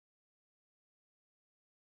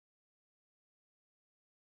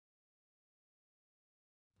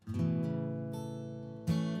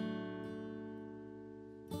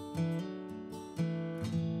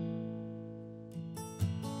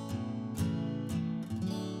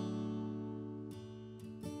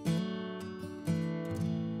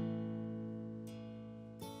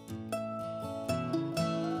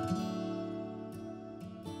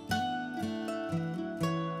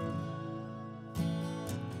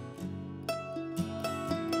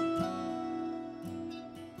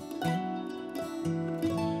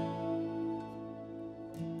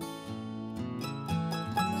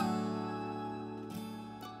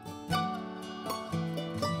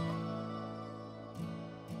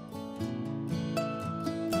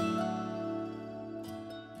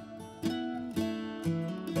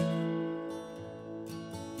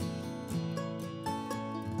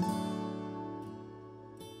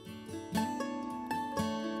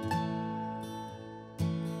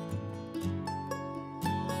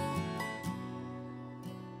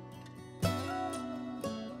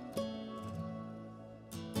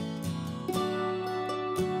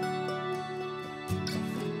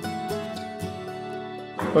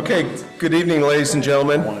Okay, good evening, ladies and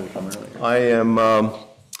gentlemen. I'm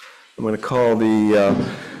going to call the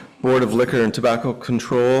Board of Liquor and Tobacco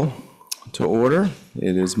Control to order.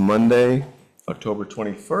 It is Monday, October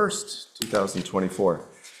 21st, 2024.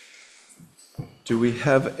 Do we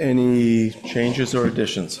have any changes or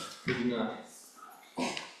additions? We do not.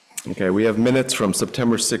 Okay, we have minutes from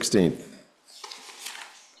September 16th.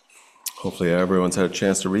 Hopefully everyone's had a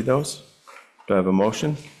chance to read those. Do I have a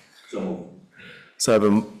motion? So do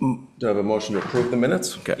I have a motion to approve the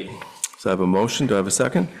minutes? Okay. So I have a motion. Do I have a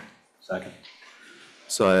second? Second.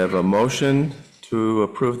 So I have a motion to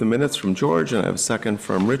approve the minutes from George, and I have a second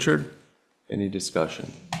from Richard. Any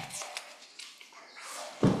discussion?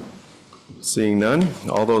 Seeing none,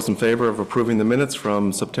 all those in favor of approving the minutes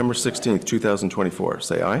from September 16th, 2024,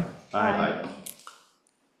 say aye. Aye.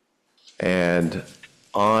 And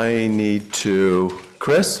I need to,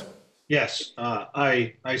 Chris? Yes,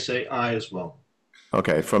 I say aye as well.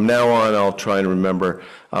 Okay, from now on, I'll try and remember,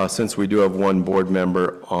 since we do have one board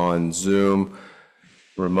member on Zoom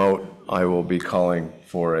remote, I will be calling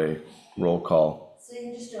for a roll call. So you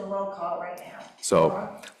can just do a roll call right now. So,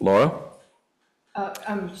 Laura?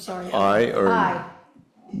 I'm sorry. Aye, or Aye.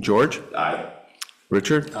 George? Aye.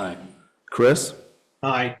 Richard? Aye. Chris?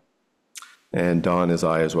 Aye. And Don is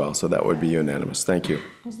aye as well, so that would be unanimous. Thank you.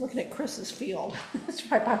 I was looking at Chris's field. It's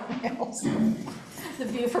right by my house. The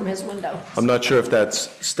view from his window. I'm not sure if that's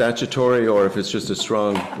statutory or if it's just a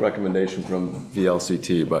strong recommendation from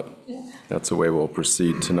VLCT, but that's the way we'll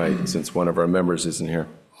proceed tonight since one of our members isn't here.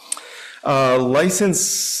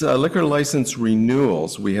 Liquor license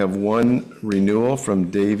renewals. We have one renewal from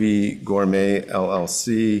Davy Gourmet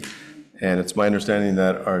LLC, and it's my understanding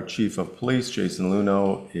that our Chief of Police, Jason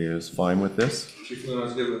Luno, is fine with this. Chief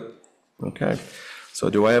Luno's good with it. Okay, so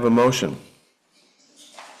do I have a motion?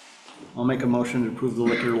 I'll make a motion to approve the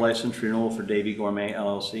liquor license renewal for Davy Gourmet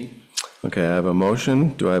LLC. Okay, I have a motion.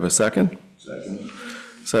 Do I have a second? Second.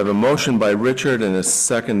 So I have a motion by Richard and a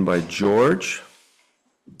second by George.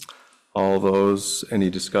 All those, any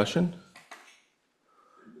discussion?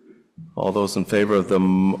 All those in favor of the,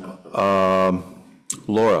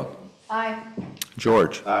 Laura? Aye.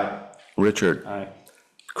 George? Aye. Richard? Aye.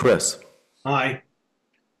 Chris? Aye.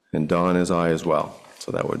 And Don is aye as well,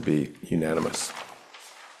 so that would be unanimous.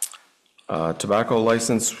 Tobacco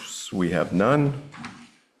license, we have none,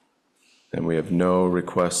 and we have no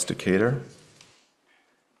requests to cater.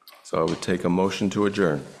 So I would take a motion to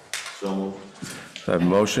adjourn. So moved. I have a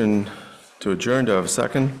motion to adjourn. Do I have a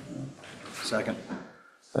second? Second.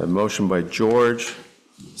 I have a motion by George,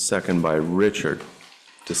 second by Richard.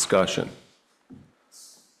 Discussion.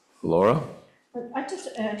 Laura? I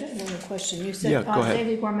just have a question. You Yeah, said go ahead.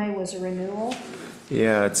 Davy Gourmet was a renewal.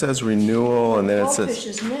 Yeah, it says renewal, and then it says, Goldfish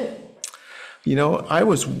is new. you know,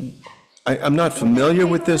 I'm not familiar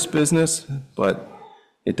with this business, but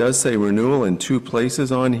it does say renewal in two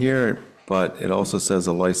places on here, but it also says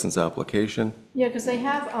a license application. Yeah, because they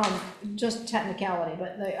have, just technicality,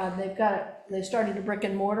 but they've started a brick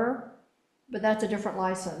and mortar, but that's a different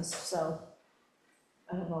license, so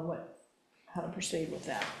I don't know how to proceed with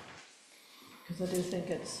that. Because I do think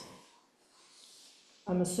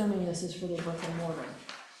I'm assuming this is for the brick and mortar.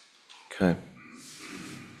 Okay.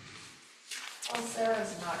 Well,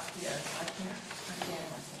 Sarah's not here, I can't.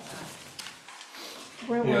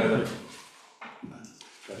 Yeah.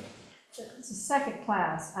 It's a second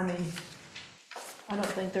class, I mean, I don't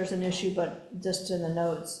think there's an issue, but just in the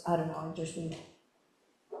notes, I don't know,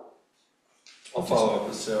 I'll follow up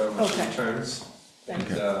with Sarah when she Okay. returns thank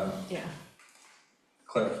and you, yeah,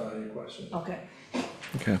 clarify your question. okay.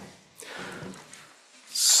 Okay.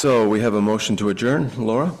 So we have a motion to adjourn.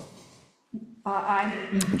 Laura?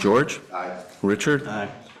 Aye. George? Aye. Richard? Aye.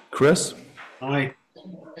 Chris? Aye.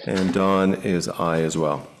 And Don is aye as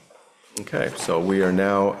well. Okay, so we are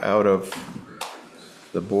now out of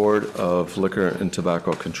the Board of Liquor and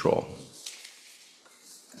Tobacco Control.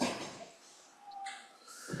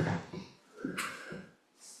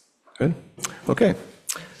 Good. Okay.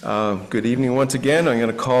 Good evening once again. I'm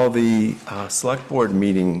going to call the Select Board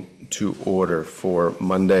meeting to order for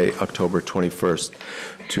Monday, October 21st,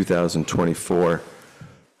 2024.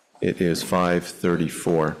 It is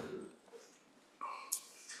 5:34.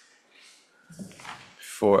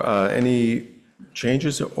 For any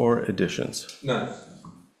changes or additions? None.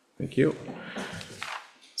 Thank you.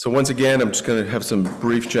 So once again, I'm just going to have some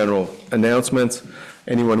brief general announcements.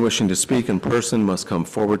 Anyone wishing to speak in person must come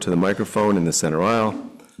forward to the microphone in the center aisle.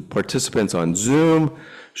 Participants on Zoom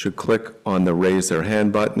should click on the raise their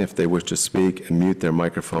hand button if they wish to speak and mute their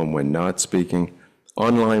microphone when not speaking.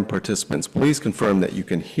 Online participants, please confirm that you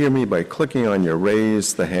can hear me by clicking on your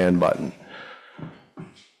raise the hand button.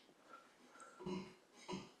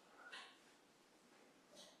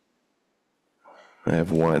 I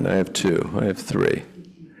have one, I have two, I have three.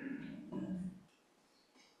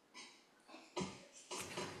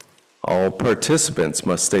 All participants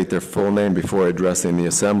must state their full name before addressing the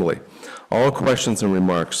assembly. All questions and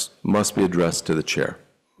remarks must be addressed to the chair.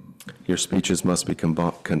 Your speeches must be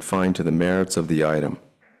confined to the merits of the item.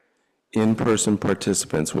 In-person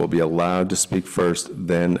participants will be allowed to speak first,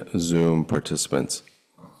 then Zoom participants.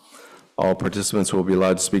 All participants will be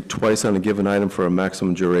allowed to speak twice on a given item for a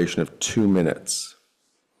maximum duration of 2 minutes.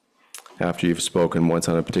 After you've spoken once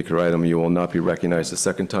on a particular item, you will not be recognized a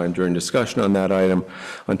second time during discussion on that item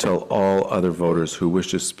until all other voters who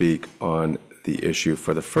wish to speak on the issue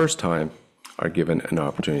for the first time are given an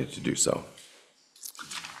opportunity to do so.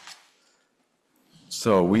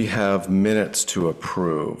 So we have minutes to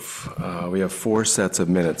approve. We have 4 sets of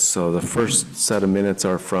minutes. So the first set of minutes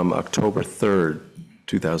are from October 3rd,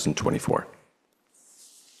 2024.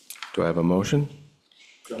 Do I have a motion?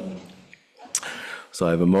 So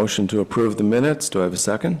I have a motion to approve the minutes. Do I have a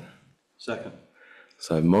second? Second.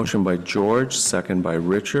 So I have a motion by George, second by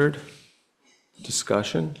Richard.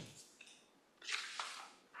 Discussion?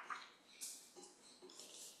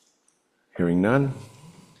 Hearing none.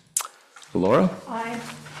 Laura? Aye.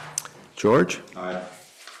 George? Aye.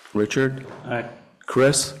 Richard? Aye.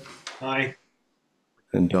 Chris? Aye.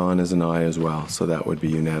 And Don is an aye as well, so that would be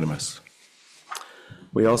unanimous.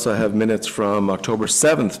 We also have minutes from October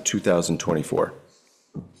 7th, 2024.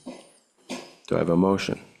 Do I have a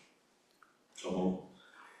motion? So moved.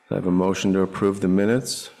 I have a motion to approve the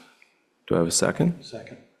minutes. Do I have a second?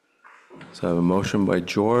 Second. So I have a motion by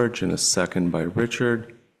George and a second by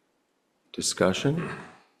Richard. Discussion?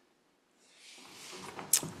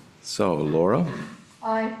 So, Laura?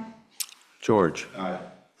 Aye. George? Aye.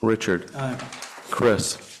 Richard? Aye.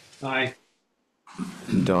 Chris? Aye.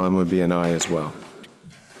 And Don would be an aye as well.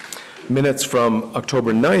 Minutes from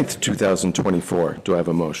October 9th, 2024. Do I have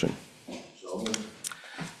a motion? So moved.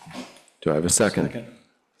 Do I have a second? Second.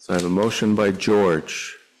 So I have a motion by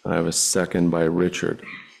George. I have a second by Richard.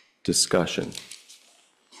 Discussion.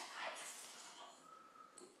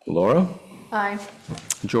 Laura? Aye.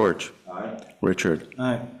 George? Aye. Richard?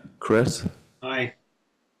 Aye. Chris? Aye.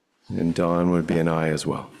 And Don would be an aye as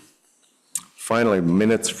well. Finally,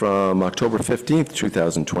 minutes from October 15th,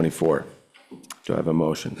 2024. Do I have a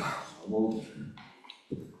motion? So moved.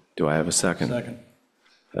 Do I have a second? Second.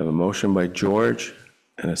 I have a motion by George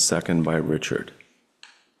and a second by Richard.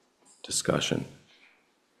 Discussion.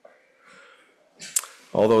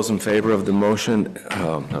 All those in favor of the motion,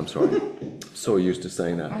 I'm sorry, so used to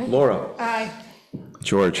saying that. Laura? Aye.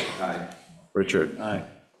 George? Aye. Richard? Aye.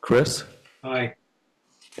 Chris? Aye.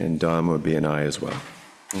 And Don would be an aye as well.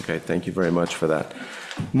 Okay, thank you very much for that.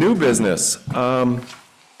 New business.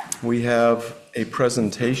 We have a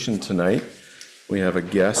presentation tonight. We have a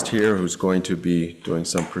guest here who's going to be doing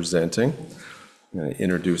some presenting. I'm going to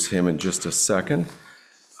introduce him in just a second.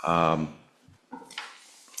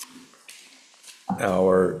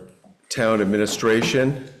 Our town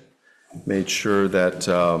administration made sure that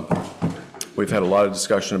we've had a lot of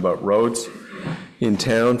discussion about roads in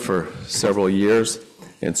town for several years,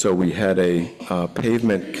 and so we had a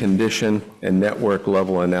pavement condition and network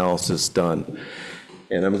level analysis done.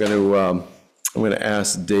 And I'm going to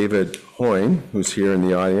ask David Hoyne, who's here in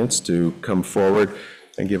the audience, to come forward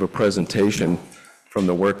and give a presentation from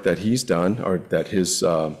the work that he's done, or that his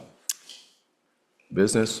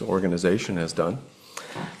business organization has done.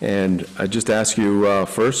 And I just ask you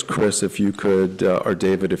first, Chris, if you could, or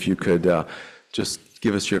David, if you could just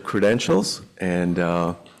give us your credentials and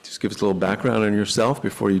just give us a little background on yourself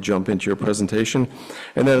before you jump into your presentation.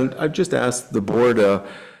 And then I've just asked the board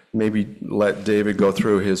maybe let David go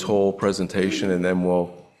through his whole presentation, and then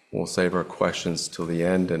we'll save our questions till the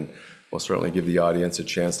end, and we'll certainly give the audience a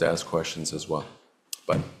chance to ask questions as well.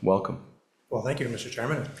 But welcome. Well, thank you, Mr.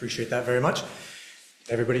 Chairman. I appreciate that very much.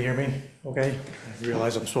 Everybody hear me okay? I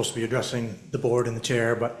realize I'm supposed to be addressing the board and the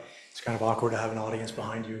chair, but it's kind of awkward to have an audience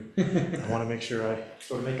behind you. I want to make sure I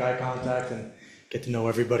sort of make eye contact and get to know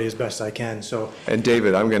everybody as best I can. So, And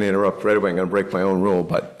David, I'm going to interrupt right away. I'm going to break my own rule,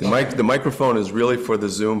 but the microphone is really for the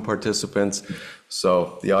Zoom participants,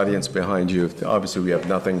 so the audience behind you, obviously we have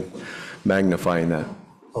nothing magnifying that.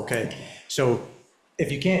 okay. So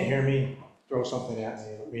if you can't hear me, throw something at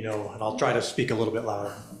me, let me know, and I'll try to speak a little bit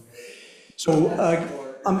louder. So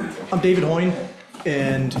I'm David Hoyne,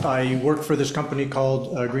 and I work for this company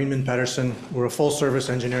called Greenman Pedersen. We're a full-service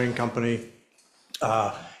engineering company,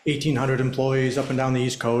 1,800 employees up and down the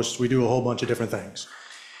East Coast. We do a whole bunch of different things.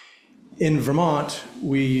 In Vermont,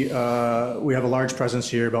 we have a large presence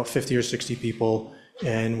here, about 50 or 60 people,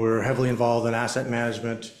 and we're heavily involved in asset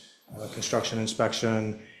management, construction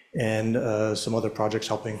inspection, and some other projects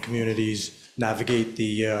helping communities navigate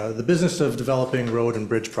the business of developing road and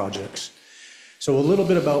bridge projects. So a little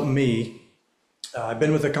bit about me. I've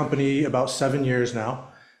been with the company about 7 years now.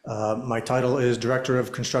 My title is Director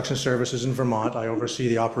of Construction Services in Vermont. I oversee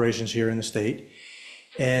the operations here in the state.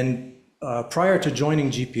 And prior to joining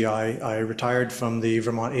GPI, I retired from the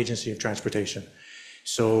Vermont Agency of Transportation.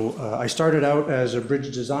 So I started out as a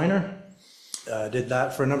bridge designer, did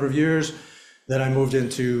that for a number of years. Then I moved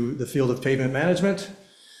into the field of pavement management.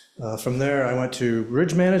 From there, I went to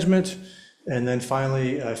bridge management. And then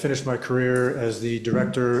finally, I finished my career as the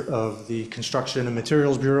director of the Construction and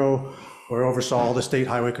Materials Bureau, where I oversaw all the state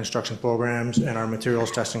highway construction programs and our materials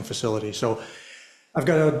testing facility. So I've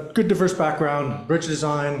got a good diverse background: bridge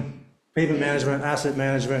design, pavement management, asset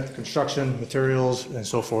management, construction, materials, and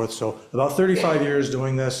so forth. So about 35 years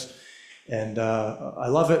doing this, and I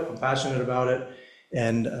love it. I'm passionate about it,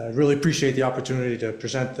 and I really appreciate the opportunity to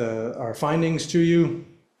present our findings to you,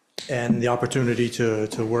 and the opportunity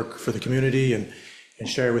to work for the community and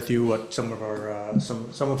share with you what some of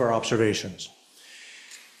our observations.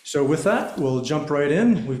 So with that, we'll jump right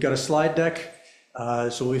in. We've got a slide deck,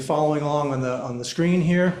 so we'll be following along on the screen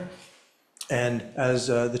here. And as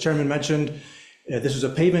the chairman mentioned, this is a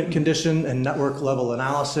pavement condition and network level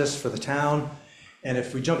analysis for the town. And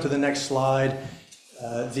if we jump to the next slide,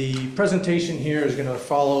 the presentation here is going to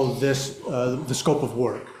follow this, the scope of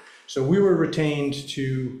work. So we were retained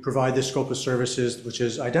to provide this scope of services, which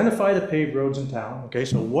is identify the paved roads in town. Okay,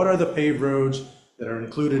 so what are the paved roads that are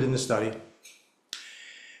included in the study?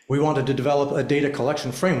 We wanted to develop a data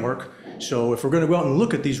collection framework. So if we're going to go out and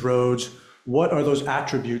look at these roads, what are those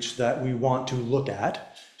attributes that we want to look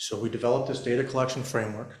at? So we developed this data collection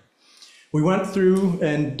framework. We went through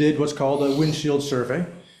and did what's called a windshield survey.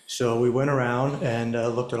 So we went around and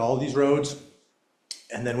looked at all these roads.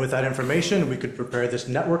 And then with that information, we could prepare this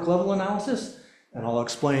network level analysis. And I'll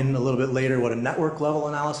explain a little bit later what a network level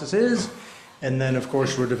analysis is. And then, of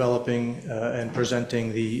course, we're developing and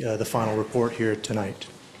presenting the final report here tonight.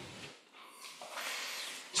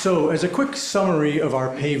 So as a quick summary of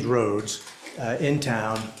our paved roads in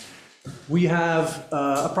town, we have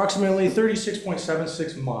approximately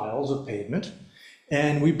 36.76 miles of pavement.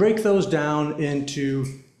 And we break those down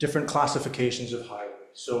into different classifications of highways.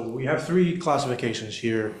 So we have 3 classifications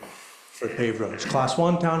here for paved roads: Class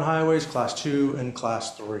 1 town highways, Class 2, and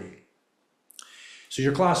Class 3. So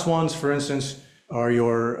your Class 1s, for instance, are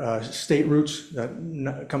your state routes that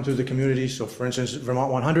come through the community. So for instance,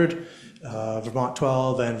 Vermont 100, Vermont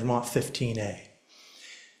 12, and Vermont 15A.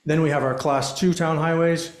 Then we have our Class 2 town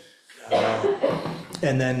highways,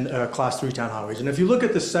 and then Class 3 town highways. And if you look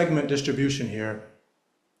at the segment distribution here,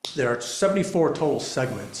 there are 74 total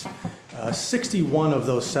segments. 61 of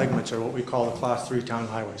those segments are what we call the Class 3 town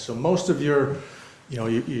highways. So most of your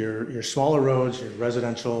smaller roads, your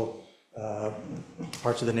residential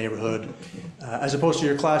parts of the neighborhood, as opposed to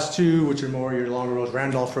your Class 2, which are more your longer roads: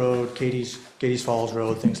 Randolph Road, Katie's Falls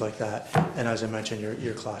Road, things like that. And as I mentioned,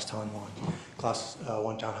 your Class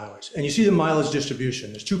 1 town highways. And you see the mileage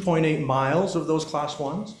distribution. There's 2.8 miles of those Class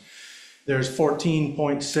 1s. There's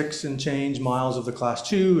 14.6 and change miles of the Class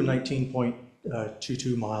 2 and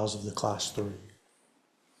 19.22 miles of the Class 3.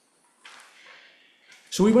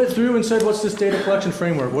 So we went through and said, what's this data collection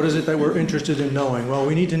framework? What is it that we're interested in knowing? Well,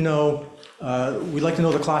 we need to know, we'd like to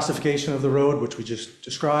know the classification of the road, which we just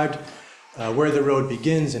described, where the road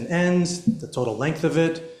begins and ends, the total length of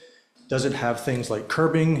it. Does it have things like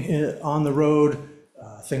curbing on the road,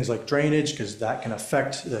 things like drainage, because that can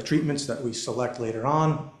affect the treatments that we select later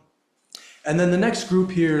on. And then the next group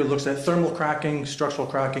here looks at thermal cracking, structural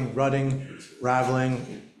cracking, rutting,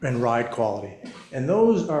 raveling, and ride quality. And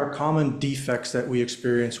those are common defects that we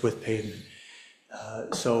experience with pavement.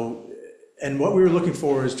 And what we were looking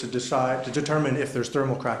for is to determine if there's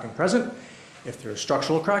thermal cracking present, if there's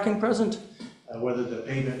structural cracking present, whether the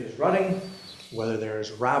pavement is rutting, whether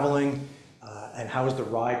there's raveling, and how is the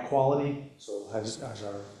ride quality. So as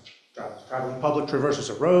our traveling public traverses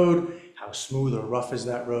a road, how smooth or rough is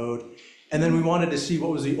that road? And then we wanted to see what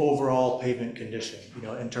was the overall pavement condition,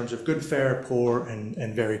 in terms of good, fair, poor,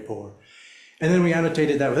 and very poor. And then we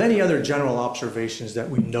annotated that with any other general observations that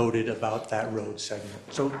we noted about that road segment.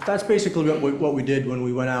 So that's basically what we did when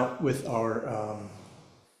we went out with our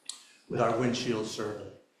windshield survey.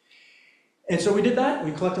 And so we did that.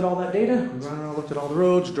 We collected all that data. We ran around, looked at all the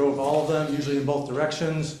roads, drove all of them, usually in both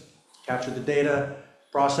directions, captured the data,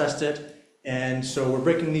 processed it. And so we're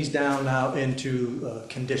breaking these down now into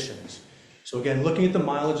conditions. So again, looking at the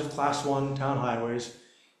mileage of Class 1 town highways,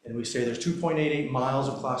 and we say there's 2.88 miles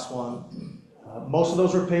of Class 1. Most of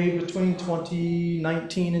those were paved between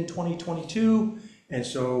 2019 and 2022, And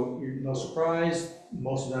so, no surprise,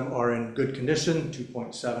 most of them are in good condition,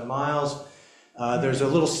 2.7 miles. There's a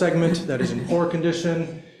little segment that is in poor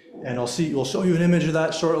condition, and we'll show you an image of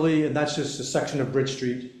that shortly, and that's just a section of Bridge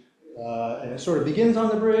Street. And it sort of begins on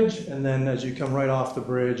the bridge, and then as you come right off the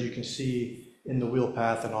bridge, you can see in the wheel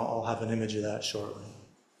path, and I'll have an image of that shortly.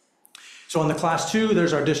 So on the Class 2,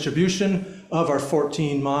 there's our distribution of our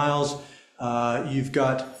 14 miles. You've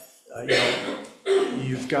got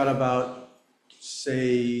about,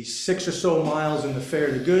 say, 6 or so miles in the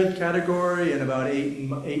fair to good category, and about 8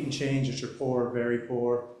 and change, which are poor, very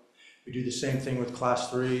poor. We do the same thing with Class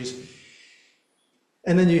 3s.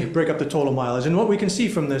 And then you break up the total mileage. And what we can see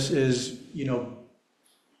from this is,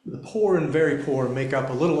 the poor and very poor make up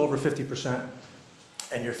a little over 50%,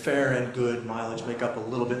 and your fair and good mileage make up a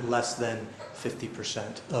little bit less than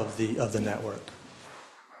 50% of the network.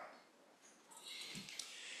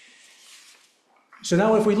 So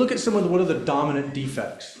now if we look at what are the dominant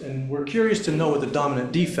defects, and we're curious to know what the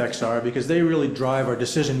dominant defects are because they really drive our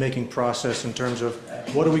decision-making process in terms of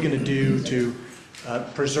what are we going to do to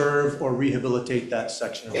preserve or rehabilitate that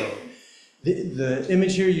section of road. The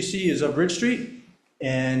image here you see is of Bridge Street,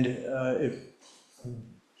 and I'm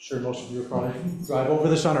sure most of you probably drive over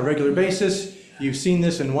this on a regular basis. You've seen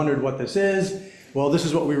this and wondered what this is. Well, this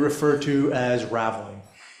is what we refer to as raveling.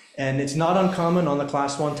 And it's not uncommon on the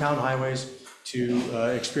Class 1 town highways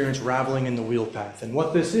to experience raveling in the wheel path. And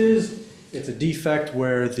what this is, it's a defect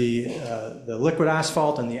where the liquid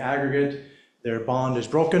asphalt and the aggregate, their bond is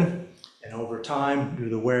broken, and over time, due to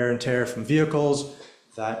the wear and tear from vehicles,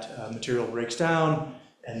 that material breaks down,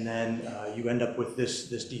 and then you end up with this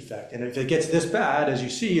defect. And if it gets this bad, as you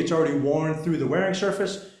see, it's already worn through the wearing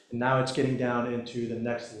surface, and now it's getting down into the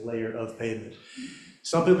next layer of pavement.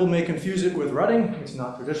 Some people may confuse it with rutting. It's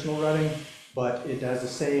not traditional rutting, but it has the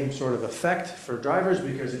same sort of effect for drivers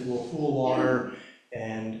because it will pool water,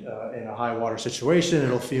 and in a high water situation,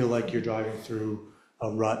 it'll feel like you're driving through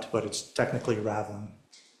a rut, but it's technically raveling.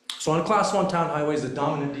 So on Class 1 town highways, the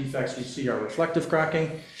dominant defects we see are reflective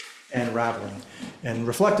cracking and raveling. And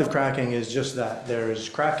reflective cracking is just that. There is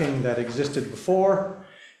cracking that existed before,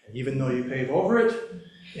 and even though you pave over it,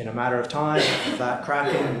 in a matter of time, that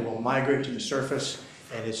cracking will migrate to the surface,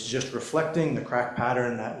 and it's just reflecting the crack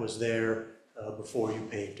pattern that was there before you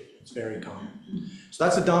paved it. It's very common. So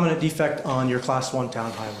that's a dominant defect on your Class 1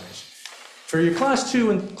 town highways. For your Class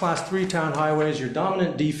 2 and Class 3 town highways, your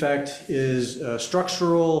dominant defect is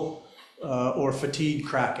structural or fatigue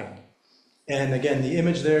cracking. And again, the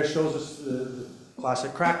image there shows us the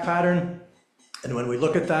classic crack pattern. And when we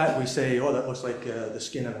look at that, we say, oh, that looks like the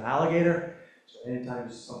skin of an alligator. So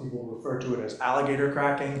anytime some people refer to it as alligator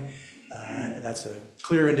cracking, that's a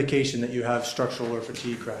clear indication that you have structural or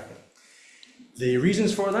fatigue cracking. The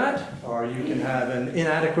reasons for that are you can have an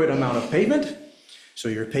inadequate amount of pavement. So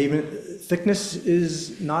your pavement thickness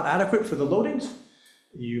is not adequate for the loadings.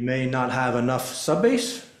 You may not have enough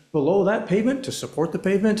subbase below that pavement to support the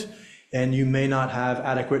pavement, and you may not have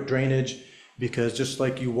adequate drainage because just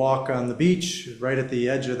like you walk on the beach, right at the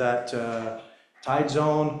edge of that tide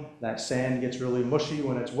zone, that sand gets really mushy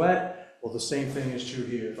when it's wet. Well, the same thing is true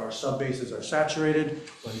here. If our subbases are saturated,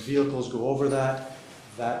 when vehicles go over that,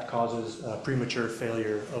 that causes premature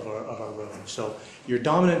failure of our road. So your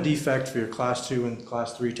dominant defect for your Class 2 and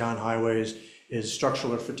Class 3 town highways is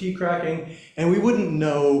structural or fatigue cracking, and we wouldn't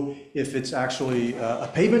know if it's actually a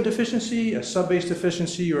pavement deficiency, a subbase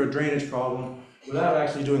deficiency, or a drainage problem without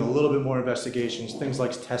actually doing a little bit more investigations, things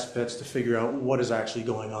like test pits to figure out what is actually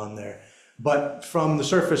going on there. But from the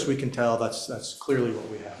surface, we can tell that's clearly what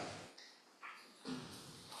we have.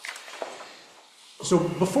 So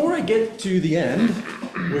before I get to the end,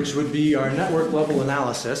 which would be our network level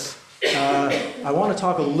analysis, I want to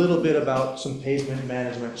talk a little bit about some pavement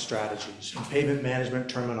management strategies and pavement management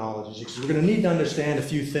terminologies, because we're going to need to understand a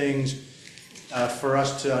few things for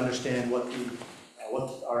us to understand what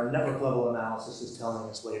our network level analysis is telling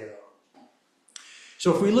us later on.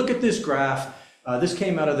 So if we look at this graph, this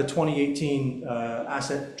came out of the 2018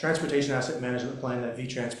 Transportation Asset Management Plan that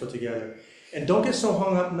VTrans put together. And don't get so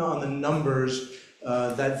hung up on the numbers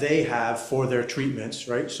that they have for their treatments,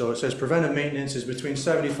 right? So it says preventive maintenance is between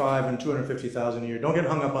 75 and 250,000 a year. Don't get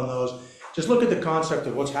hung up on those. Just look at the concept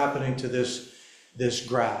of what's happening to this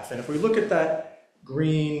graph. And if we look at that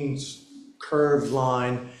green curved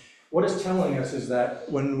line, what it's telling us is that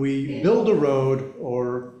when we build a road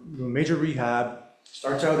or do a major rehab, it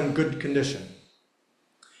starts out in good condition.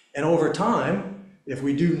 And over time, if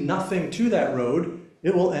we do nothing to that road,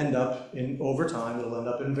 it will end up over time, it'll end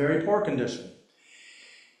up in very poor condition.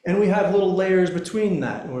 And we have little layers between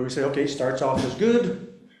that, where we say, okay, it starts off as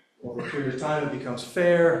good, over a period of time it becomes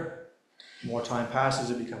fair, More time passes,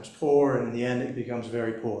 it becomes poor, and in the end, it becomes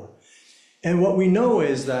very poor. And what we know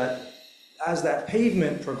is that as that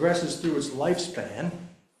pavement progresses through its lifespan,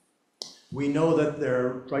 we know that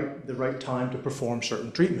they're the right time to perform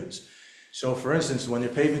certain treatments. So for instance, when your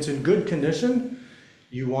pavement's in good condition,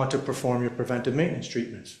 you want to perform your preventive maintenance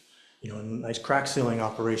treatments. You know, a nice crack sealing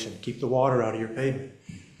operation, keep the water out of your pavement.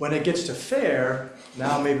 When it gets to fair,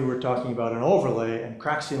 now maybe we're talking about an overlay and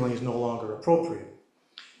crack sealing is no longer appropriate.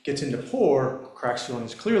 Gets into poor, crack sealing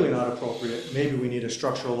is clearly not appropriate. Maybe we need a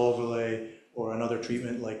structural overlay or another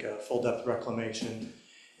treatment like a full depth reclamation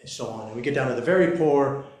and so on. And we get down to the very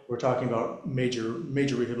poor, we're talking about major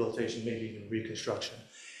rehabilitation, maybe even reconstruction.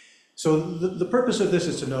 So the purpose of this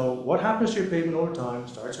is to know what happens to your pavement over time,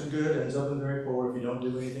 starts in good, ends up in very poor if you don't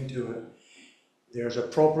do anything to it. There's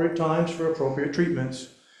appropriate times for appropriate treatments,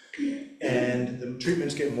 and the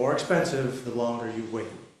treatments get more expensive the longer you wait.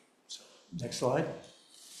 So, next slide.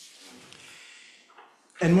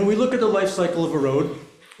 And when we look at the life cycle of a road,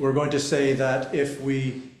 we're going to say that if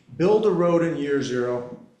we build a road in year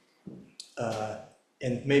 0,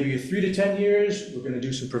 and maybe 3 to 10 years, we're going to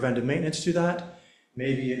do some preventive maintenance to that.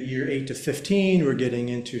 Maybe at year 8 to 15, we're getting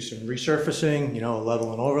into some resurfacing, you know, a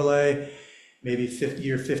level and overlay. Maybe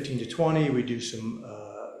year 15 to 20, we do some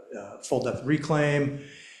full depth reclaim.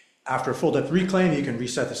 After a full depth reclaim, you can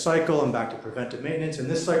reset the cycle and back to preventive maintenance. And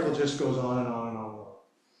this cycle just goes on and on and on.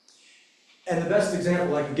 And the best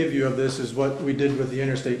example I can give you of this is what we did with the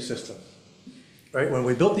interstate system, right? When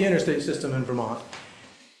we built the interstate system in Vermont,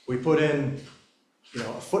 we put in, you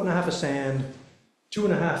know, 1.5 foot of sand,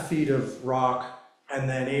 2.5 feet of rock, and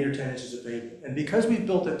then 8 or 10 inches of pavement. And because we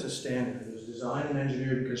built it to standard, it was designed and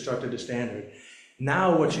engineered and constructed to standard,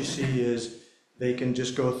 now what you see is they can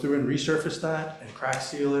just go through and resurface that and crack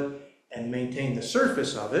seal it and maintain the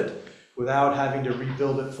surface of it without having to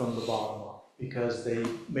rebuild it from the bottom up, because they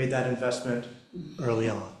made that investment early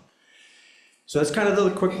on. So that's kind of the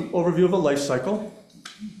quick overview of a life cycle.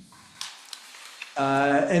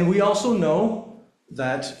 And we also know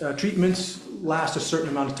that treatments last a certain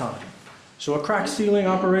amount of time. So a crack sealing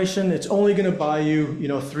operation, it's only going to buy you,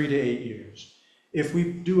 3 to 8 years. If we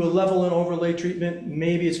do a level and overlay treatment,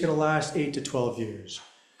 maybe it's going to last 8 to 12 years.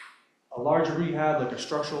 A larger rehab, like a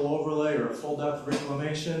structural overlay or a full depth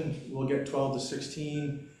reclamation, will get 12 to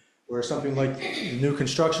 16. Where something like new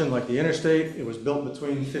construction, like the interstate, it was built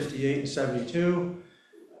between 58 and 72.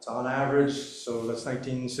 That's on average, so that's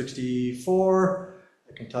 1964.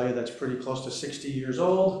 I can tell you that's pretty close to 60 years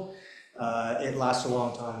old. It lasts a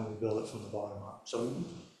long time when we build it from the bottom up. So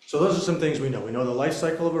those are some things we know. We know the life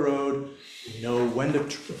cycle of a road. We know when to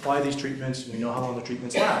apply these treatments. We know how long the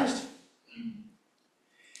treatments last.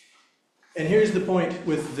 And here's the point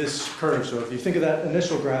with this curve. So if you think of that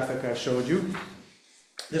initial graphic I showed you,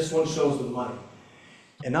 this one shows the money.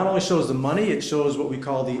 And not only shows the money, it shows what we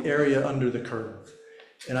call the area under the curve.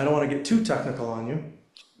 And I don't want to get too technical on you,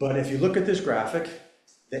 but if you look at this graphic,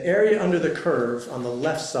 the area under the curve on the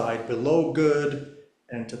left side, below good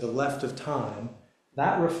and to the left of time,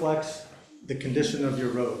 that reflects the condition of your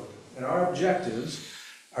road. And our objectives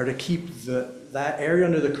are to keep that area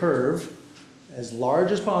under the curve as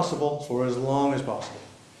large as possible for as long as possible.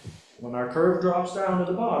 When our curve drops down to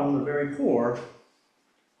the bottom, the very poor,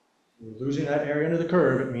 we're losing that area under the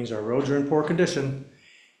curve. It means our roads are in poor condition.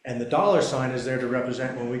 And the dollar sign is there to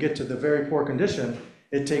represent when we get to the very poor condition,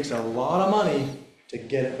 it takes a lot of money to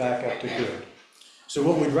get it back up to good. So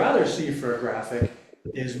what we'd rather see for a graphic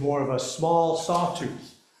is more of a small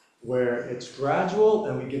sawtooth, where it's gradual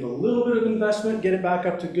and we give a little bit of investment, get it back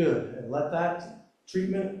up to good, and let that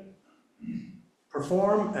treatment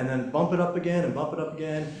perform, and then bump it up again and bump it up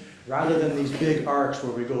again, rather than these big arcs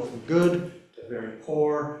where we go from good to very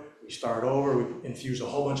poor. We start over, we infuse a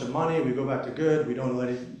whole bunch of money, we go back to good, we don't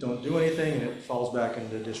do anything, and it falls back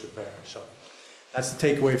into disrepair. So that's the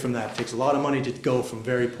takeaway from that. It takes a lot of money to go from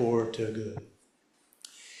very poor to good.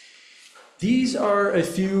 These are a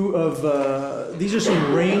few of, these are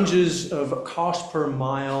some ranges of cost per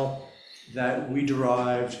mile that we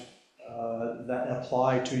derived that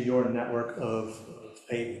apply to your network of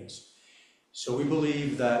pavements. So we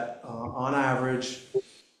believe that on average,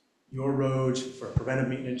 your roads for preventive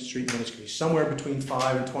maintenance treatment is going to be somewhere between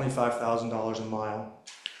 $5,000 and $25,000 a mile.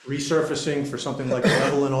 Resurfacing for something like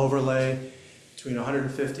level and overlay, between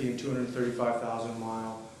 $150,000 and $235,000 a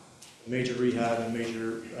mile. Major rehab and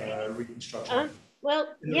major reconstruction.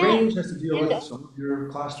 Well, And the yeah. range has to deal with some of your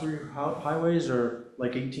class 3 highways are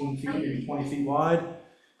like 18 feet, maybe 20 feet wide.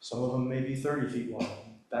 Some of them may be 30 feet wide.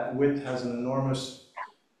 That width has an enormous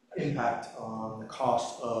impact on the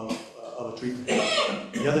cost of a treatment.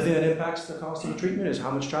 The other thing that impacts the cost of a treatment is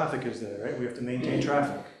how much traffic is there, right? We have to maintain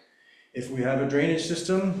traffic. If we have a drainage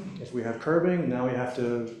system, if we have curbing, now we have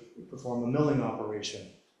to perform a milling operation.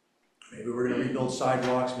 Maybe we're gonna rebuild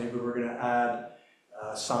sidewalks, maybe we're gonna add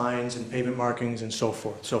signs and pavement markings and so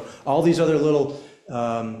forth. So all these other little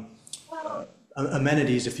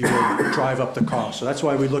amenities, if you will, drive up the cost. So that's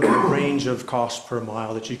why we look at a range of costs per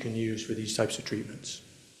mile that you can use for these types of treatments.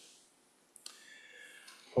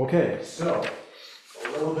 Okay, so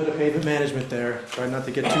a little bit of pavement management there. Try not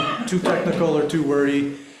to get too technical or too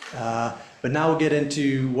wordy. But now we'll get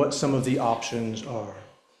into what some of the options are.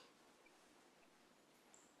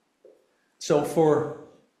 So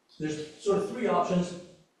there's sort of three options,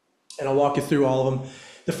 and I'll walk you through all of them.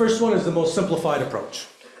 The first one is the most simplified approach,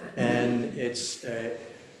 and it's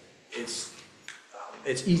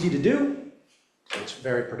easy to do, it's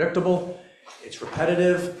very predictable, it's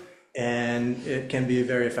repetitive, and it can be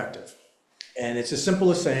very effective. And it's as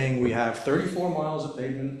simple as saying we have 34 miles of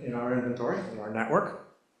pavement in our inventory, in our network.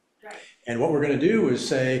 And what we're going to do is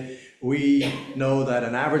say we know that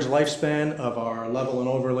an average lifespan of our level and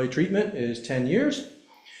overlay treatment is 10 years.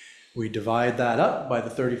 We divide that up by the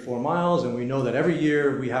 34 miles, and we know that every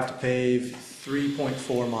year we have to pave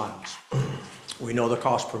 3.4 miles. We know the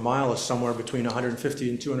cost per mile is somewhere between $150,000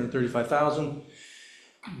 and $235,000.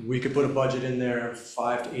 We could put a budget in there of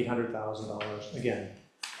 $500,000 to $800,000 again,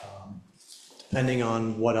 depending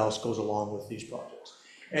on what else goes along with these projects.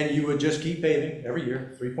 And you would just keep paving every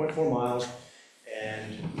year, 3.4 miles,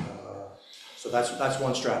 and so that's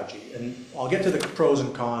one strategy. And I'll get to the pros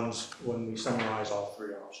and cons when we summarize all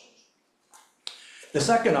three options. The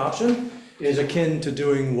second option is akin to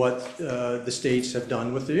doing what the states have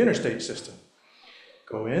done with the interstate system.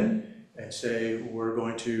 Go in and say, we're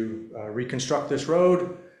going to reconstruct this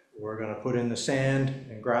road, we're going to put in the sand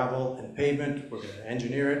and gravel and pavement, we're going to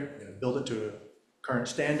engineer it, we're going to build it to current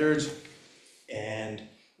standards, and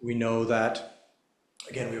we know that,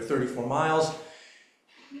 again, we have 34 miles.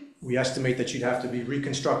 We estimate that you'd have to be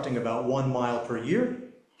reconstructing about 1 mile per year.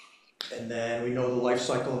 And then we know the life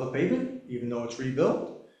cycle of a pavement, even though it's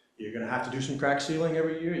rebuilt. You're gonna have to do some crack sealing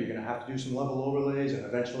every year. You're gonna have to do some level overlays, and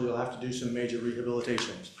eventually you'll have to do some major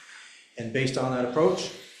rehabilitations. And based on that approach,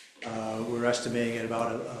 we're estimating at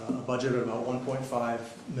about a budget of about $1.5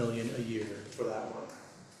 million a year for that work.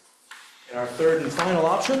 And our third and final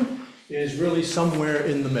option is really somewhere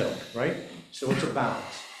in the middle, right? So it's a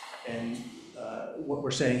balance. And what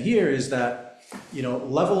we're saying here is that, you know,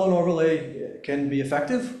 level and overlay can be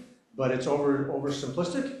effective, but it's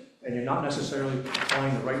oversimplistic, and you're not necessarily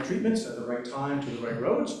applying the right treatments at the right time to the right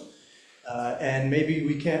roads. And maybe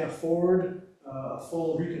we can't afford a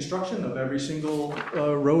full reconstruction of every single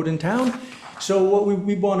road in town. So what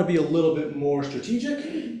we want to be a little bit more strategic,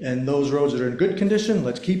 and those roads that are in good condition,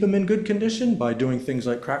 let's keep them in good condition by doing things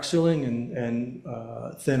like crack sealing and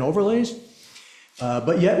thin overlays.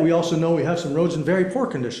 But yet we also know we have some roads in very poor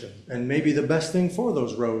condition, and maybe the best thing for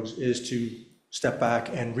those roads is to step back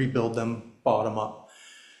and rebuild them bottom up.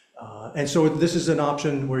 And so this is an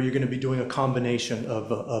option where you're going to be doing a combination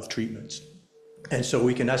of treatments. And so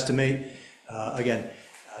we can estimate, again,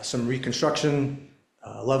 some reconstruction,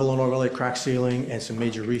 level and overlay, crack sealing, and some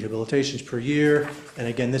major rehabilitations per year. And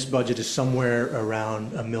again, this budget is somewhere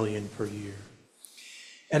around $1 million per year.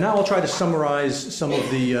 And now I'll try to summarize some of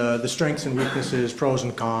the strengths and weaknesses, pros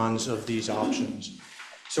and cons of these options.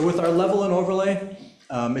 So with our level and overlay,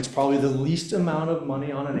 it's probably the least amount of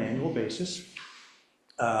money on an annual basis.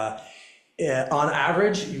 On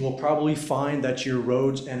average, you will probably find that your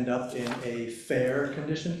roads end up in a fair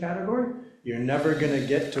condition category. You're never going to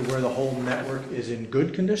get to where the whole network is in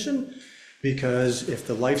good condition, because if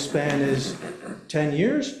the lifespan is 10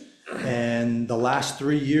 years and the last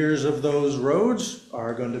 3 years of those roads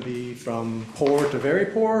are going to be from poor to very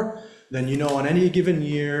poor, then you know on any given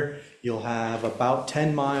year you'll have about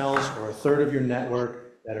 10 miles or a third of your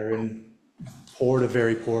network that are in poor to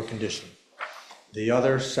very poor condition. The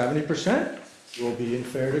other 70% will be in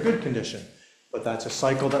fair to good condition. But that's a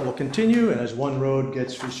cycle that will continue, and as one road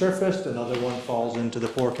gets resurfaced, another one falls into the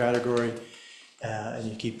poor category, and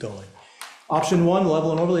you keep going. Option one,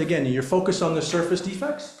 level and overlay, again, you're focused on the surface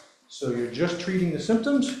defects, so you're just treating the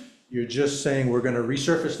symptoms. You're just saying we're going to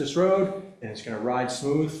resurface this road, and it's going to ride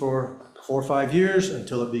smooth for 4 or 5 years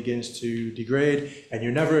until it begins to degrade, and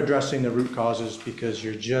you're never addressing the root causes because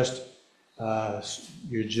you're just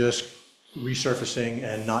resurfacing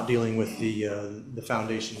and not dealing with the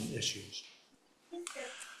foundation issues.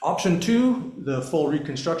 Option two, the full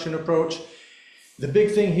reconstruction approach. The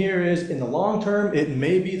big thing here is, in the long term, it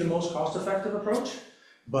may be the most cost-effective approach,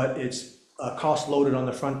 but it's cost loaded on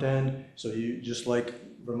the front end. So you, just like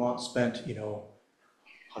Vermont spent,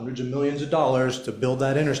 hundreds of millions of dollars to build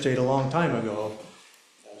that interstate a long time ago.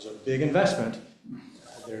 was a big investment.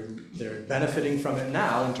 They're benefiting from it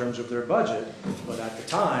now in terms of their budget, but at the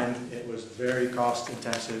time, it was very cost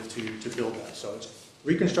intensive to build that. So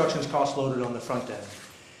reconstruction is cost loaded on the front end.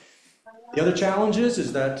 The other challenge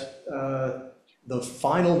is that the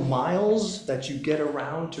final miles that you get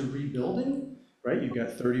around to rebuilding, right? You've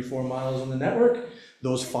got 34 miles in the network.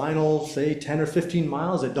 Those final, say, 10 or 15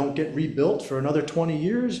 miles that don't get rebuilt for another 20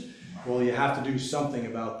 years, well, you have to do something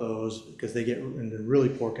about those because they get in really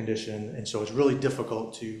poor condition. And so it's really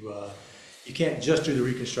difficult to, you can't just do the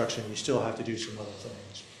reconstruction, you still have to do some other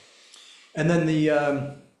things. And then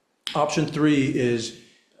the option 3 is,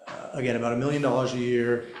 again, about $1 million a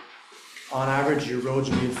year. On average, your roads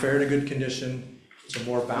will be in fair to good condition. It's a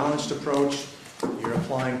more balanced approach. You're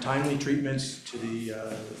applying timely treatments to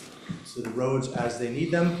the roads as they need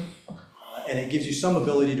them. And it gives you some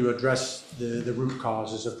ability to address the root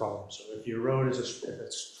causes of problems. So if your road if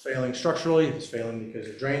it's failing structurally, if it's failing because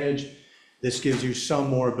of drainage, this gives you some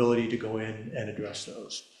more ability to go in and address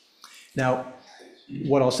those. Now,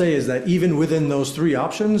 what I'll say is that even within those 3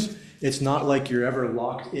 options, it's not like you're ever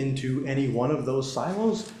locked into any one of those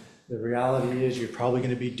silos. The reality is you're probably going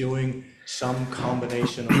to be doing some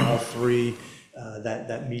combination of all 3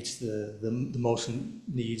 that meets the most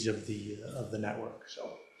needs of the network.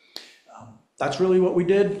 So that's really what we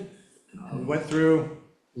did. We went through,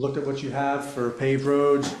 looked at what you have for paved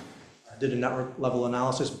roads, did a network level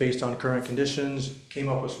analysis based on current conditions, came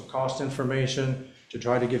up with some cost information to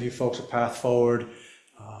try to give you folks a path forward.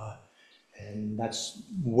 And that's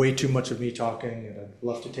way too much of me talking, and I'd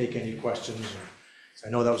love to take any questions. I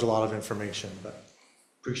know that was a lot of information, but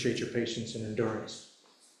appreciate your patience and endurance.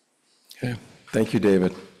 Okay, thank you,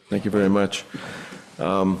 David. Thank you very much.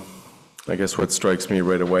 I guess what strikes me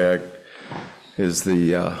right away is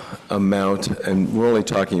the amount, and we're only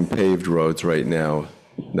talking paved roads right now,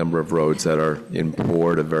 number of roads that are in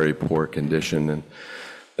poor to very poor condition, and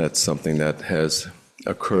that's something that has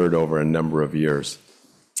occurred over a number of years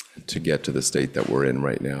to get to the state that we're in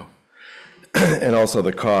right now. And also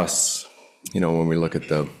the costs, you know, when we look at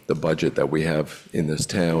the budget that we have in this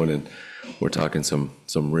town, and we're talking some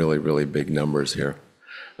really, really big numbers here.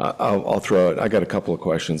 I'll throw out, I got a couple of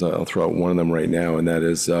questions. I'll throw out one of them right now, and that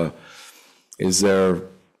is there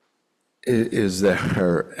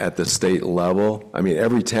at the state level, I mean,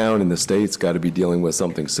 every town in the state's got to be dealing with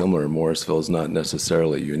something similar. Morrisville is not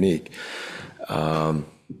necessarily unique.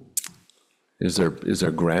 Is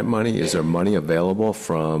there grant money? Is there money available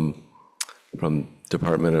from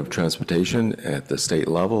Department of Transportation at the state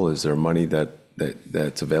level? Is there money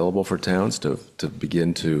that's available for towns to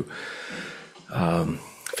begin to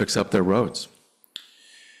fix up their roads?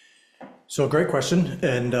 So great question,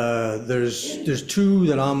 and there's 2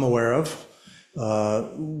 that I'm aware of.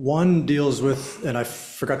 One deals with, and I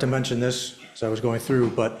forgot to mention this as I was going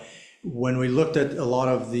through, but when we looked at a lot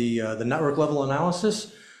of the network level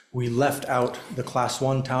analysis, we left out the Class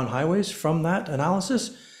 1 town highways from that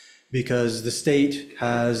analysis because the state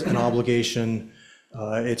has an obligation.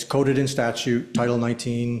 It's coded in statute, Title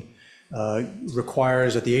 19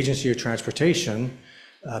 requires that the Agency of Transportation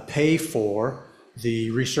pay for the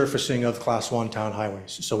resurfacing of Class 1 town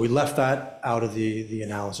highways. So we left that out of the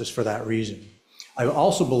analysis for that reason. I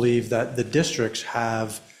also believe that the districts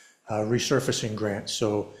have resurfacing grants.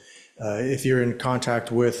 So if you're in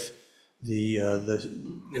contact with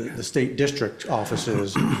the state district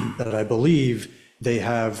offices, that I believe they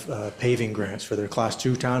have paving grants for their Class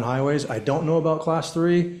 2 town highways. I don't know about Class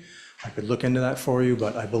 3. I could look into that for you,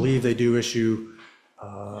 but I believe they do issue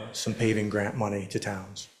some paving grant money to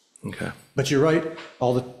towns. Okay. But you're right,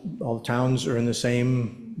 all the towns are in the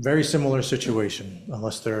same, very similar situation,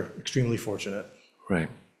 unless they're extremely fortunate. Right.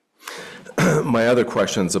 My other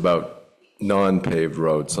question's about non-paved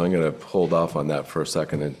roads, so I'm going to hold off on that for a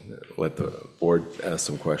second and let the board ask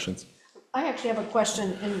some questions. I actually have a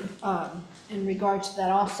question in regards to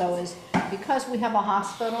that also, is because we have a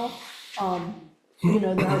hospital, you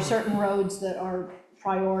know, there are certain roads that are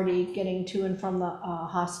priority getting to and from the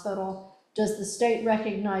hospital. Does the state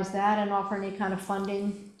recognize that and offer any kind of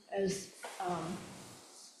funding as,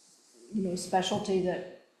 you know, specialty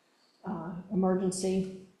that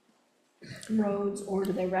emergency roads, or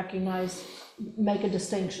do they make a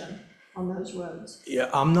distinction on those roads? Yeah,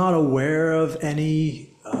 I'm not aware of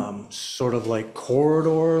any sort of like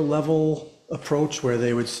corridor level approach where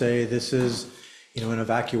they would say this is, you know, an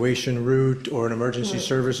evacuation route or an emergency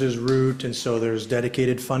services route, and so there's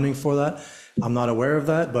dedicated funding for that. I'm not aware of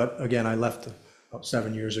that, but again, I left about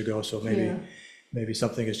 7 years ago, so maybe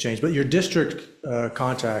something has changed. But your district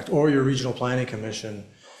contact or your regional planning commission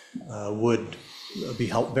would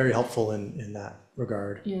be very helpful in that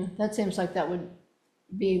regard. Yeah, that seems like that would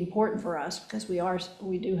be important for us because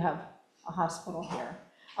we do have a hospital here.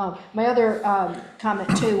 My other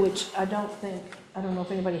comment too, which I don't know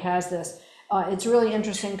if anybody has this, it's really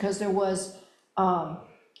interesting because there was a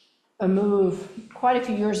move quite a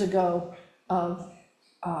few years ago of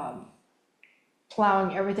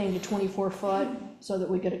plowing everything to 24 foot so that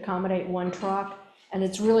we could accommodate one truck. And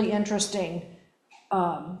it's really interesting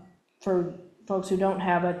for folks who don't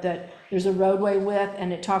have it, that there's a roadway width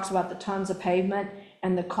and it talks about the tons of pavement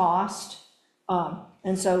and the cost.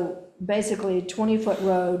 And so basically a 20-foot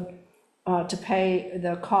road to pay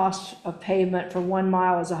the cost of pavement for 1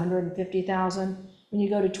 mile is $150,000. When you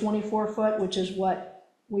go to 24 foot, which is what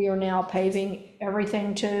we are now paving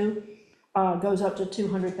everything to, goes up to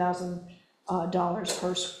 $200,000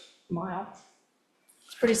 per mile.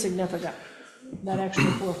 It's pretty significant. That extra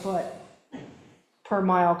 4 foot per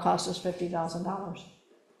mile costs us $50,000.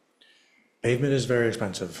 Pavement is very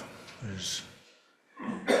expensive.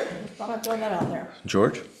 Thought I'd throw that out there.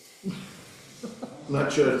 George? I'm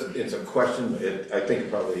not sure it's a question, I think it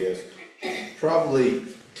probably is. Probably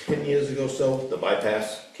 10 years ago so, the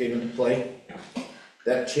bypass came into play.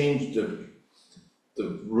 That changed the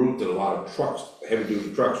route that a lot of trucks,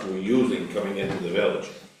 heavy-duty trucks were using coming into the village.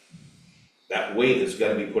 That weight is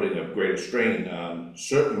gonna be putting a greater strain on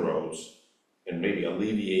certain roads and maybe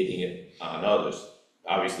alleviating it on others.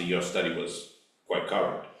 Obviously, your study was quite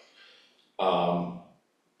covered.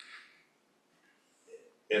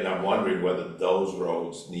 And I'm wondering whether those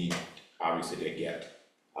roads need, obviously, to get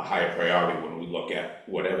a higher priority when we look at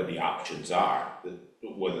whatever the options are,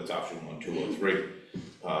 whether it's option 1, 2, or 3,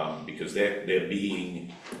 because they're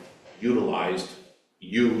being utilized,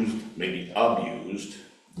 used, maybe abused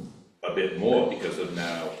a bit more because of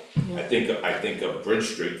now. I think of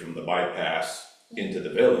Bridge Street from the bypass into the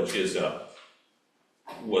village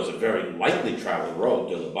was a very lightly traveled road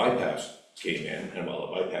till the bypass came in, and while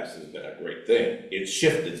the bypass has been a great thing, it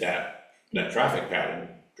shifted that traffic pattern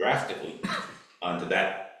drastically onto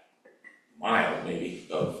that mile maybe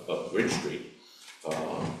of Bridge Street.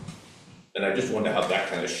 And I just wonder how that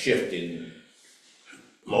kind of shift in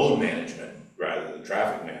load management rather than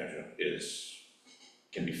traffic management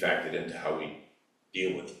can be factored into how we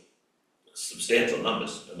deal with substantial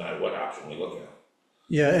numbers, no matter what option we look at.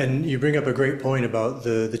 Yeah, and you bring up a great point about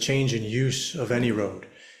the change in use of any road,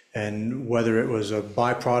 and whether it was a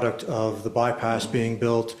byproduct of the bypass being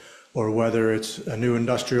built, or whether it's a new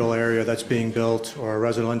industrial area that's being built, or a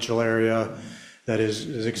residential area that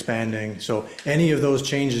is expanding. So any of those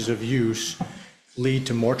changes of use lead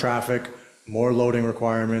to more traffic, more loading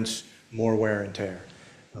requirements, more wear and tear.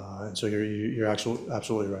 And so you're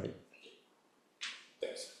absolutely right.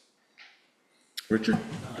 Thanks. Richard?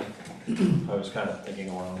 I was kind of thinking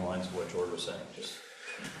along the lines of what George was saying, just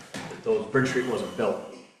those Bridge Street wasn't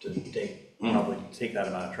built to probably take that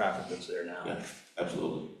amount of traffic that's there now. Yeah,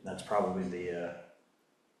 absolutely. That's probably the,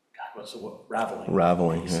 what's the word, raveling.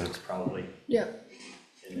 Raveling, piece yeah. is probably Yeah,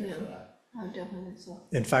 in there for that. I definitely think so.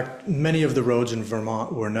 In fact, many of the roads in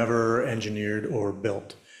Vermont were never engineered or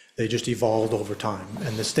built. They just evolved over time.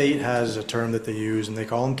 And the state has a term that they use, and they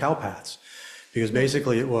call them cow paths. Because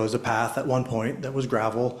basically it was a path at one point that was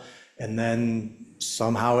gravel, and then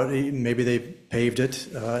somehow maybe they paved it,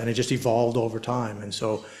 and it just evolved over time. And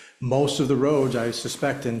so most of the roads, I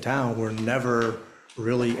suspect, in town were never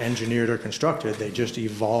really engineered or constructed. They just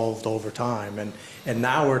evolved over time. And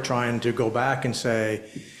now we're trying to go back and say,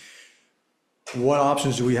 what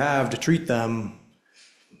options do we have to treat them,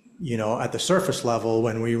 at the surface level,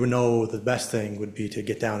 when we know the best thing would be to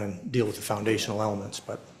get down and deal with the foundational elements.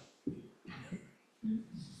 But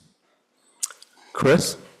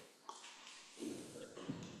Chris?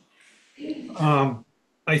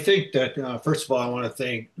 I think that, first of all, I want to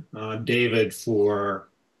thank David for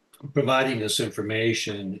providing this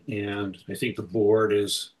information, and I think the board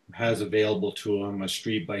has available to him a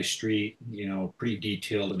street by street, pretty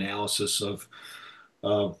detailed analysis of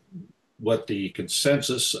what the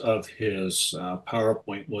consensus of his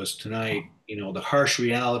PowerPoint was tonight. The harsh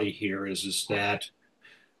reality here is that,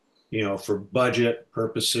 for budget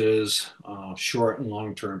purposes, short and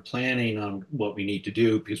long-term planning on what we need to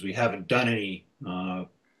do, because we haven't done any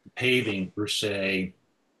paving per se,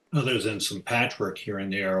 other than some patchwork here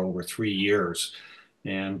and there over 3 years.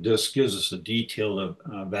 And this gives us a detailed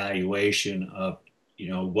evaluation of,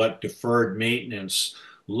 what deferred maintenance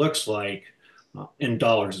looks like in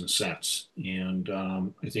dollars and cents. And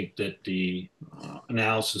I think that the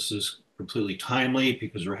analysis is completely timely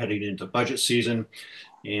because we're heading into budget season,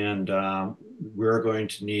 and we're going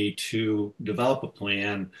to need to develop a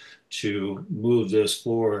plan to move this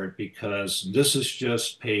forward, because this is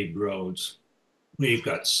just paved roads. we've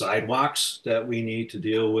got sidewalks that we need to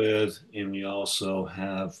deal with, and we also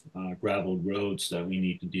have graveled roads that we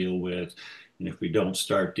need to deal with. And if we don't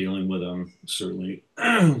start dealing with them, certainly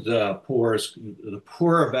the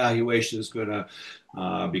poor evaluation is going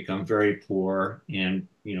to become very poor, and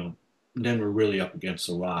then we're really up against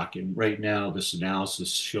the rock. And right now, this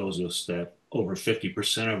analysis shows us that over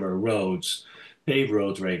 50% of our roads, paved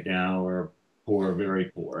roads right now, are poor, very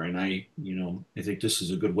poor. And I think this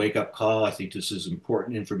is a good wake-up call. I think this is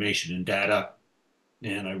important information and data,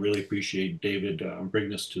 and I really appreciate David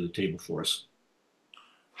bringing this to the table for us.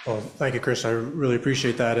 Well, thank you, Chris. I really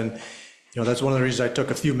appreciate that. And, that's one of the reasons I took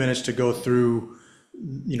a few minutes to go through,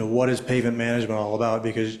 what is pavement management all about?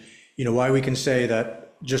 Because, why we can say that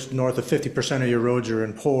just north of 50% of your roads are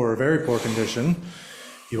in poor or very poor condition,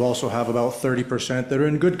 you also have about 30% that are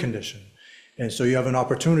in good condition. And so you have an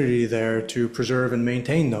opportunity there to preserve and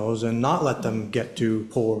maintain those and not let them get to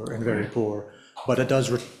poor and very poor. But it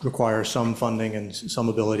does require some funding and some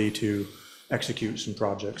ability to execute some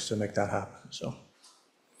projects to make that happen, so.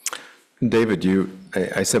 David,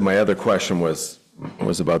 I said my other question was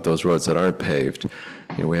about those roads that aren't paved.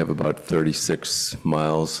 We have about 36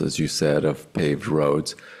 miles, as you said, of paved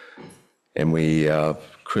roads. And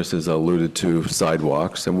Chris has alluded to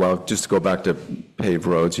sidewalks. And well, just to go back to paved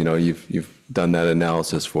roads, you've done that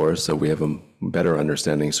analysis for us, so we have a better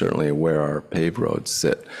understanding certainly of where our paved roads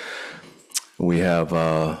sit. We have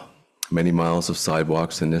many miles of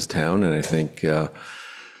sidewalks in this town, and I think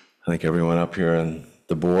everyone up here on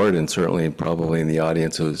the board, and certainly probably in the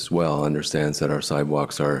audience as well, understands that our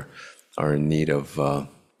sidewalks are in need of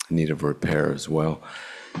repair as well.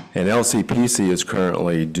 And LCPC is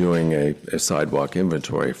currently doing a sidewalk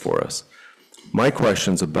inventory for us. My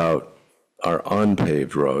question's about our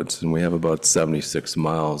unpaved roads, and we have about 76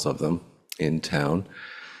 miles of them in town.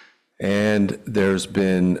 And there's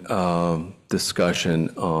been discussion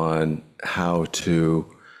on how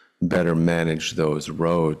to better manage those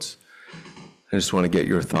roads. I just want to get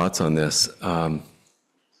your thoughts on this.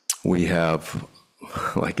 We have,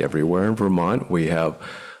 like everywhere in Vermont, we have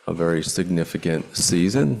a very significant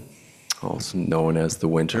season, also known as the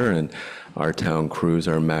winter, and our town crews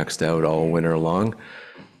are maxed out all winter long,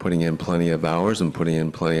 putting in plenty of hours and putting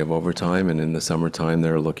in plenty of overtime, and in the summertime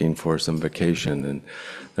they're looking for some vacation and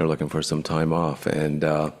they're looking for some time off. And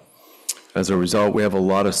as a result, we have a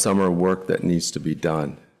lot of summer work that needs to be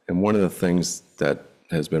done. And one of the things that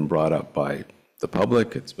has been brought up by the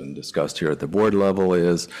public, it's been discussed here at the board level,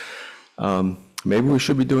 is maybe we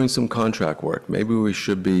should be doing some contract work. Maybe we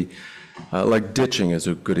should be, like ditching is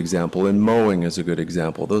a good example, and mowing is a good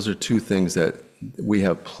example. Those are two things that we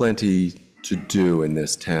have plenty to do in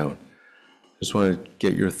this town. Just want to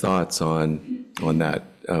get your thoughts on that,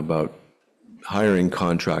 about hiring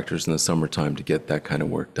contractors in the summertime to get that kind of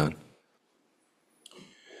work done.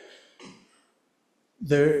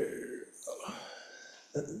 There's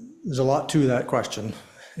a lot to that question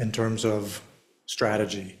in terms of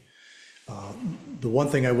strategy. The one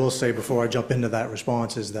thing I will say before I jump into that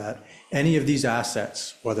response is that any of these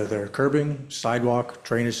assets, whether they're curbing, sidewalk,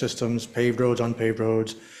 drainage systems, paved roads, unpaved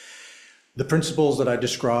roads, the principles that I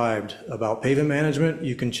described about pavement management,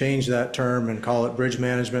 you can change that term and call it bridge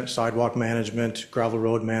management, sidewalk management, gravel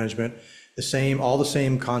road management. All the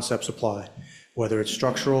same concepts apply, whether it's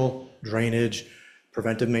structural, drainage,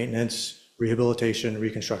 preventive maintenance, rehabilitation,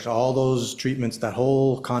 reconstruction, all those treatments, that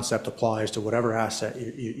whole concept applies to whatever asset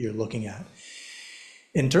you're looking at.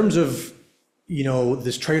 In terms of,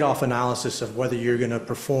 this trade-off analysis of whether you're going to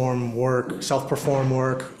perform work, self-perform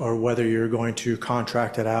work, or whether you're going to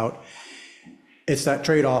contract it out, it's that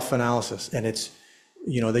trade-off analysis, and it's,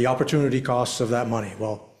 the opportunity costs of that money.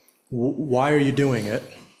 Well, why are you doing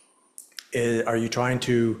it? Are you trying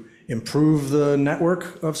to improve the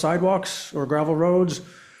network of sidewalks or gravel roads?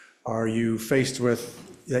 Are you faced with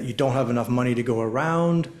that you don't have enough money to go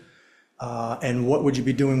around? And what would you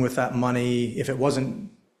be doing with that money if it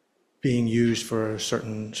wasn't being used for a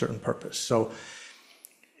certain purpose? So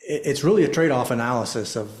it's really a trade-off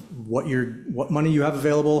analysis of what money you have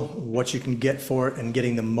available, what you can get for it, and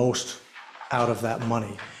getting the most out of that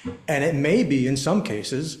money. And it may be, in some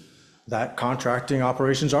cases, that contracting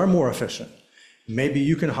operations are more efficient. Maybe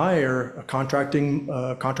you can hire a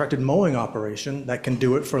contracted mowing operation that can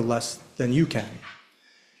do it for less than you can.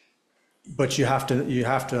 But you have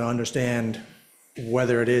to understand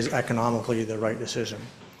whether it is economically the right decision.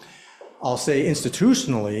 I'll say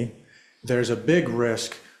institutionally, there's a big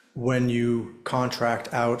risk when you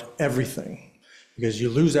contract out everything, because you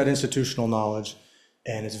lose that institutional knowledge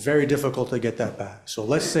and it's very difficult to get that back. So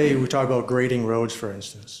let's say we talk about grading roads, for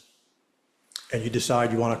instance, and you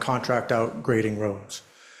decide you want to contract out grading roads.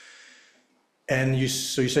 And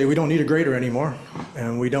so you say, we don't need a grader anymore,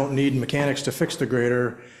 and we don't need mechanics to fix the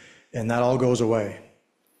grader, and that all goes away.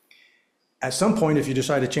 At some point, if you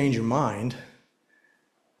decide to change your mind,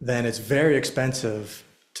 then it's very expensive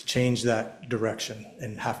to change that direction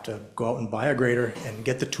and have to go out and buy a grader and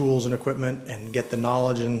get the tools and equipment and get the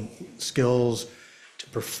knowledge and skills to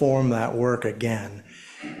perform that work again.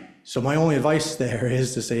 So my only advice there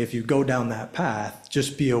is to say, if you go down that path,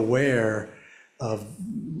 just be aware of,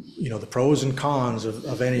 you know, the pros and cons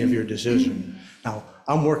of any of your decision. Now,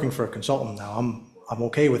 I'm working for a consultant now. I'm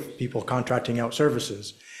okay with people contracting out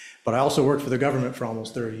services, but I also worked for the government for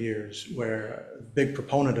almost 30 years, where a big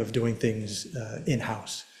proponent of doing things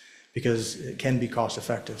in-house, because it can be cost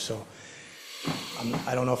effective. So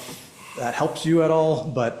I don't know if that helps you at all,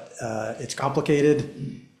 but it's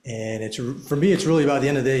complicated. And for me, it's really, by the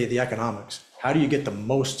end of the day, the economics. How do you get the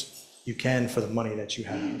most you can for the money that you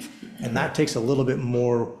have? And that takes a little bit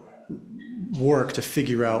more work to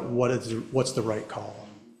figure out what's the right call.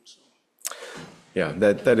 Yeah,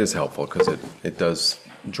 that is helpful, because it does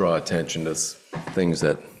draw attention to things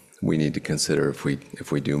that we need to consider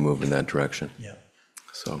if we do move in that direction. Yeah.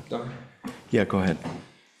 So, Done. yeah, go ahead.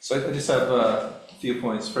 So I just have a few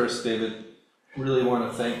points. First, David, really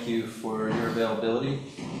want to thank you for your availability.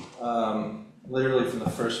 Literally from the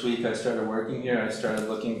first week I started working here, I started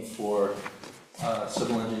looking for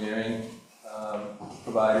civil engineering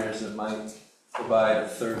providers that might provide a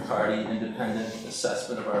third-party independent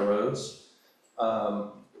assessment of our roads.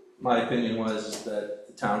 My opinion was that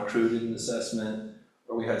the town crew did an assessment,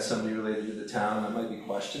 or we had somebody related to the town that might be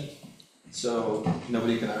questioned. So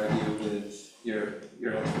nobody can argue with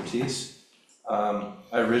your expertise. I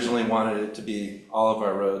originally wanted it to be all of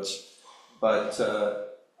our roads, but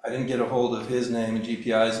I didn't get a hold of his name and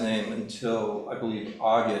GPI's name until, I believe,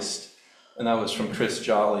 August, and that was from Chris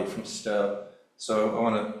Jolly from Stowe. So I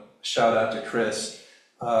want to shout out to Chris,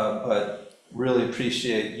 but really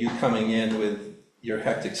appreciate you coming in with your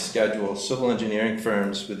hectic schedule. Civil engineering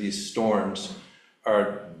firms with these storms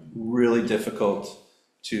are really difficult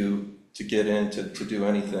to get in to do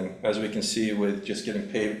anything, as we can see with just getting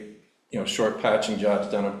paid, you know, short patching jobs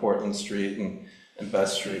done on Portland Street and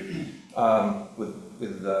Best Street, with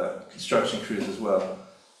construction crews as well.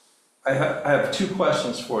 I have two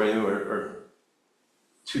questions for you, or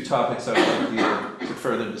two topics I would like you to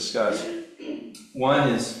further discuss. One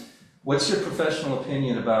is, what's your professional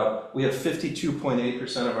opinion about, we have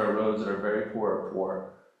 52.8% of our roads that are very poor or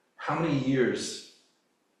poor. How many years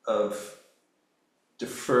of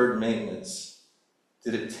deferred maintenance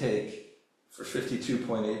did it take for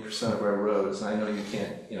 52.8% of our roads? And I know you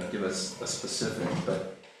can't, you know, give us a specific,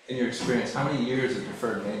 but in your experience, how many years of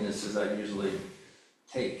deferred maintenance does that usually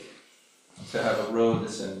take to have a road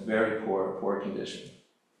that's in very poor condition?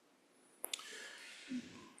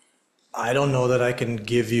 I don't know that I can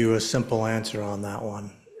give you a simple answer on that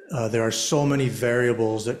one. There are so many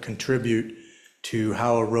variables that contribute to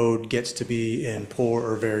how a road gets to be in poor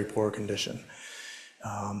or very poor condition.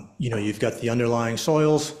 You know, you've got the underlying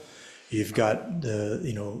soils, you've got the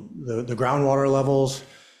groundwater levels,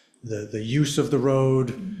 the use of the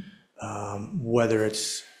road, whether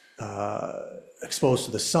it's exposed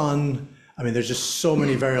to the sun. I mean, there's just so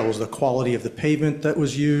many variables, the quality of the pavement that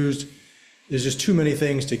was used. There's just too many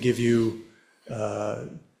things to give you,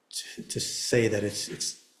 to say that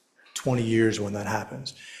it's 20 years when that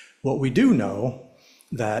happens. What we do know,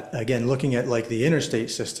 that again, looking at like the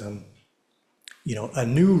interstate system, you know, a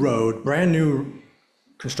new road, brand new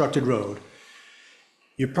constructed road,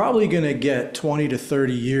 you're probably going to get 20 to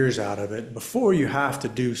 30 years out of it before you have to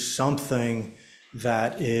do something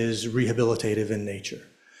that is rehabilitative in nature.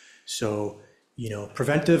 So, you know,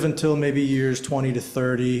 preventive until maybe years 20 to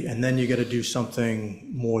 30, and then you got to do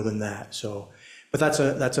something more than that. So, but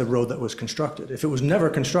that's a road that was constructed. If it was never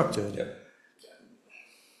constructed. Yeah.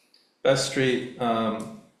 Best Street,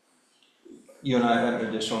 you and I had an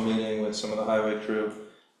additional meeting with some of the highway crew.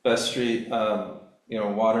 Best Street, you know,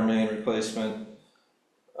 water main replacement.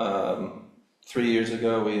 3 years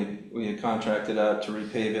ago, we had contracted out to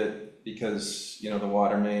repave it because, you know, the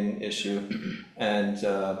water main issue. And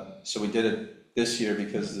so we did it this year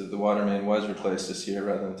because the water main was replaced this year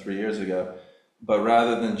rather than 3 years ago. But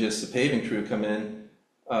rather than just the paving crew come in,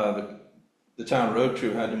 the town road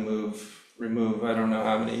crew had to remove I don't know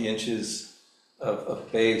how many inches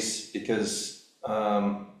of base, because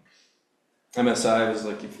MSI was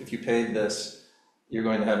like, if you pave this, you're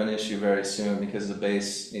going to have an issue very soon because the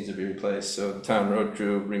base needs to be replaced. So the town road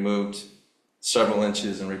crew removed several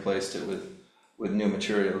inches and replaced it with new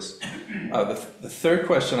materials. The third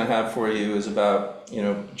question I have for you is about, you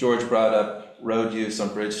know, George brought up road use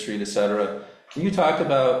on Bridge Street, et cetera. Can you talk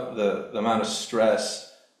about the amount of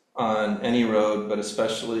stress on any road, but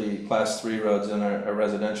especially class 3 roads in our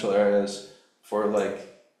residential areas for like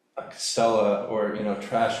a Casella or, you know,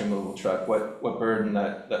 trash removal truck? What burden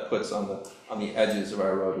that puts on the edges of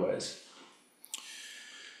our roadways?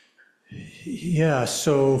 Yeah,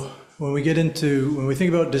 so when we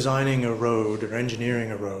think about designing a road or engineering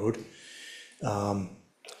a road,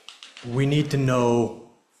 we need to know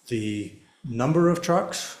the number of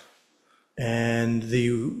trucks and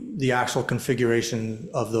the actual configuration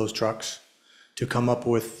of those trucks to come up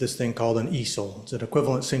with this thing called an easel. It's an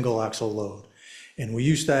equivalent single axle load. And we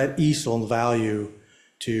use that easel value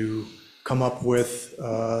to come up with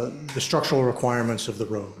the structural requirements of the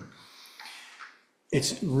road.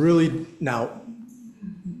 It's really, now,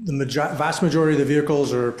 the vast majority of the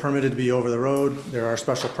vehicles are permitted to be over the road. There are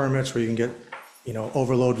special permits where you can get, you know,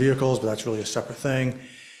 overload vehicles, but that's really a separate thing.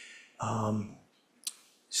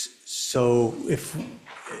 So if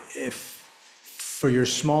for your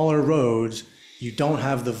smaller roads, you don't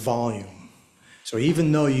have the volume. So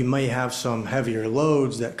even though you may have some heavier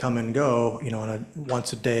loads that come and go, you know,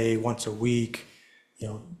 once a day, once a week, you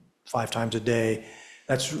know, 5 times a day,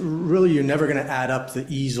 that's really, you're never going to add up the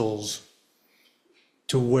easels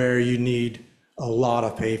to where you need a lot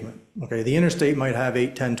of pavement. Okay, the interstate might have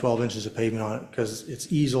 8, 10, 12 inches of pavement on it because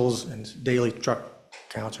its easels and daily truck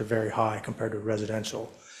counts are very high compared to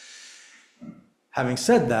residential. Having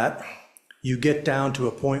said that, you get down to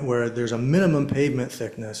a point where there's a minimum pavement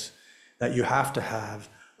thickness that you have to have,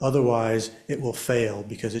 otherwise it will fail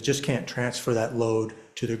because it just can't transfer that load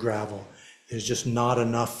to the gravel. There's just not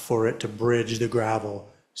enough for it to bridge the gravel,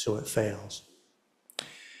 so it fails.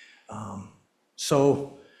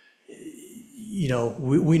 So, you know,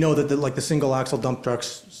 we know that like the single axle dump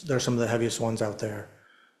trucks, they're some of the heaviest ones out there.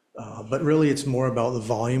 But really it's more about the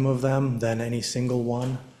volume of them than any single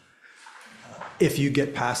one. If you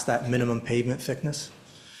get past that minimum pavement thickness.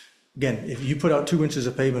 Again, if you put out 2 inches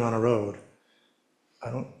of pavement on a road,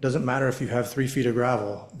 doesn't matter if you have 3 feet of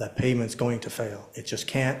gravel, that pavement's going to fail. It just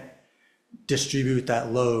can't distribute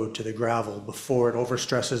that load to the gravel before it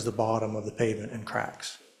overstresses the bottom of the pavement and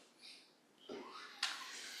cracks.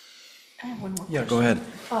 I have one more Yeah, go ahead.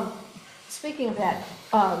 Speaking of that,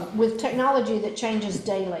 with technology that changes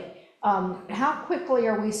daily, how quickly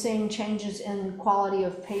are we seeing changes in quality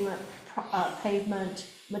of pavement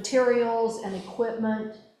materials and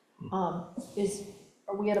equipment? Are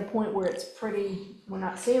we at a point where we're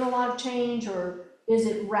not seeing a lot of change, or is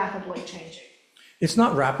it rapidly changing? It's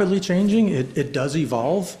not rapidly changing, it does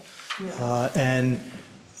evolve. Yeah. And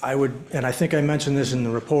I think I mentioned this in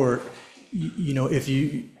the report, you know,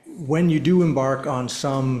 when you do embark on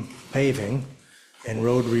some paving and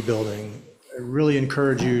road rebuilding, I really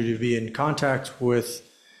encourage you to be in contact with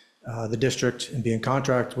the district and be in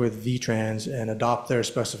contact with VTrans and adopt their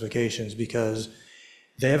specifications, because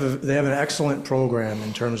they have an excellent program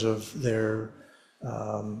in terms of their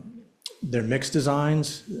mix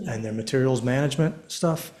designs and their materials management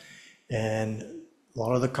stuff. And a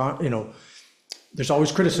lot of the, there's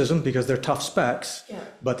always criticism because they're tough specs, yeah,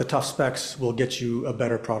 but the tough specs will get you a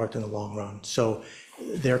better product in the long run. So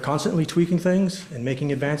they're constantly tweaking things and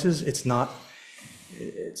making advances. It's not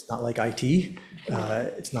like IT.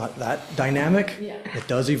 It's not that dynamic. Yeah. It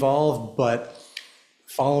does evolve, but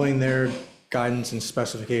following their guidance and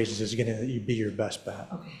specifications is going to be your best bet.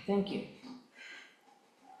 Okay, thank you.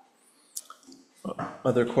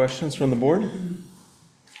 Other questions from the board?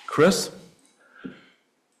 Chris?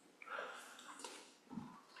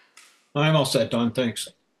 I'm all set, Don, thanks.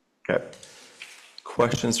 Okay.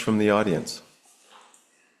 Questions from the audience?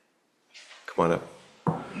 Come on up.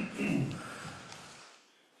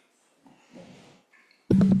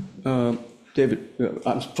 David,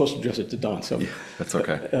 I'm supposed to address it to Don, so. That's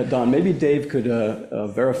okay. Don, maybe Dave could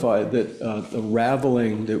verify that the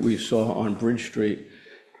raveling that we saw on Bridge Street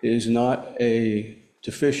is not a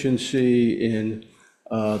deficiency in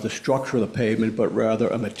the structure of the pavement, but rather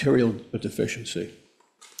a material deficiency.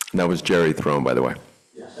 And that was Jerry Throne, by the way.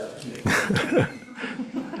 Yes, that was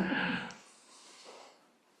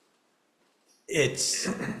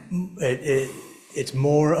me. It's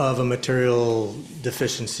more of a material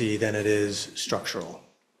deficiency than it is structural,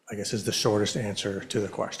 I guess is the shortest answer to the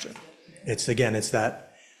question. It's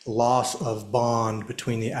that loss of bond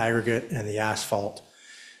between the aggregate and the asphalt.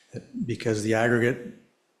 Because the aggregate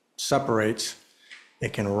separates,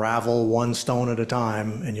 it can ravel one stone at a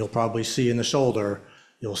time, and you'll probably see in the shoulder,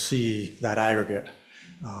 you'll see that aggregate.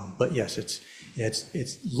 But yes, it's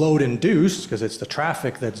load induced because it's the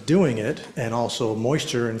traffic that's doing it, and also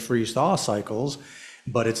moisture and freeze thaw cycles,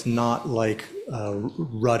 but it's not like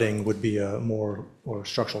rutting would be a more, or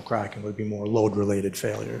structural cracking would be more load-related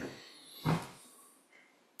failure.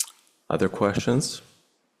 Other questions?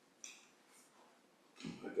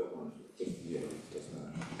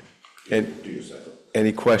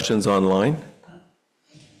 Any questions online?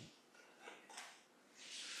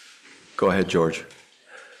 Go ahead, George.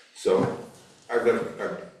 So I've got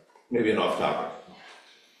maybe an off topic.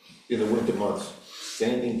 In the winter months,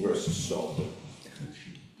 sanding versus salting.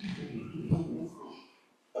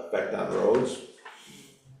 Effect on roads,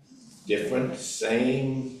 different,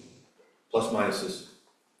 same, plus minuses.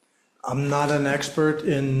 I'm not an expert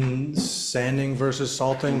in sanding versus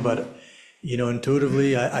salting, but, you know,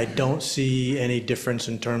 intuitively, I don't see any difference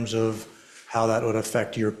in terms of how that would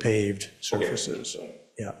affect your paved surfaces.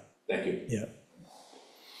 Yeah, Thank you. yeah.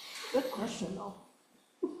 Good question, though.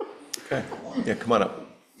 Okay, yeah, come on up.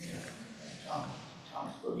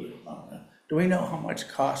 Do we know how much it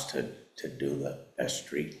costs to do the Best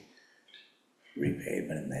Street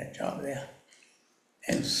repavement in that job there?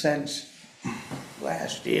 And since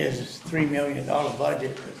last year's $3 million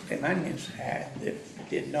budget that the Onions had that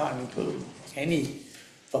did not include any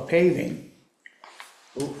for paving,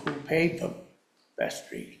 who paid for Best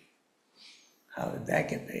Street? How did that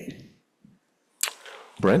get paid?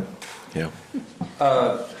 Brent? Yeah.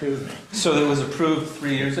 So it was approved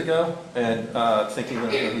 3 years ago, and thinking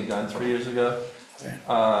that it would be done 3 years ago.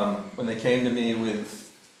 When they came to me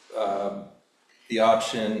with the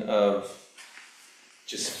option of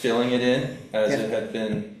just filling it in as it had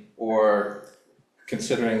been, or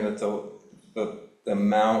considering that the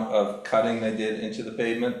amount of cutting they did into the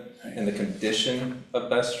pavement and the condition of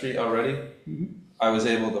Best Street already, I was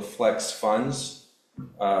able to flex funds,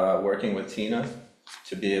 working with Tina,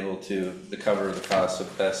 to be able to cover the cost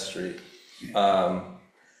of Best Street.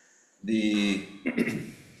 The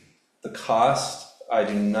cost, I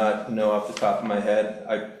do not know off the top of my head.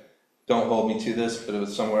 Don't hold me to this, but it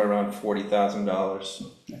was somewhere around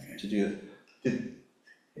 $40,000 to do it.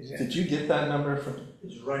 Did you get that number from?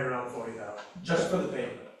 It's right around 40,000, just for the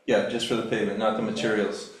pavement. Yeah, just for the pavement, not the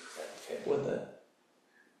materials. With the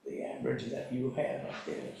average that you have up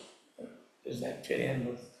there, does that fit in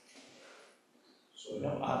with?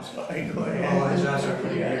 No, I'm sorry, go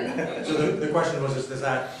ahead. So the question was,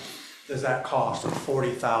 does that cost of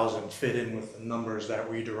 40,000 fit in with the numbers that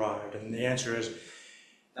we derived? And the answer is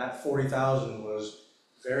that 40,000 was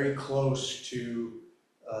very close to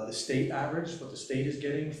the state average, what the state is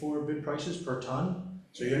getting for bid prices per ton.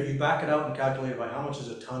 So you back it out and calculate by how much is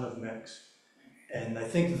a ton of mix. And I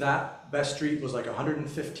think that Best Street was like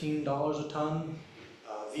 $115 a ton.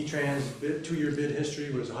 V-Trans two-year bid history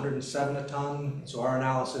was $107 a ton. So our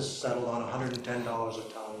analysis settled on $110 a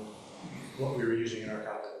ton, what we were using in our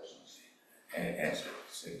calculations. And it's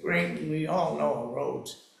great, we all know our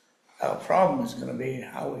roads. Our problem is gonna be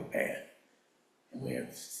how we pay it. And we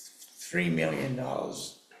have $3 million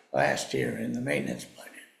last year in the maintenance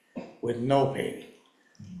budget with no paving.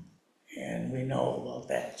 And we know about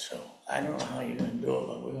that, so I don't know how you're gonna do it,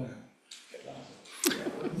 but we're gonna get on.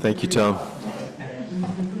 Thank you, Tom.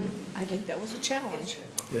 I think that was a challenge.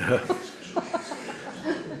 Yeah.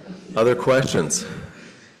 Other questions?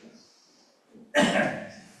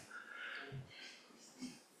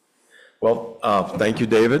 Well, thank you,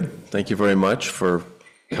 David. Thank you very much for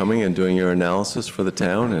coming and doing your analysis for the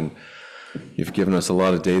town, and you've given us a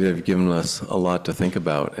lot of data, you've given us a lot to think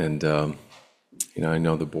about, and you know, I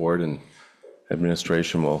know the board and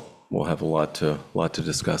administration will have a lot to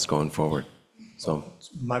discuss going forward. So,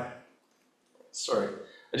 Sorry,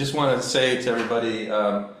 I just want to say to everybody,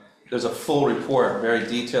 there's a full report, very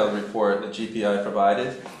detailed report that GPI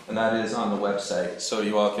provided, and that is on the website. So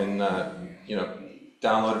you all can, you know,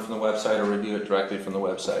 download it from the website or review it directly from the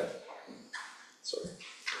website. Sorry.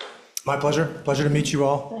 My pleasure. Pleasure to meet you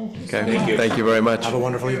all. okay, thank you very much. Have a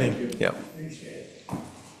wonderful evening. Yeah.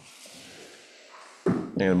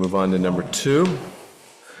 I'm going to move on to number 2.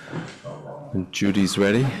 And Judy's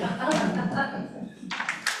ready.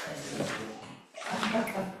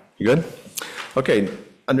 You good? Okay,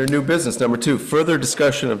 under new business, number 2, further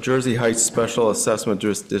discussion of Jersey Heights Special Assessment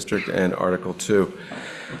District and Article 2.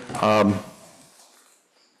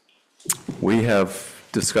 We have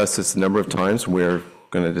discussed this a number of times. We're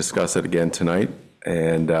going to discuss it again tonight.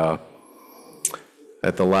 And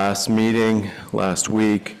at the last meeting, last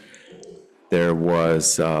week, there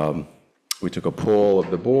was, we took a poll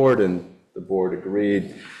of the board, and the board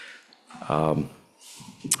agreed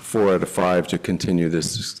 4 out of 5 to continue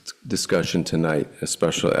this discussion tonight,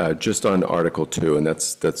 especially just on Article 2, and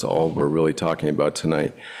that's all we're really talking about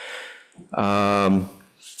tonight. I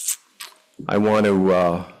want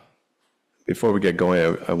to before we get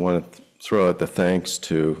going, I want to throw out the thanks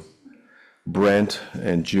to Brent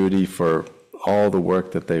and Judy for all the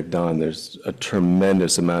work that they've done. There's a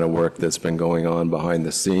tremendous amount of work that's been going on behind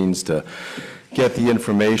the scenes to get the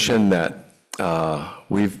information that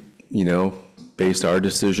we've, based our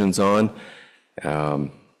decisions on.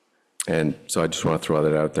 And so I just want to throw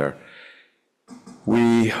that out there.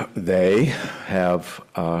 They have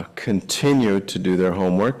continued to do their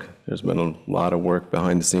homework. There's been a lot of work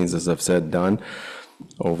behind the scenes, as I've said, done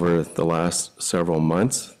over the last several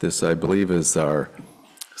months. This, I believe, is our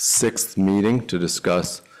 6th meeting to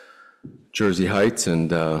discuss Jersey Heights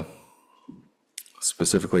and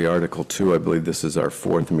specifically Article 2. I believe this is our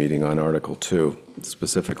 4th meeting on Article 2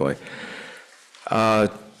 specifically. Town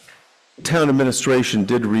administration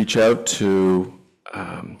did reach out to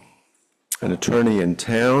an attorney in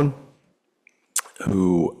town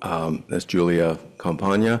who, that's Julia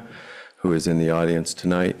Campagna, who is in the audience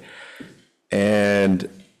tonight, and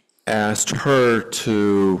asked her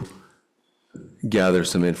to gather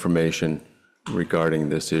some information regarding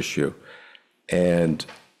this issue. And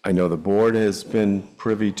I know the board has been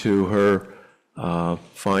privy to her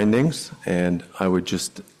findings, and I would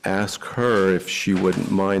just ask her if she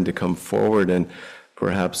wouldn't mind to come forward and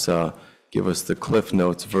perhaps give us the Cliff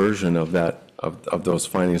Notes version of that, of those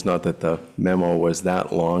findings. Not that the memo was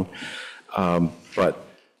that long, but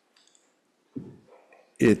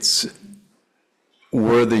it's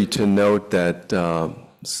worthy to note that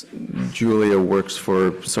Julia works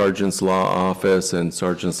for Sergeant's Law Office, and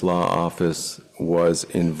Sergeant's Law Office was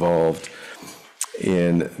involved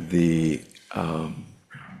in the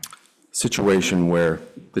situation where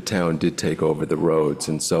the town did take over the roads.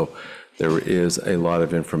 And so there is a lot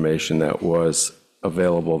of information that was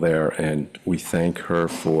available there, and we thank her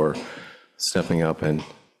for stepping up and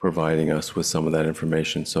providing us with some of that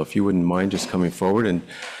information. So if you wouldn't mind just coming forward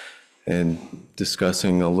and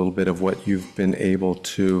discussing a little bit of what you've been able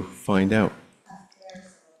to find out.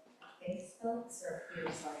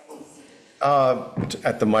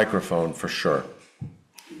 At the microphone, for sure.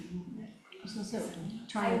 So,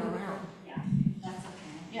 turn it around. Yeah, that's okay.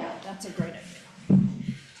 Yeah, that's a great idea.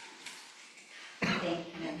 Thank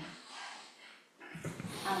you.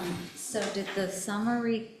 So did the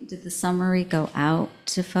summary go out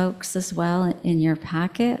to folks as well in your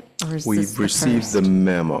packet, or is this We've the received first? the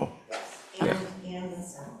memo. Okay.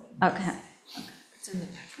 It's in the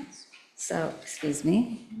packets. So, excuse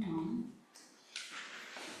me.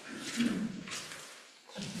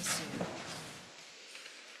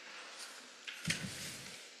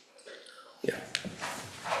 Yeah.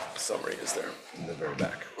 Summary is there in the very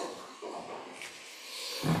back.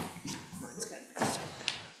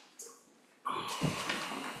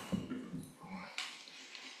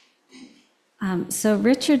 So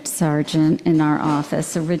Richard Sargent in our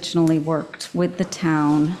office originally worked with the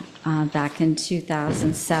town back in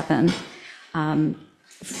 2007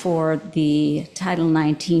 for the Title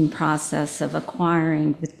 19 process of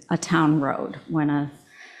acquiring a town road. When a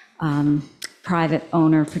private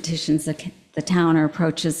owner petitions the town or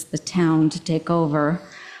approaches the town to take over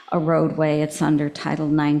a roadway, it's under Title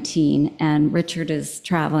 19. And Richard is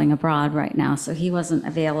traveling abroad right now, so he wasn't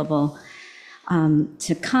available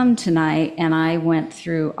to come tonight, and I went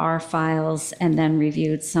through our files and then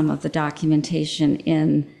reviewed some of the documentation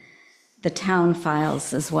in the town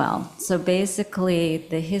files as well. So basically,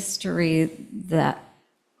 the history that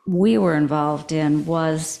we were involved in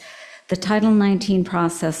was the Title 19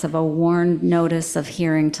 process of a warned notice of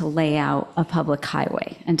hearing to lay out a public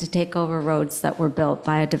highway and to take over roads that were built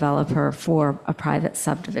by a developer for a private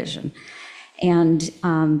subdivision. And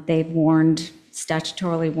they warned,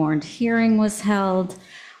 statutorily warned hearing was held.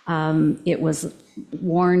 It was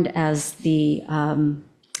warned as the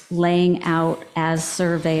laying out as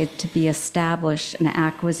surveyed to be established an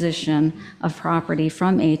acquisition of property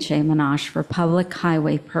from H.A. Menashe for public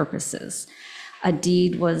highway purposes. A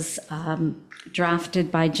deed was drafted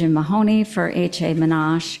by Jim Mahoney for H.A.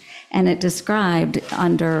 Menashe, and it described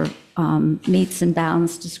under meets and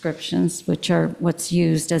bounds descriptions, which are what's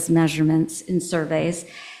used as measurements in surveys,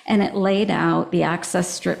 and it laid out the access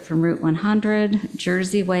strip from Route 100,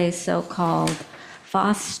 Jersey Way, so-called,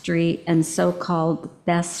 Foss Street, and so-called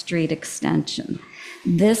Best Street extension.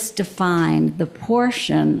 This defined the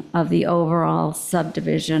portion of the overall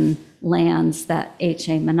subdivision lands that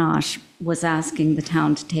H.A. Menashe was asking the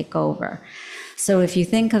town to take over. So if you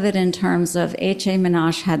think of it in terms of H.A.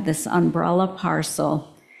 Menashe had this umbrella parcel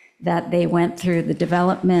that they went through the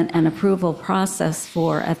development and approval process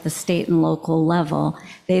for at the state and local level.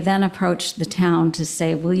 They then approached the town to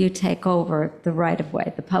say, will you take over the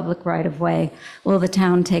right-of-way, the public right-of-way? Will the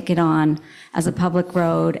town take it on as a public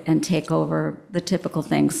road and take over the typical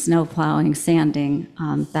things, snow plowing, sanding,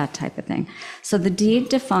 that type of thing? So the deed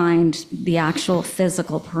defined the actual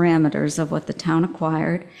physical parameters of what the town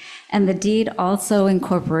acquired. And the deed also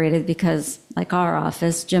incorporated, because like our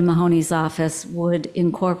office, Jim Mahoney's office would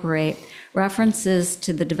incorporate references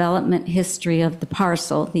to the development history of the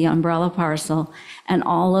parcel, the umbrella parcel, and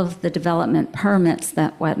all of the development permits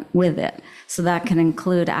that went with it. So that can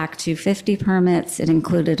include Act 250 permits, it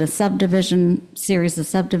included a series of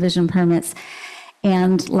subdivision permits,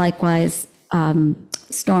 and likewise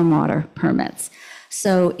stormwater permits.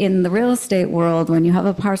 So in the real estate world, when you have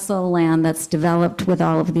a parcel of land that's developed with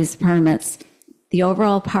all of these permits, the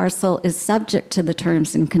overall parcel is subject to the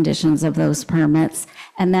terms and conditions of those permits.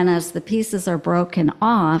 And then as the pieces are broken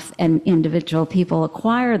off and individual people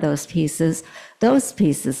acquire those pieces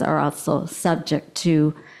are also subject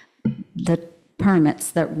to the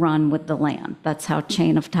permits that run with the land. That's how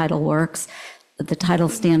chain of title works. The title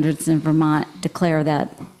standards in Vermont declare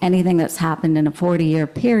that anything that's happened in a 40-year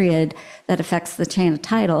period that affects the chain of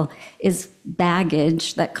title is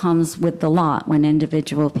baggage that comes with the lot when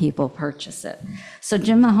individual people purchase it. So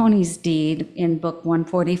Jim Mahoney's deed in Book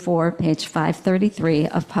 144, page 533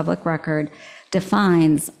 of Public Record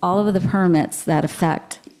defines all of the permits that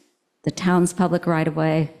affect the town's public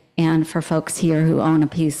right-of-way, and for folks here who own a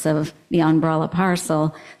piece of the umbrella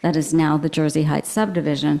parcel that is now the Jersey Heights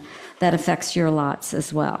subdivision, that affects your lots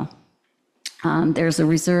as well. There's a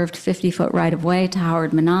reserved 50-foot right-of-way to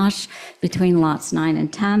Howard Minash between lots 9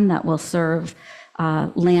 and 10 that will serve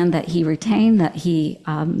land that he retained, that he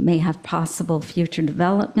may have possible future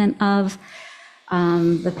development of.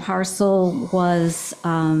 The parcel was,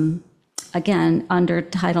 again, under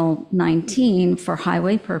Title 19 for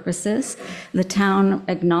highway purposes. The town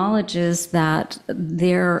acknowledges that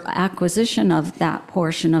their acquisition of that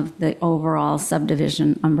portion of the overall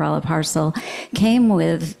subdivision umbrella parcel came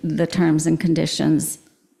with the terms and conditions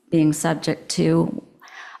being subject to,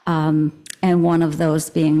 and one of those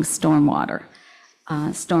being stormwater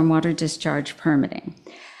discharge permitting.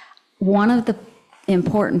 One of the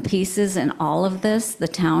important pieces in all of this, the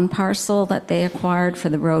town parcel that they acquired for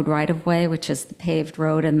the road right-of-way, which is the paved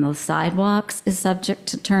road and the sidewalks, is subject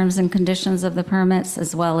to terms and conditions of the permits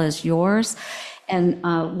as well as yours. And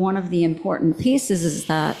one of the important pieces is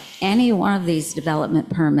that any one of these development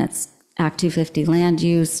permits, Act 250 land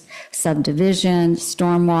use, subdivision,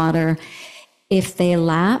 stormwater, if they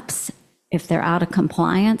lapse, if they're out of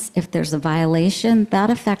compliance, if there's a violation,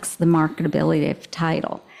 that affects the marketability of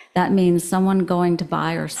title. That means someone going to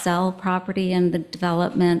buy or sell property in the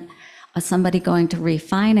development, somebody going to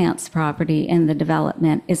refinance property in the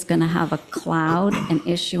development is going to have a cloud, an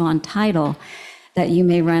issue on title that you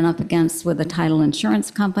may run up against with a title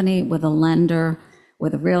insurance company, with a lender,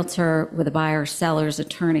 with a realtor, with a buyer seller's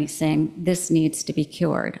attorney saying this needs to be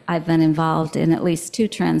cured. I've been involved in at least 2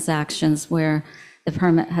 transactions where the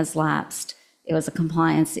permit has lapsed. It was a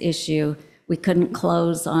compliance issue. We couldn't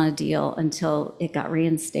close on a deal until it got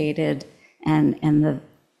reinstated and the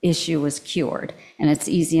issue was cured. And it's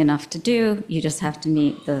easy enough to do. You just have to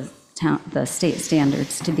meet the state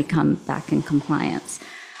standards to become back in compliance.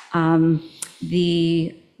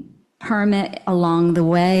 The permit along the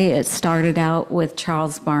way, it started out with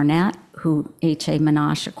Charles Barnett, who H.A.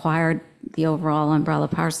 Minash acquired the overall umbrella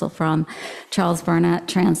parcel from. Charles Barnett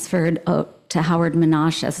transferred to Howard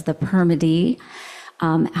Minash as the permittee.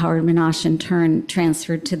 Howard Minash in turn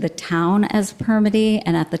transferred to the town as permittee,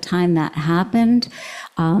 and at the time that happened,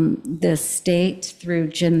 the state through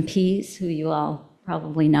Jim Pease, who you all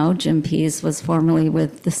probably know, Jim Pease was formerly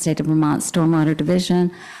with the State of Vermont Stormwater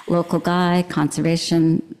Division, local guy,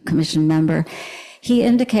 Conservation Commission member. He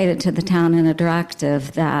indicated to the town in a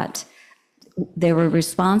directive that they were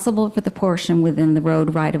responsible for the portion within the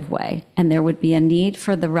road right-of-way, and there would be a need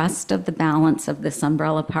for the rest of the balance of this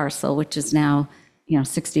umbrella parcel, which is now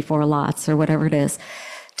 64 lots or whatever it is,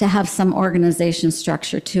 to have some organization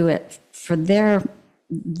structure to it for their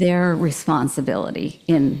responsibility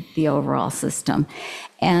in the overall system.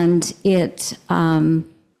 And it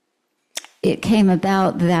came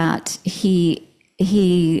about that he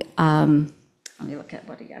let me look at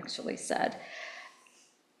what he actually said.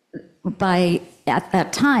 At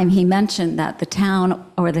that time, he mentioned that the town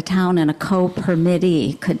and a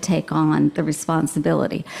co-permittee could take on the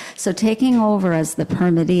responsibility. So taking over as the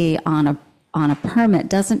permittee on on a permit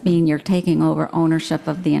doesn't mean you're taking over ownership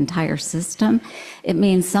of the entire system. It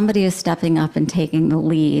means somebody is stepping up and taking the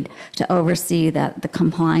lead to oversee that the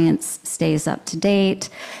compliance stays up to date,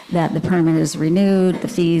 that the permit is renewed, the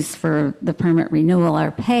fees for the permit renewal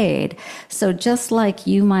are paid. So just like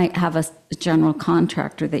you might have a general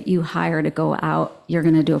contractor that you hire to go out, you're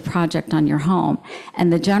going to do a project on your home,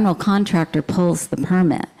 and the general contractor pulls the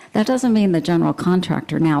permit. That doesn't mean the general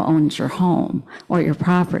contractor now owns your home or your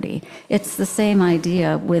property. It's the same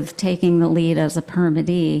idea with taking the lead as a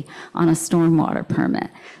permittee on a stormwater permit.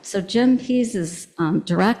 So Jim Pease's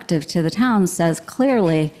directive to the town says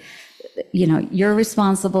clearly, you know, you're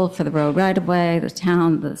responsible for the road right-of-way, the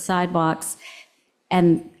town, the sidewalks,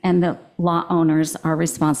 and the lot owners are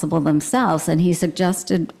responsible themselves. And he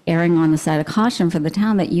suggested erring on the side of caution for the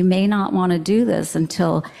town that you may not want to do this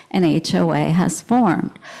until an HOA has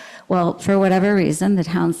formed. Well, for whatever reason, the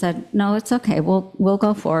town said, no, it's okay, we'll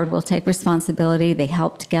go forward, we'll take responsibility. They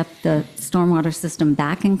helped get the stormwater system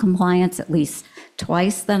back in compliance at least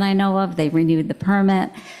twice that I know of. They renewed the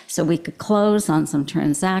permit so we could close on some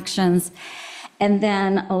transactions. And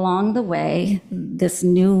then along the way, this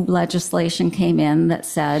new legislation came in that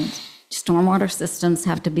said stormwater systems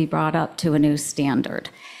have to be brought up to a new standard.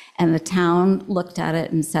 And the town looked at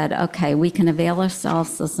it and said, okay, we can avail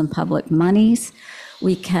ourselves of some public monies.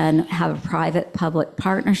 We can have a private-public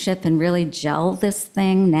partnership and really gel this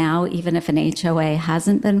thing now, even if an HOA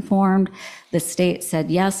hasn't been formed. The state said,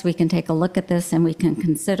 yes, we can take a look at this and we can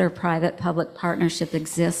consider private-public partnership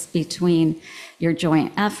exists between your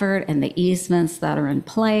joint effort and the easements that are in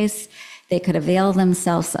place. They could avail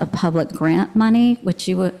themselves of public grant money, which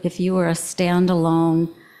if you were a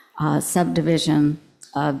standalone subdivision,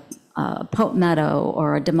 Pope Meadow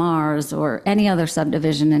or a DeMars or any other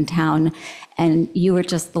subdivision in town, and you were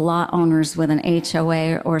just the lot owners with an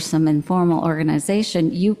HOA or some informal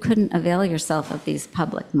organization, you couldn't avail yourself of these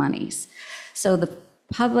public monies. So the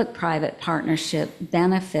public-private partnership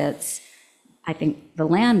benefits, I think, the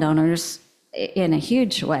landowners in a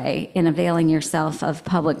huge way in availing yourself of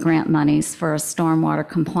public grant monies for a stormwater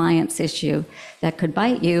compliance issue that could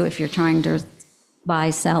bite you if you're trying to buy,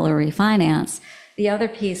 sell, or refinance. The other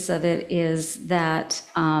piece of it is that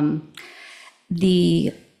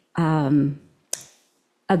the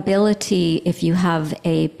ability, if you have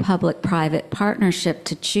a public-private partnership,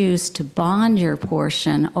 to choose to bond your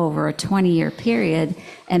portion over a 20-year period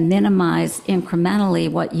and minimize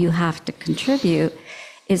incrementally what you have to contribute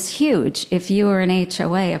is huge. If you were an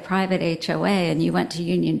HOA, a private HOA, and you went to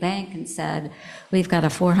Union Bank and said, we've got a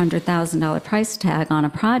 $400,000 price tag on a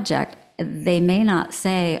project, they may not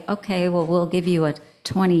say, okay, well, we'll give you a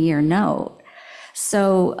 20-year note.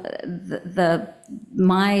 So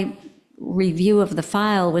my review of the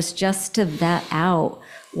file was just to vet out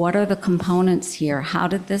what are the components here. How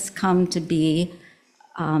did this come to be?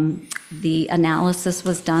 The analysis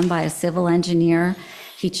was done by a civil engineer.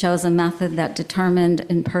 He chose a method that determined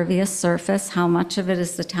impervious surface, how much of it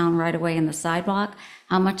is the town right away and the sidewalk,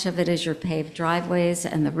 how much of it is your paved driveways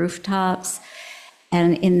and the rooftops.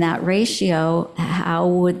 And in that ratio, how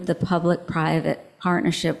would the public-private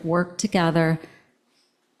partnership work together,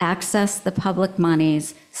 access the public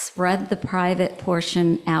monies, spread the private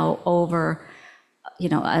portion out over, you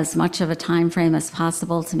know, as much of a time frame as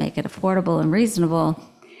possible to make it affordable and reasonable,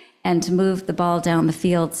 and to move the ball down the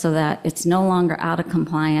field so that it's no longer out of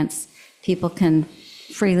compliance. People can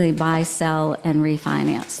freely buy, sell, and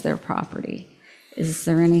refinance their property. Is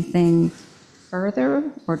there anything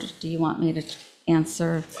further, or do you want me to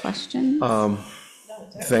answer questions?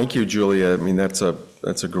 Thank you, Julia. I mean, that's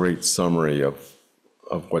a great summary of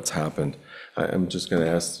what's happened. I'm just going to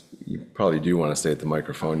ask, you probably do want to stay at the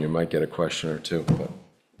microphone. You might get a question or two, but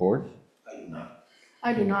board?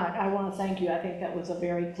 I do not. I want to thank you. I think that was a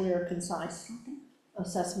very clear, concise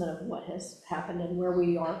assessment of what has happened and where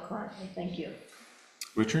we are currently. Thank you.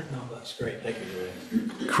 Richard? No, that's great. Thank you,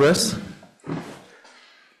 Julia. Chris?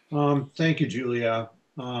 Thank you, Julia.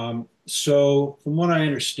 So from what I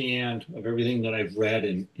understand of everything that I've read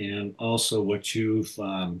and also what you've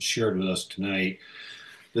shared with us tonight,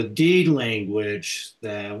 the deed language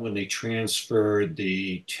that when they transferred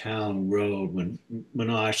the town road, when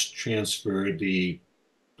Monash transferred the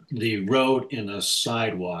road and the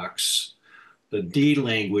sidewalks, the deed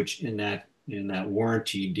language in that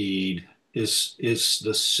warranty deed is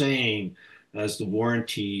the same as the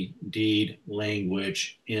warranty deed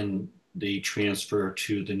language in the transfer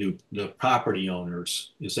to the property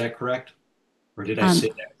owners. Is that correct? Or did I say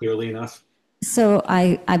that clearly enough? So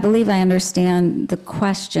I believe I understand the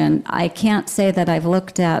question. I can't say that I've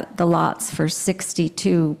looked at the lots for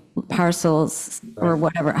 62 parcels or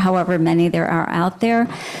whatever, however many there are out there.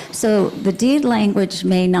 So the deed language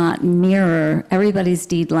may not mirror, everybody's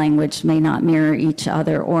deed language may not mirror each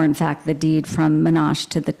other, or in fact, the deed from Menashe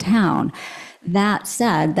to the town. That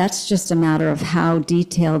said, that's just a matter of how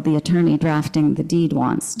detailed the attorney drafting the deed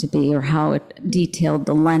wants to be, or how detailed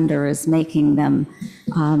the lender is making them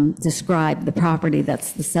describe the property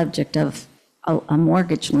that's the subject of a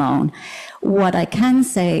mortgage loan. What I can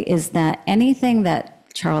say is that anything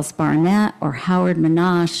that Charles Barnett or Howard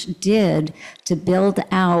Menashe did to build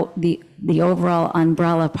out the overall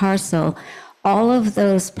umbrella parcel, all of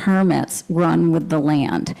those permits run with the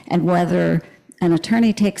land. And whether an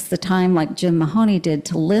attorney takes the time, like Jim Mahoney did,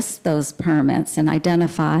 to list those permits and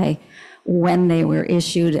identify when they were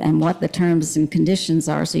issued and what the terms and conditions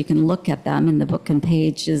are, so you can look at them in the book and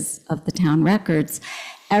pages of the town records.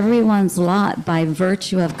 Everyone's lot, by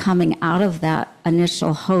virtue of coming out of that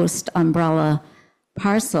initial host umbrella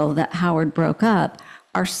parcel that Howard broke up,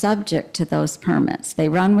 are subject to those permits. They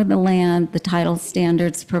run with the land. The title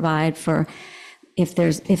standards provide for, if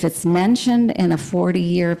it's mentioned in a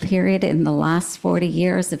 40-year period, in the last 40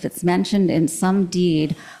 years, if it's mentioned in some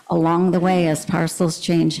deed along the way as parcels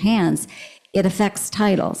change hands, it affects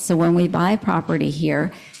title. So when we buy property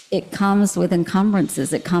here, it comes with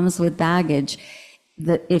encumbrances, it comes with baggage.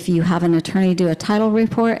 That if you have an attorney do a title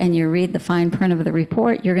report and you read the fine print of the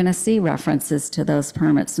report, you're going to see references to those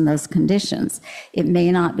permits and those conditions. It may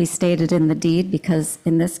not be stated in the deed, because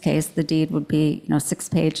in this case, the deed would be 6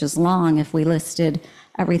 pages long if we listed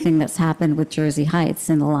everything that's happened with Jersey Heights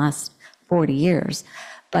in the last 40 years.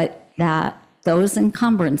 But that those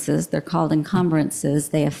encumbrances, they're called encumbrances,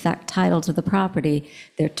 they affect title to the property.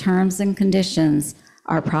 Their terms and conditions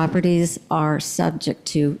our properties are subject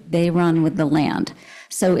to, they run with the land.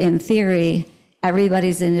 So in theory,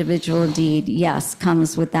 everybody's individual deed, yes,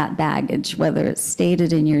 comes with that baggage, whether it's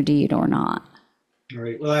stated in your deed or not. All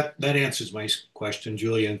right, well, that answers my question,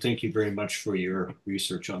 Julia, and thank you very much for your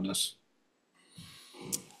research on this.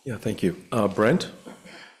 Yeah, thank you. Brent,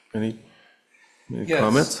 any Yes.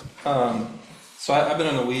 comments? So I've been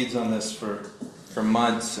in the weeds on this for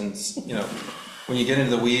months, and when you get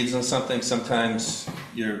into the weeds on something, sometimes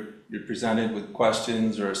you're presented with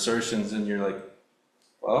questions or assertions, and you're like,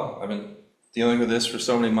 well, I've been dealing with this for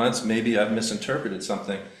so many months, maybe I've misinterpreted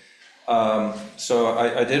something. So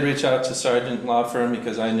I did reach out to Sargent Law Firm,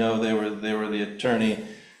 because I know they were the attorney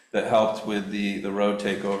that helped with the road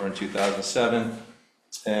takeover in 2007,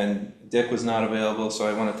 and Dick was not available, so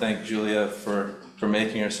I want to thank Julia for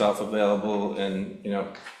making herself available and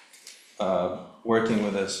working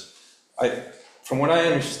with us. From what I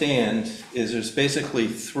understand, is there's basically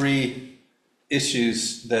 3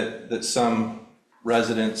 issues that some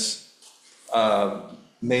residents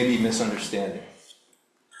may be misunderstanding.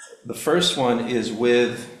 The first one is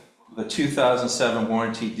with the 2007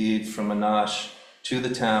 warranty deed from Menashe to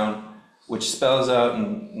the town, which spells out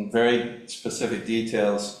in very specific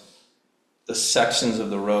details the sections of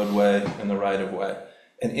the roadway and the right-of-way.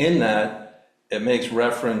 And in that, it makes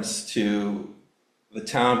reference to the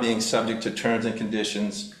town being subject to terms and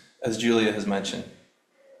conditions, as Julia has mentioned.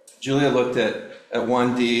 Julia looked at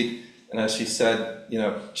one deed, and as she said,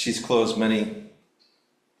 she's closed many,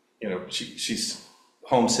 she's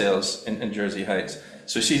home sales in Jersey Heights.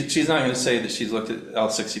 So she's not going to say that she's looked at all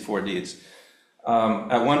 64 deeds.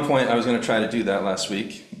 At one point, I was going to try to do that last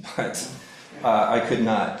week, but I could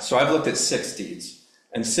not. So I've looked at 6 deeds,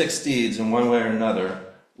 and 6 deeds in one way or another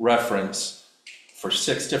reference for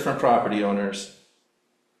 6 different property owners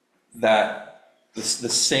that the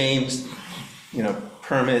same,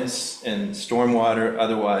 permits and stormwater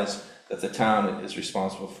otherwise that the town is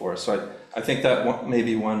responsible for. So I think that may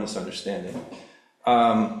be one misunderstanding.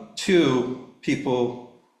 2,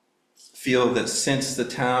 people feel that since the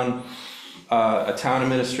town, a town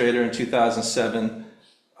administrator in 2007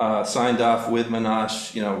 signed off with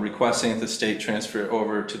Menashe, requesting that the state transfer it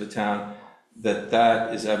over to the town,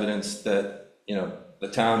 that is evidence that, the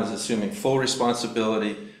town is assuming full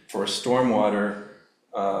responsibility for a stormwater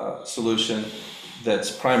solution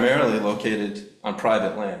that's primarily located on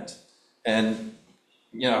private land. And,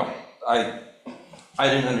 I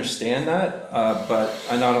didn't understand that, but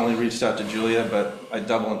I not only reached out to Julia, but I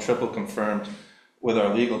double and triple confirmed with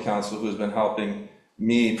our legal counsel, who's been helping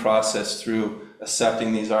me process through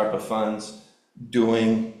accepting these ARPA funds,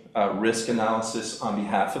 doing risk analysis on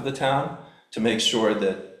behalf of the town to make sure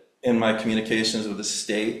that in my communications with the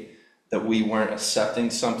state, that we weren't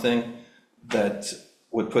accepting something that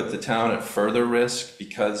would put the town at further risk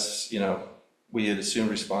because, we had assumed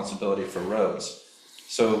responsibility for roads.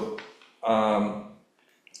 So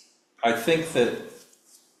I think that,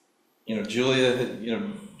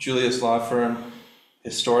 Julia's law firm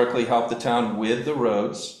historically helped the town with the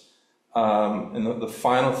roads. And the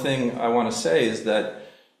final thing I want to say is that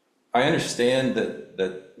I understand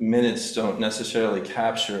that minutes don't necessarily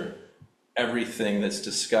capture everything that's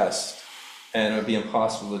discussed, and it would be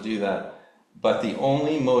impossible to do that. But the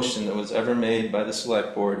only motion that was ever made by the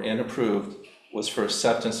select board and approved was for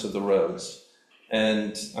acceptance of the roads.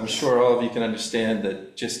 And I'm sure all of you can understand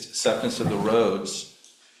that just acceptance of the roads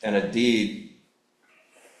and a deed,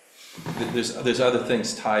 there's other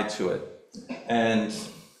things tied to it. And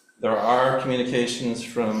there are communications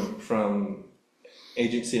from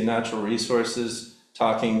Agency of Natural Resources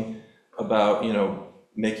talking about,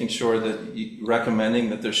 making sure that, recommending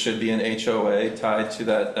that there should be an HOA tied to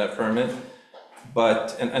that permit.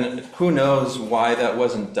 But, and who knows why that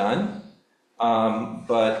wasn't done.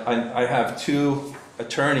 But I have two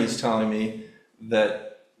attorneys telling me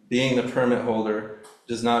that being the permit holder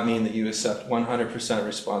does not mean that you accept 100%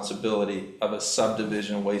 responsibility of a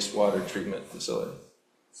subdivision wastewater treatment facility.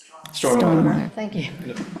 Stormwater. Thank you.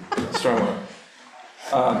 Stormwater.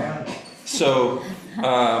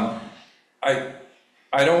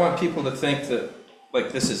 I don't want people to think that,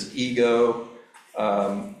 like, this is ego.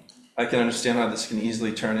 I can understand how this can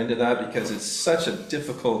easily turn into that because it's such a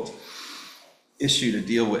difficult issue to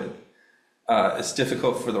deal with. It's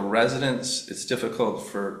difficult for the residents, it's difficult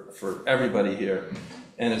for everybody here.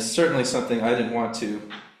 And it's certainly something I didn't want to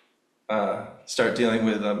start dealing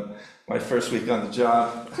with my first week on the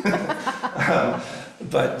job.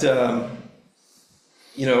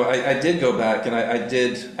 I did go back and I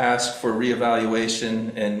did ask for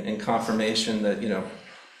reevaluation and confirmation that,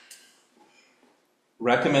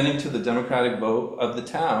 recommending to the democratic vote of the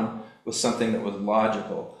town was something that was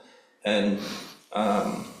logical. And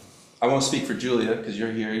I won't speak for Julia because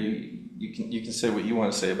you're here. You can say what you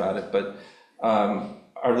want to say about it. But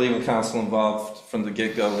our legal counsel involved from the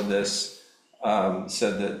get-go with this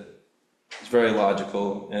said that it's very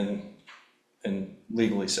logical and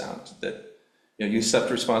legally sound. That you accept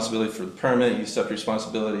responsibility for the permit, you accept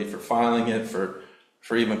responsibility for filing it, for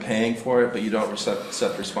even paying for it, but you don't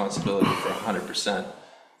accept responsibility for 100%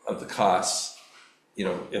 of the costs,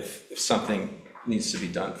 if something needs to be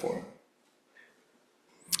done for it.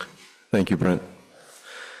 Thank you, Brent.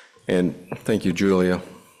 And thank you, Julia.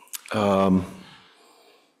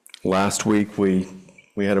 Last week, we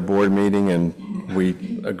had a board meeting and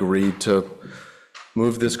we agreed to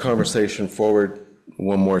move this conversation forward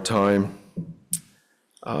one more time.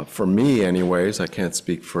 For me anyways, I can't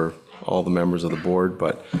speak for all the members of the board,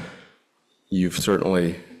 but you've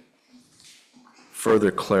certainly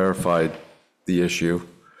further clarified the issue,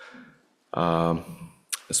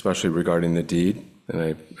 especially regarding the deed, and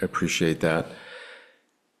I appreciate that.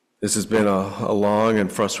 This has been a long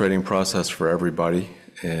and frustrating process for everybody,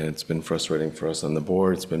 and it's been frustrating for us on the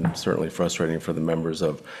board. It's been certainly frustrating for the members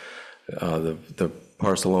of the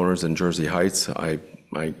parcel owners in Jersey Heights. I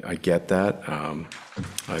get that.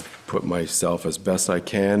 I've put myself as best I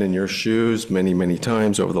can in your shoes many, many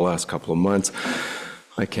times over the last couple of months.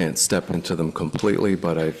 I can't step into them completely,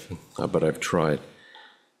 but I've tried.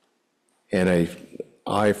 And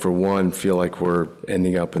I for one feel like we're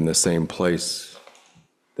ending up in the same place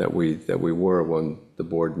that we were when the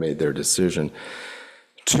board made their decision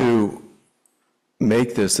to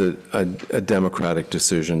make this a democratic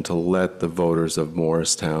decision, to let the voters of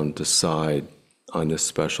Morristown decide on this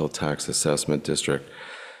special tax assessment district.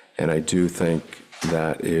 And I do think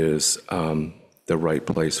that is the right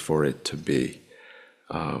place for it to be.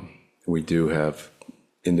 We do have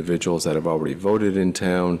individuals that have already voted in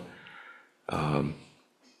town.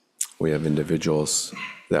 We have individuals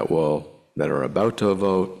that are about to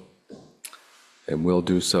vote and will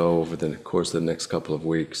do so over the course of the next couple of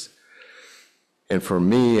weeks. And for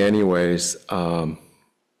me anyways,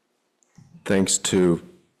 thanks to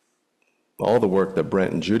all the work that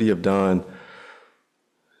Brent and Judy have done,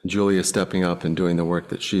 Julia stepping up and doing the work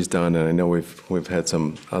that she's done, and I know we've had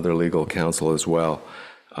some other legal counsel as well.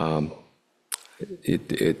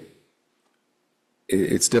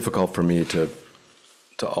 It's difficult for me to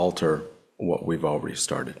alter what we've already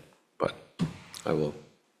started, but I will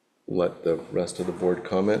let the rest of the board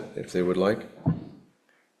comment if they would like.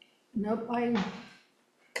 Nope, I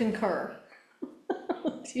concur.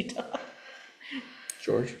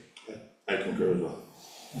 George? I concur as well.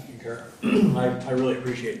 I concur. I really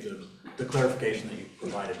appreciate the clarification that you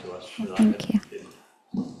provided to us. Thank you.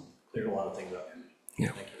 There's a lot of things up.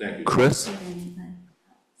 Yeah. Thank you. Chris?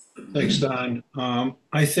 Thanks, Don.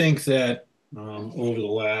 I think that over the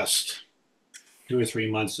last 2 or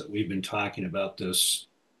 3 months that we've been talking about this,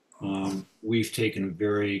 we've taken a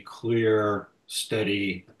very clear,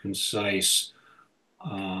 steady, concise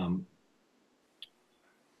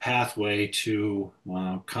pathway to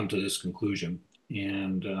come to this conclusion.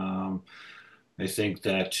 And I think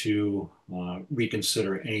that to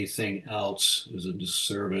reconsider anything else is a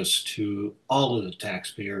disservice to all of the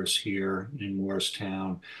taxpayers here in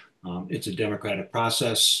Morristown. It's a democratic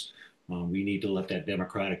process. We need to let that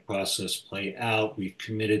democratic process play out. We've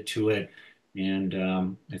committed to it.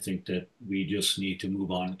 And I think that we just need to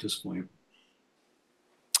move on at this point.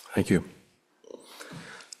 Thank you.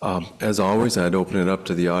 As always, I'd open it up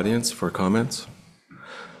to the audience for comments.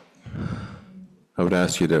 I would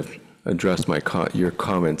ask you to address your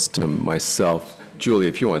comments to myself. Julie,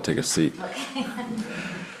 if you want to take a seat. Okay.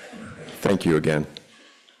 Thank you again.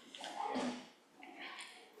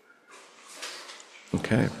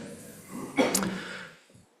 Okay.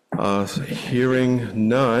 Hearing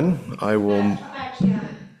none, I will. Go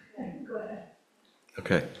ahead.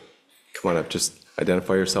 Okay. Come on up. Just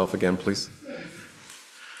identify yourself again, please.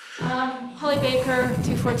 Holly Baker,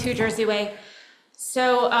 242 Jersey Way.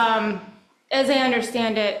 So, as I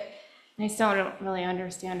understand it, and I still don't really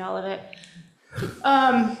understand all of it,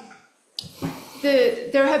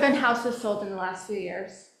 there have been houses sold in the last few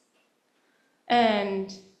years,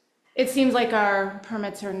 and it seems like our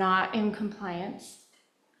permits are not in compliance.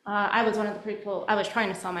 I was one of the people, I was trying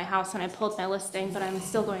to sell my house and I pulled my listing, but I'm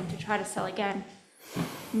still going to try to sell again,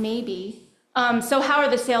 maybe. So how are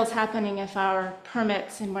the sales happening if our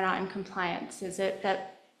permits and we're not in compliance? Is it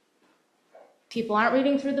that people aren't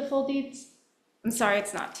reading through the full deeds? I'm sorry,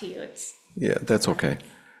 it's not to you, it's. Yeah, that's okay.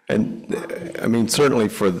 And I mean, certainly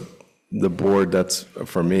for the board,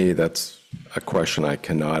 for me, that's a question I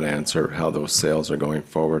cannot answer, how those sales are going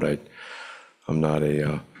forward. I'm not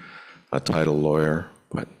a title lawyer,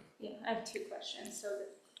 but. Yeah, I have 2 questions, so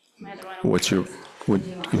my other one. What's your, would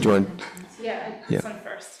you want? Yeah, this one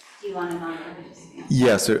first. Do you want it on?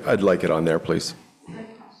 Yes, I'd like it on there, please.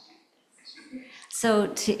 So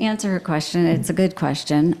to answer her question, it's a good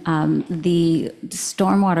question. The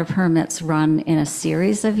stormwater permits run in a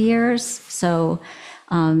series of years. So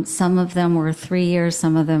some of them were 3 years,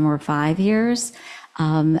 some of them were 5 years.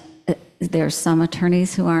 There's some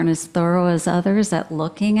attorneys who aren't as thorough as others at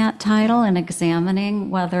looking at title and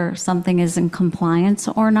examining whether something is in compliance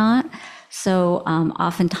or not. So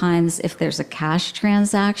oftentimes, if there's a cash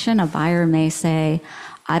transaction, a buyer may say,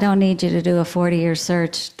 I don't need you to do a 40-year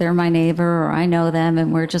search. They're my neighbor, or I know them,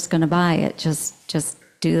 and we're just going to buy it. Just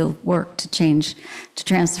do the work to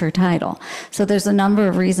transfer title. So there's a number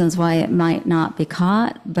of reasons why it might not be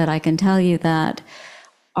caught, but I can tell you that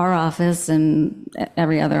our office and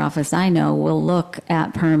every other office I know will look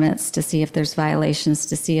at permits to see if there's violations,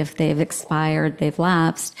 to see if they've expired, they've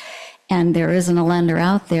lapsed. And there isn't a lender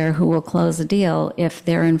out there who will close a deal if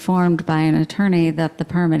they're informed by an attorney that the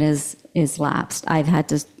permit is lapsed. I've had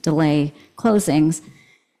to delay closings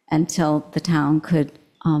until the town could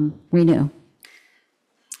renew.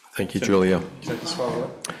 Thank you, Julia. Can I just follow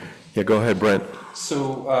up? Yeah, go ahead, Brent.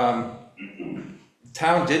 So,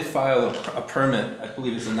 town did file a permit, I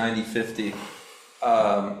believe it's a 9050,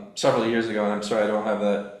 several years ago, and I'm sorry I don't have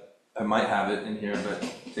that, I might have it in here, but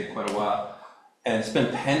it'll take quite a while. And it's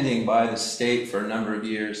been pending by the state for a number of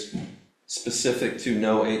years, specific to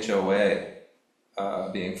no HOA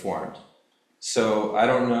being formed. So I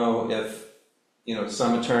don't know if,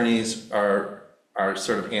 some attorneys are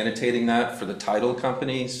sort of annotating that for the title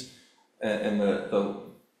companies and the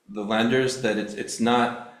lenders, that it's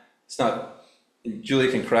not, Julie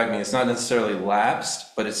can correct me, it's not necessarily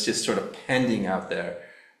lapsed, but it's just sort of pending out there.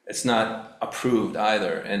 It's not approved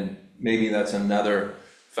either, and maybe that's another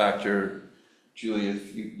factor. Julie,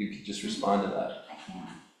 if you could just respond to that. I can.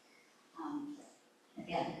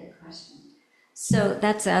 Again, good question. So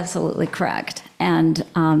that's absolutely correct. And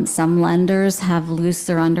some lenders have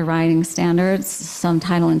looser underwriting standards. Some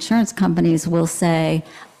title insurance companies will say,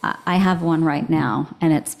 I have one right now,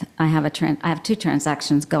 and I have 2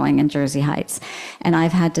 transactions going in Jersey Heights, and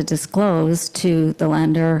I've had to disclose to the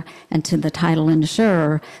lender and to the title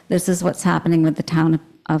insurer, this is what's happening with the town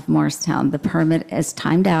of Morristown. The permit is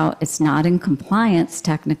timed out. It's not in compliance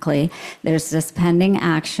technically. There's this pending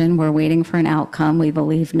action. We're waiting for an outcome. We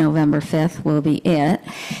believe November 5th will be it.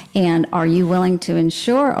 And are you willing to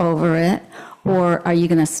insure over it, or are you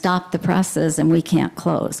going to stop the presses and we can't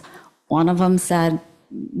close? One of them said,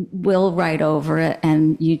 we'll write over it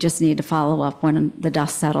and you just need to follow up when the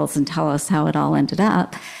dust settles and tell us how it all ended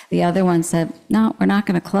up. The other one said, no, we're not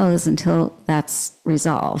going to close until that's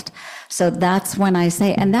resolved. So that's when I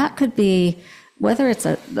say, and that could be whether it's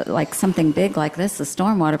like something big like this, a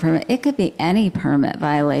stormwater permit, it could be any permit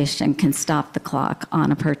violation can stop the clock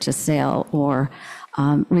on a purchase sale or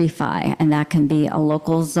refi, and that can be a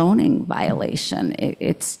local zoning violation.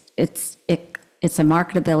 It's a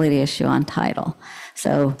marketability issue on title.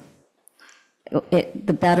 So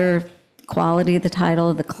the better quality of the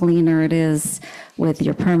title, the cleaner it is with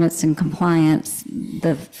your permits and compliance,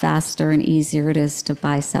 the faster and easier it is to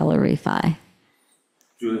buy, sell, or refi.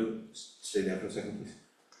 Julie, stay there for a second, please.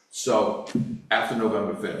 So after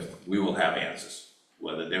November 5th, we will have answers,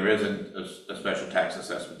 whether there isn't a special tax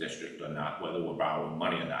assessment district or not, whether we're borrowing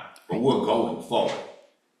money or not. But we're going forward.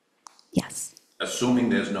 Yes. Assuming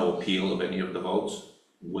there's no appeal of any of the votes,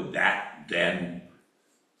 would that then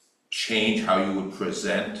change how you would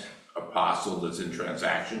present a parcel that's in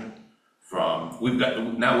transaction? From,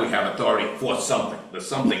 now we have authority for something. The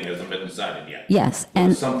something hasn't been decided yet. Yes, But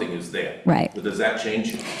and something is there. right. But does that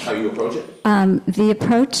change how you approach it? The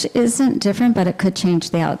approach isn't different, but it could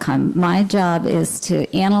change the outcome. My job is to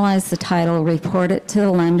analyze the title, report it to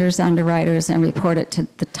the lenders, underwriters, and report it to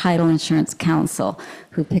the Title Insurance Council,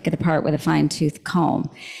 who pick it apart with a fine-tooth comb.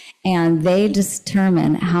 And they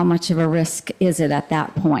determine how much of a risk is it at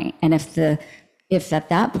that point. And if at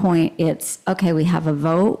that point it's, okay, we have a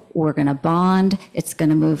vote, we're going to bond, it's going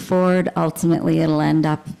to move forward, ultimately it'll end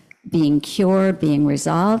up being cured, being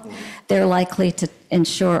resolved, they're likely to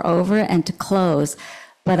insure over and to close.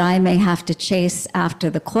 But I may have to chase after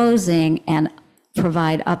the closing and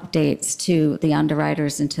provide updates to the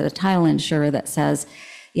underwriters and to the title insurer that says,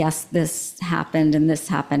 yes, this happened and this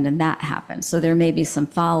happened and that happened. So there may be some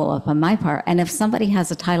follow-up on my part. And if somebody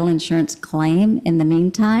has a title insurance claim in the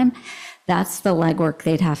meantime, that's the legwork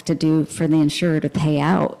they'd have to do for the insurer to pay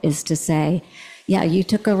out, is to say, yeah, you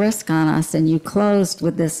took a risk on us and you closed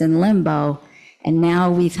with this in limbo, and now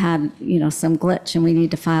we've had, some glitch and we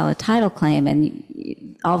need to file a title claim,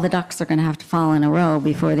 and all the ducks are going to have to fall in a row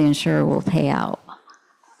before the insurer will pay out.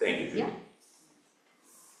 Thank you, Julie. Yeah.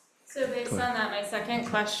 So based on that, my second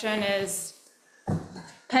question is,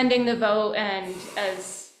 pending the vote and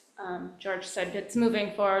as George said, it's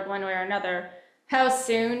moving forward one way or another, how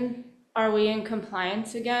soon are we in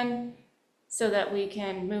compliance again so that we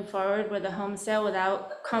can move forward with a home sale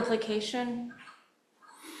without complication?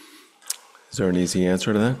 Is there an easy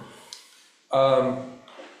answer to that?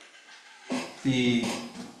 The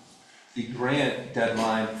grant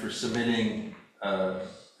deadline for submitting a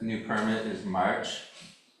new permit is March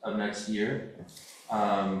of next year.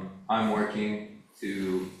 I'm working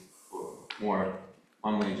more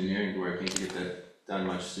Only Engineering working to get that done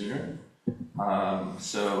much sooner.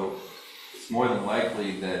 So it's more than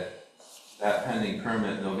likely that pending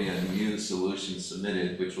permit, there'll be a new solution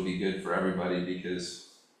submitted, which will be good for everybody because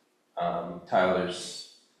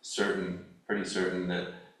Tyler's pretty certain that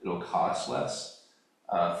it'll cost less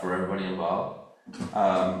for everybody involved.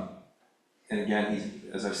 And again,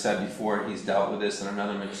 as I've said before, he's dealt with this in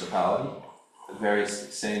another municipality. The very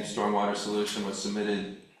same stormwater solution was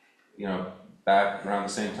submitted, back around the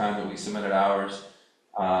same time that we submitted ours.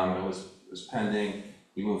 It was pending.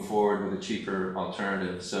 We moved forward with a cheaper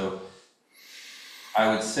alternative. So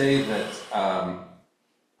I would say that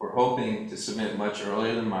we're hoping to submit much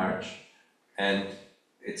earlier than March, and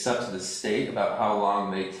it's up to the state about how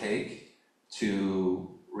long they take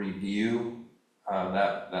to review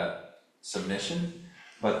that submission,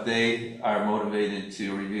 but they are motivated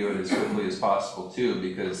to review it as quickly as possible too,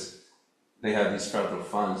 because they have these federal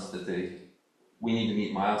funds that we need to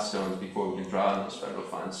meet milestones before we can draw on those federal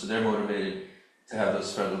funds. So they're motivated to have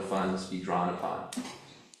those federal funds be drawn upon.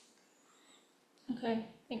 Okay,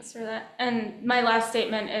 thanks for that. And my last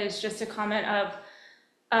statement is just a comment of,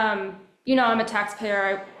 I'm a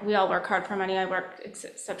taxpayer. We all work hard for money. I work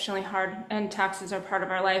exceptionally hard, and taxes are part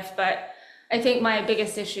of our life. But I think my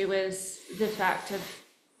biggest issue is the fact of,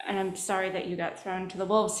 and I'm sorry that you got thrown to the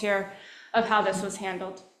wolves here, of how this was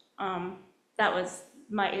handled. That was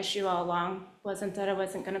my issue all along. Wasn't that I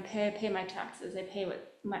wasn't going to pay my taxes. I pay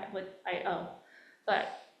what I owe. But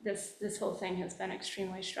this whole thing has been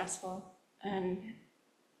extremely stressful and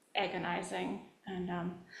agonizing, and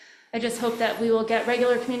I just hope that we will get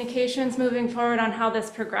regular communications moving forward on how this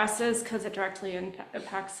progresses, because it directly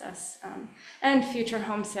impacts us and future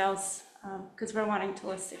home sales, because we're wanting to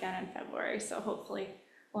list again in February, so hopefully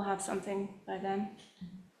we'll have something by then.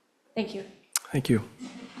 Thank you. Thank you.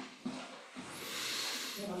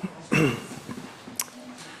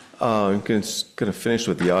 I'm going to finish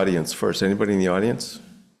with the audience first. Anybody in the audience?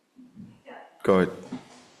 Go ahead.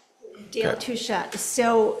 Dale Touchette.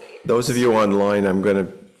 So Those of you online, I'm going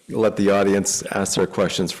to let the audience ask their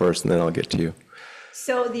questions first, and then I'll get to you.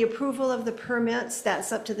 So the approval of the permits,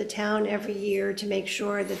 that's up to the town every year to make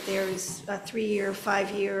sure that there's a 3-year,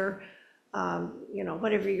 5-year,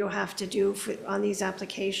 whatever you have to do on these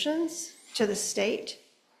applications to the state.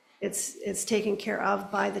 It's taken care of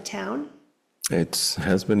by the town. It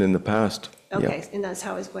has been in the past. Okay, and that's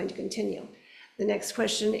how it's going to continue. The next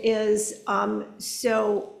question is,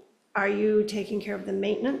 so are you taking care of the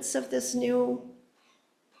maintenance of this new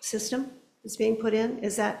system that's being put in?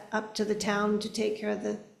 Is that up to the town to take care of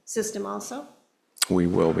the system also? We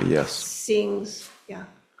will be, yes. Yeah,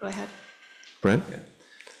 go ahead. Brent?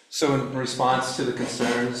 So in response to the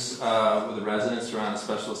concerns with the residents around a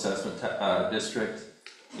special assessment district,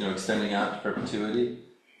 extending out to perpetuity,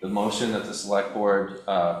 the motion that the select board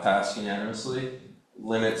passed unanimously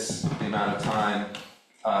limits the amount of time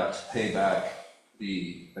to pay back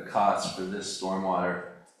the costs for this stormwater.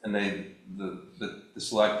 And the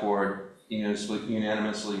select board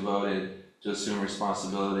unanimously voted to assume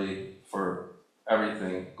responsibility for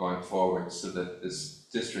everything going forward so that this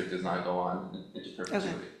district does not go on into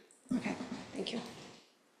perpetuity. Okay, thank you.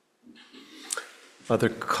 Other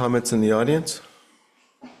comments in the audience?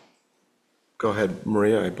 Go ahead,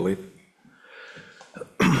 Maria, I believe.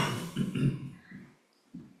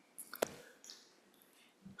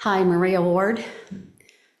 Hi, Maria Ward.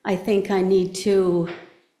 I think I need to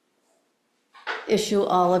issue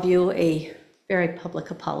all of you a very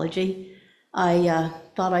public apology. I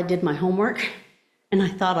thought I did my homework, and I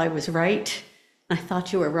thought I was right. I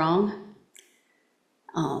thought you were wrong.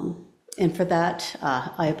 And for that,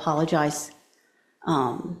 I apologize.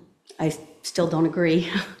 I still don't agree,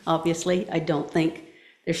 obviously. I don't think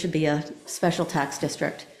there should be a special tax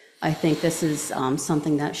district. I think this is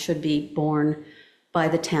something that should be borne by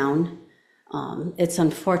the town. It's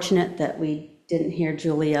unfortunate that we didn't hear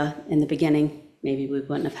Julia in the beginning. Maybe we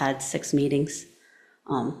wouldn't have had 6 meetings.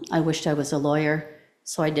 I wished I was a lawyer,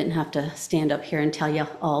 so I didn't have to stand up here and tell you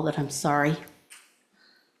all that I'm sorry.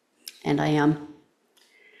 And I am.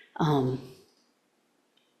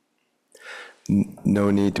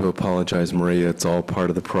 No need to apologize, Maria. It's all part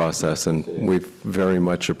of the process, and we've very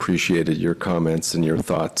much appreciated your comments and your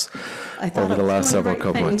thoughts over the last several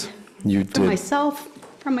couple months. You For did. myself,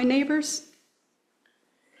 from my neighbors.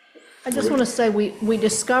 I just want to say, we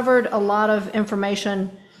discovered a lot of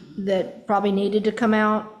information that probably needed to come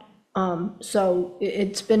out. So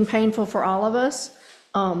it's been painful for all of us.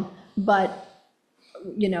 But,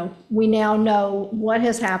 we now know what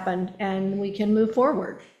has happened and we can move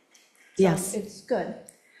forward. So Yes. it's good.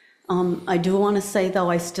 I do want to say, though,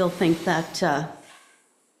 I still think that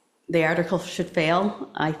the article should fail.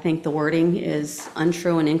 I think the wording is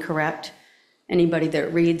untrue and incorrect. Anybody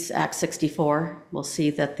that reads Act 64 will see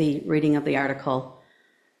that the reading of the article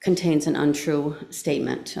contains an untrue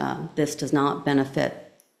statement. This does not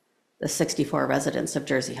benefit the 64 residents of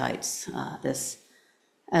Jersey Heights. This,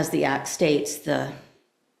 as the Act states, the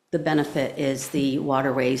benefit is the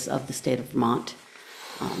waterways of the state of Vermont.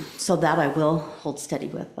 So that I will hold steady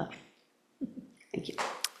with, but thank you.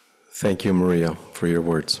 Thank you, Maria, for your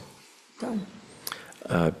words. Done.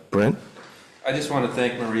 Brent? I just want to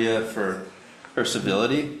thank Maria for her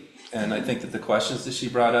civility, and I think that the questions that she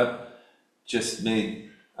brought up just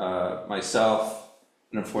made myself,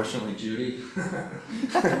 and unfortunately Judy,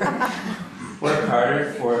 work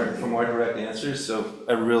harder for more direct answers. So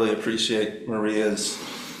I really appreciate Maria's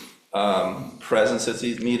presence at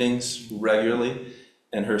these meetings regularly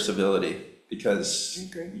and her civility, because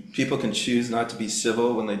people can choose not to be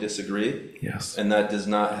civil when they disagree. Yes. And that does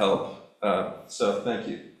not help. So thank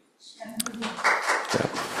you.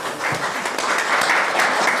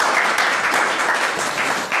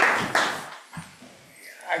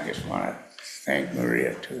 I just want to thank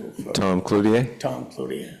Maria too. For Tom Cloutier? Tom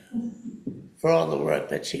Cloutier, for all the work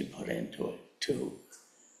that she put into it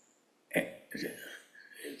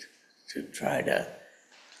to try to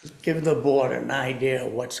give the board an idea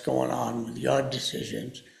of what's going on with your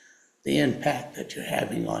decisions, the impact that you're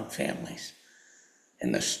having on families,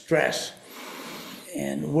 and the stress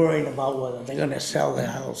and worrying about whether they're going to sell their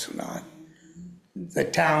house or not. The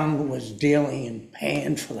town was dealing and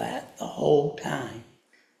paying for that the whole time.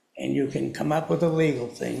 And you can come up with the legal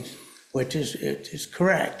things, which is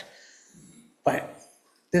correct. But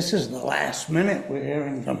this is the last minute we're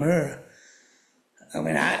hearing from her. I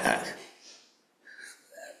mean,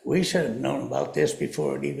 we should have known about this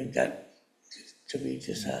before it even got to be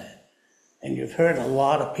decided. And you've heard a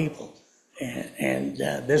lot of people. And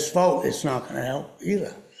this vote is not going to help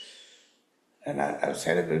either. And I've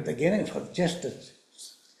said it at the beginning, for just a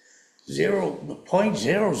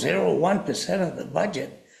 0.001% of the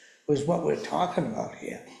budget was what we're talking about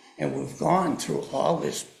here. And we've gone through all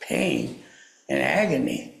this pain in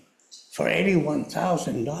agony for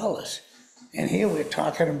 $81,000. And here we're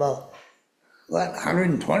talking about, what,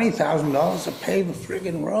 $120,000 to pave a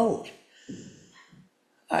friggin' road.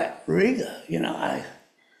 Riga, you know,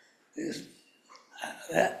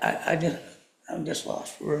 I'm just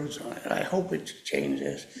lost for words on it. I hope it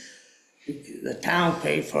changes. The town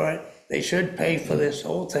paid for it. They should pay for this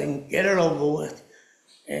whole thing, get it over with,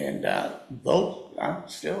 and vote. I'm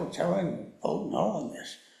still telling, vote no on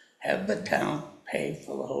this. Have the town pay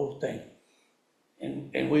for the whole thing.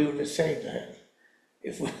 And we would have saved it.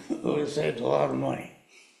 If we would have saved a lot of money.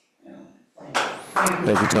 You know.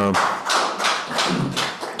 Thank you, Tom.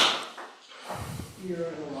 You're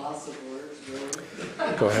at a loss of words, really.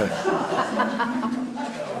 Go ahead.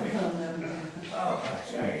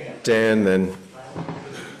 Dan, then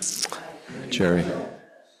Jerry.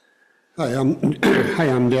 Hi,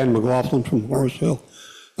 I'm Dan McLaughlin from Morrisville.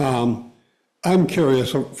 I'm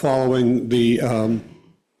curious, following the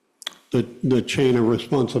chain of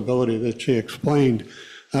responsibility that she explained,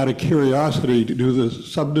 out of curiosity, do the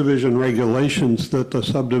subdivision regulations that the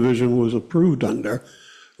subdivision was approved under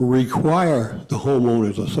require the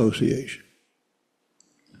homeowners association?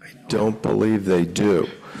 I don't believe they do.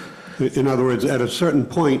 In other words, at a certain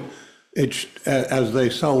point, as they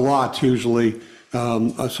sell lots, usually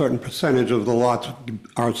a certain percentage of the lots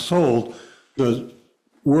are sold, the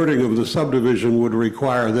wording of the subdivision would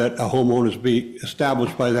require that a homeowners be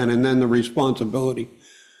established by then, and then the responsibility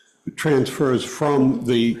transfers from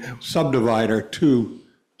the subdivider to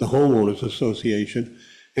the homeowners association.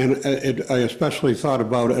 And I especially thought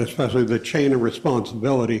about it, especially the chain of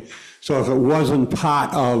responsibility. So if it wasn't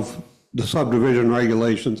part of the subdivision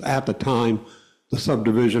regulations at the time the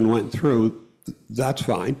subdivision went through, that's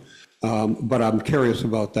fine. But I'm curious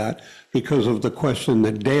about that because of the question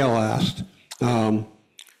that Dale asked.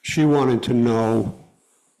 She wanted to know,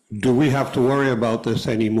 do we have to worry about this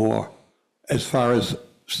anymore as far as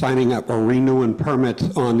signing up or renewing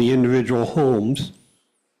permits on the individual homes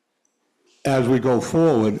as we go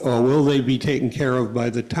forward, or will they be taken care of by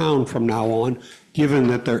the town from now on, given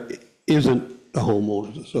that there isn't a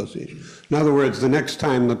homeowners association? In other words, the next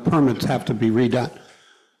time the permits have to be redone,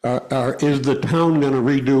 is the town going to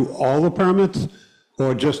redo all the permits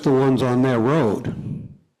or just the ones on their road?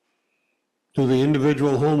 Do the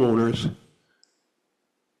individual homeowners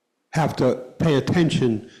have to pay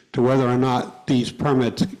attention to whether or not these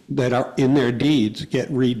permits that are in their deeds get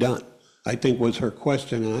redone? I think was her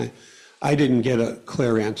question, and I didn't get a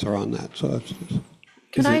clear answer on that. So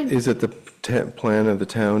Is it the plan of the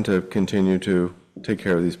town to continue to take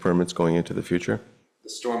care of these permits going into the future? The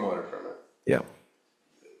stormwater permit. Yeah.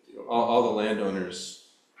 All the landowners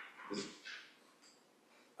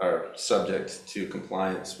are subject to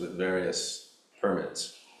compliance with various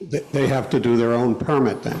permits. they have to do their own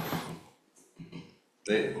permit then?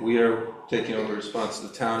 We are taking over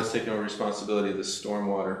the town is taking over responsibility of the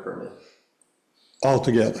stormwater permit.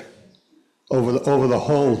 Altogether? Over the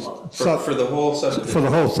whole? For the whole subdivision. For the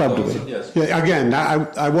whole subdivision? Yes. Yeah, again,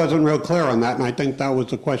 I wasn't real clear on that, and I think that was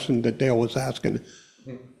the question that Dale was asking.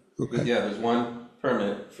 Okay. Yeah, there's one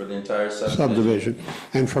permit for the entire Subdivision.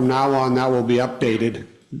 And from now on, that will be updated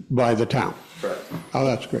by the town? Correct. Oh,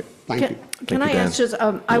 that's great. Thank you. Can I ask just,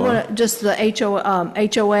 I want to, just the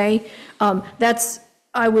HOA,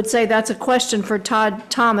 I would say that's a question for Todd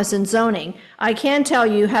Thomas in zoning. I can tell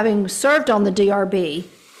you, having served on the DRB,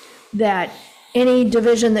 that any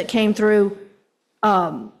division that came through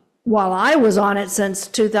while I was on it since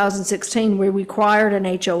 2016, we required an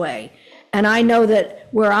HOA. And I know that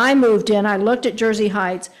where I moved in, I looked at Jersey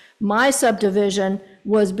Heights, my subdivision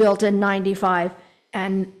was built in 95,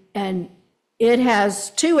 and it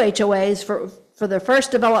has 2 HOAs for the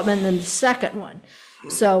first development and the second one.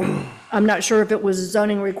 So I'm not sure if it was a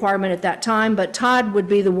zoning requirement at that time, but Todd would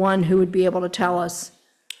be the one who would be able to tell us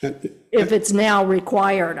if it's now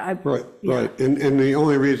required. Right. And the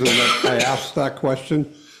only reason that I asked that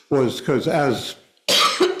question was because as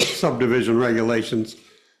subdivision regulations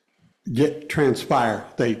transpire,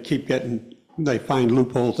 they find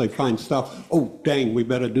loopholes, they find stuff, oh, dang, we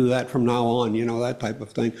better do that from now on, that type of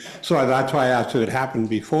thing. So that's why I asked if it happened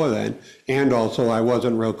before then. And also, I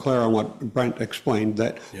wasn't real clear on what Brent explained,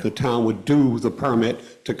 that the town would do the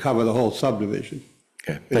permit to cover the whole subdivision.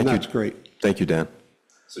 Okay, thank you. And that's great. Thank you, Dan.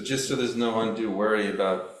 So just so there's no undue worry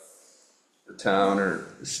about the town or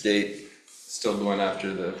the state still going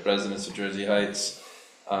after the residents of Jersey Heights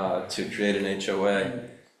to create an HOA.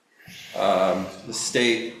 The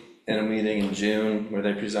state, in a meeting in June where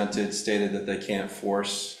they presented, stated that they can't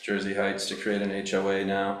force Jersey Heights to create an HOA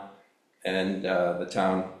now, and the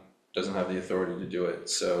town doesn't have the authority to do it.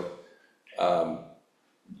 So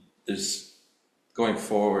there's going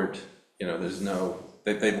forward, you know, there's no,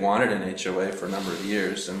 they've wanted an HOA for a number of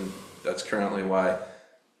years, and that's currently why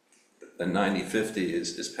the 90/50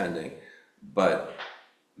 is pending, but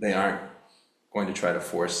they aren't going to try to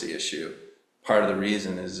force the issue. Part of the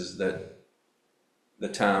reason is that the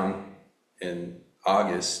town in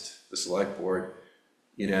August, the select board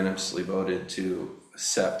unanimously voted to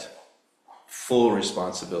accept full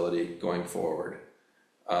responsibility going forward.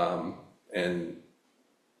 And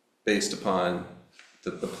based upon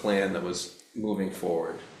the plan that was moving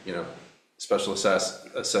forward, you know, special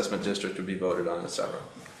assessment district would be voted on, et cetera.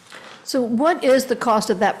 So what is the cost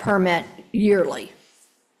of that permit yearly?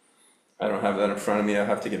 I don't have that in front of me. I'll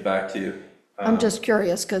have to get back to you. I'm just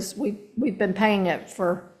curious, because we've been paying it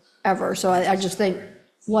forever, so I just think,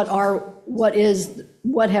 what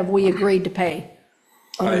have we agreed to pay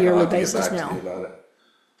on a yearly basis now? I'll have to get back to you about it.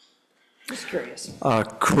 Just curious.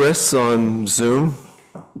 Chris on Zoom,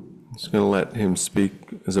 just going to let him speak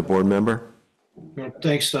as a board member.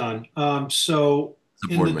 Thanks, Don. So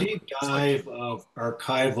The in board the member. deep dive of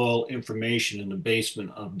archival information in the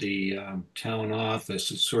basement of the town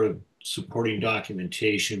office, it's sort of supporting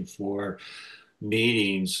documentation for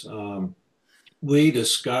meetings. We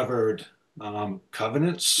discovered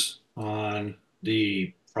covenants on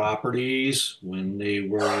the properties when they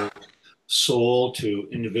were sold to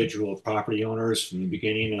individual property owners from the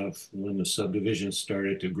beginning of when the subdivision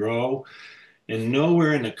started to grow. And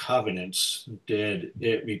nowhere in the covenants did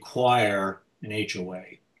it require an HOA.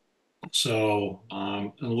 So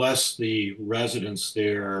unless the residents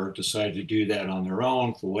there decided to do that on their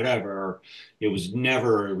own for whatever, it was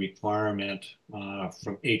never a requirement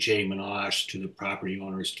from HA Monash to the property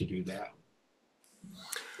owners to do that.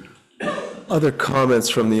 Other comments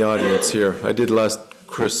from the audience here? I did let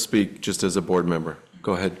Chris speak just as a board member.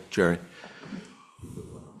 Go ahead, Jerry.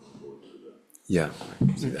 Yeah.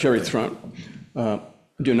 Jerry Thrun. I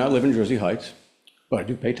do not live in Jersey Heights, but I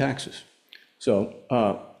do pay taxes. So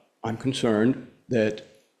I'm concerned that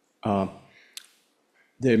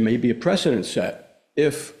there may be a precedent set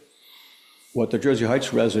if what the Jersey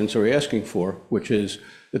Heights residents are asking for, which is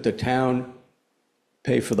that the town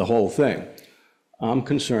pay for the whole thing. I'm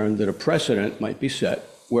concerned that a precedent might be set,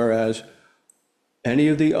 whereas any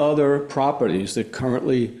of the other properties that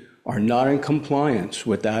currently are not in compliance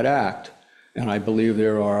with that act, and I believe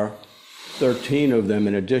there are 13 of them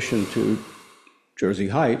in addition to Jersey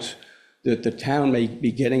Heights, that the town may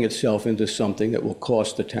be getting itself into something that will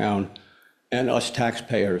cost the town and us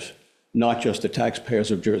taxpayers, not just the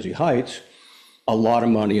taxpayers of Jersey Heights, a lot of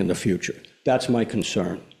money in the future. That's my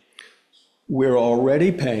concern. We're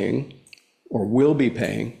already paying, or will be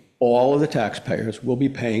paying, all of the taxpayers will be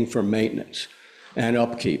paying for maintenance and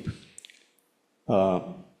upkeep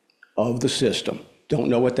of the system. Don't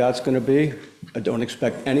know what that's going to be. I don't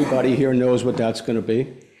expect anybody here knows what that's going to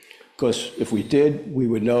be, because if we did, we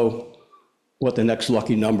would know what the next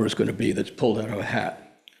lucky number is going to be that's pulled out of a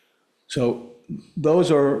hat. So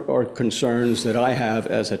those are concerns that I have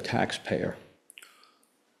as a taxpayer.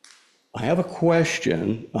 I have a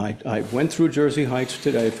question. I went through Jersey Heights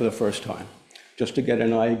today for the first time, just to get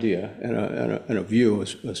an idea and a view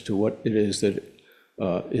as to what it is that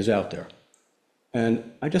is out there.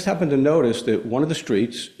 And I just happened to notice that one of the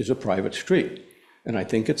streets is a private street, and I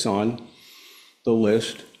think it's on the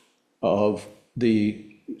list of the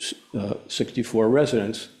 64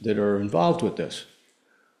 residents that are involved with this.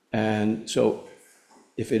 And so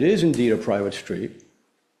if it is indeed a private street,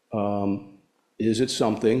 is it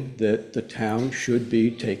something that the town should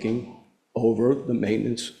be taking over the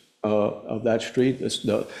maintenance of that street,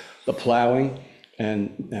 the plowing,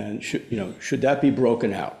 and should that be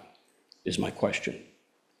broken out, is my question.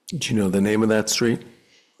 Do you know the name of that street?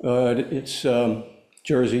 It's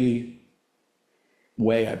Jersey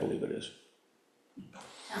Way, I believe it is.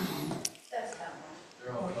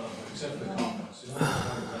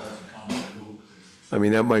 I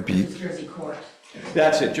mean, that might be, Jersey Court.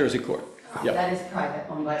 That's it, Jersey Court. Yep. That is private,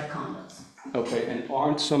 owned by the condos. Okay, and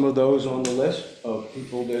aren't some of those on the list of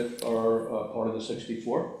people that are part of the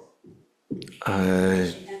 64?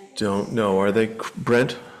 I don't know. Are they,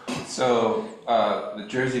 Brent? So the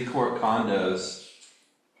Jersey Court condos,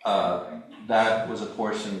 that was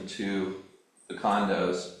apportioned to the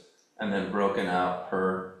condos and then broken out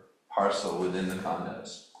per parcel within the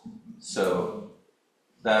condos. So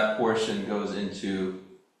that portion goes into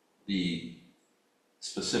the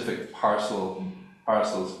specific parcels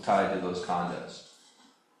tied to those condos.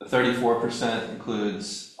 The 34%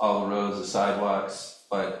 includes all the roads, the sidewalks,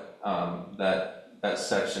 but that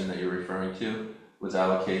section that you're referring to was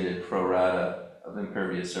allocated pro rata of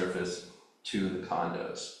impervious surface to the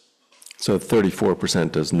condos. So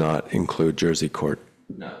 34% does not include Jersey Court?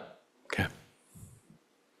 No. Okay.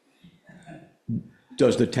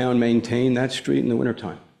 Does the town maintain that street in the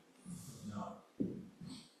wintertime? No.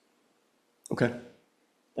 Okay,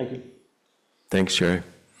 thank you. Thanks, Sherry.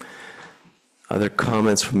 Other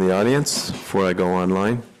comments from the audience before I go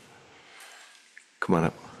online? Come on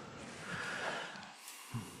up.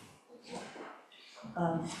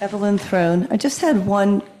 Evelyn Throne. I just had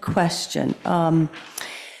one question.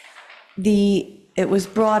 It was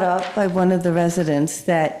brought up by one of the residents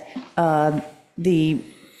that the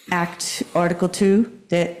Article 2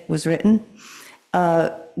 that was written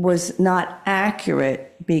was not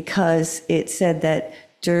accurate because it said that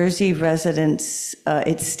Jersey residents,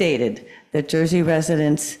 it stated that Jersey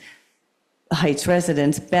residents, Heights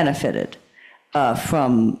residents benefited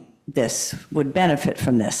from this, would benefit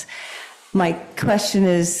from this. My question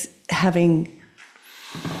is, having,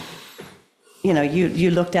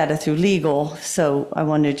 you looked at it through legal, so I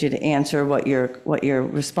wanted you to answer what your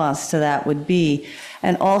response to that would be.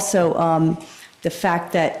 And also the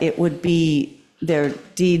fact that it would be, their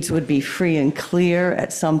deeds would be free and clear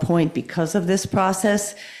at some point because of this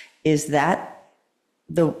process. Is that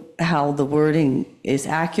how the wording is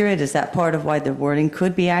accurate? Is that part of why the wording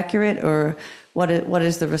could be accurate? Or what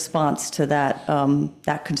is the response to that,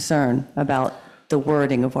 that concern about the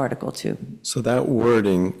wording of Article 2? So that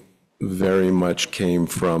wording very much came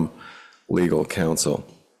from legal counsel,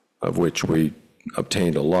 of which we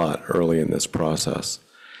obtained a lot early in this process.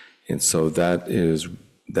 And so that is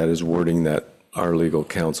wording that our legal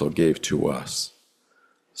counsel gave to us.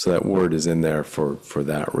 So that word is in there for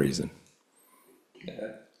that reason.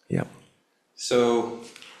 Okay. Yep. So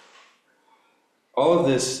all of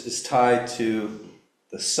this is tied to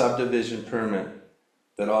the subdivision permit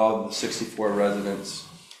that all of the 64 residents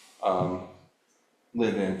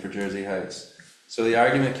live in for Jersey Heights. So the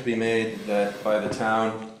argument can be made that by the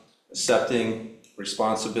town accepting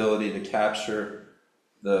responsibility to capture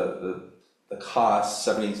the cost,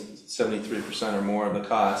 73% or more of the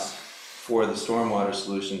cost for the stormwater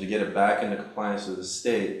solution to get it back into compliance with the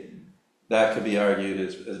state, that could be argued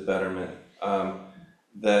as betterment.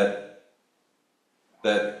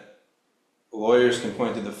 That lawyers can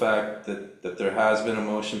point to the fact that there has been a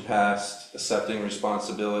motion passed accepting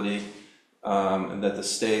responsibility, and that the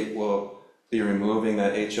state will be removing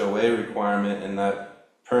that HOA requirement, and that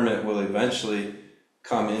permit will eventually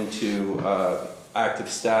come into active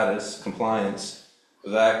status, compliance.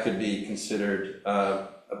 That could be considered a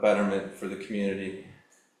betterment for the community.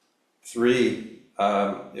 3,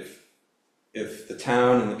 if the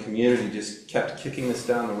town and the community just kept kicking this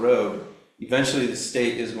down the road, eventually the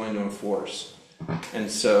state is going to enforce.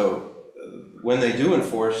 And so when they do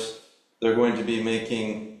enforce, they're going to be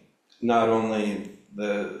making not only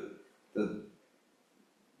the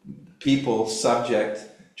people subject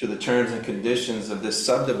to the terms and conditions of this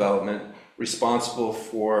subdevelopment responsible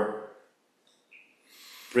for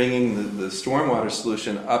bringing the stormwater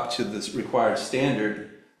solution up to this required standard,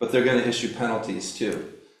 but they're going to issue penalties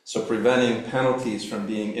too. So preventing penalties from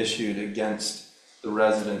being issued against the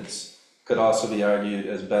residents could also be argued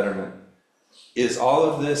as betterment. Is all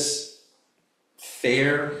of this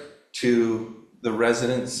fair to the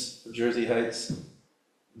residents of Jersey Heights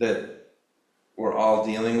that we're all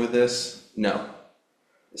dealing with this? No,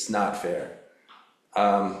 it's not fair.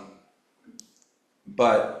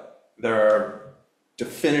 But there are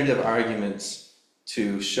definitive arguments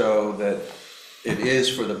to show that it is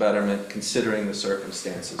for the betterment considering the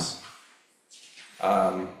circumstances.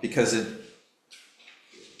 Because it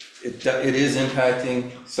is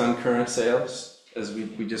impacting some current sales, as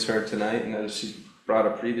we just heard tonight and as she brought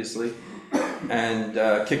up previously. And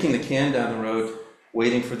kicking the can down the road,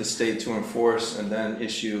 waiting for the state to enforce and then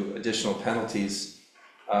issue additional penalties,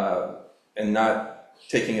 and not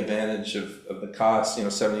taking advantage of the cost,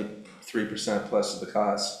 73% plus of the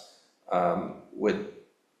cost,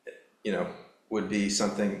 would be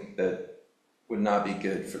something that would not be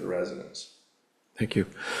good for the residents. Thank you.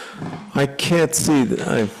 I can't see,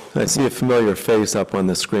 I see a familiar face up on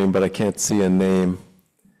the screen, but I can't see a name.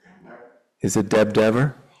 Is it Deb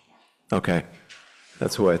Dever? Okay,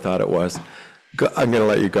 that's who I thought it was. I'm going to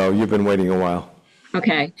let you go. You've been waiting a while.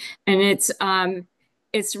 Okay, and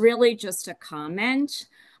it's really just a comment.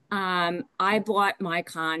 I bought my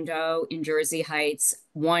condo in Jersey Heights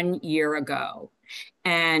 1 year ago,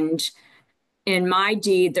 and in my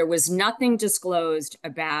deed, there was nothing disclosed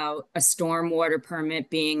about a stormwater permit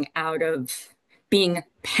being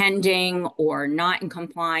pending or not in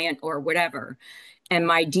compliant or whatever. And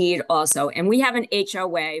my deed also, and we have an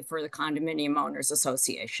HOA for the Condominium Owners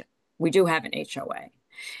Association. We do have an HOA.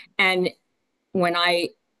 And when I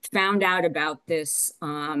found out about this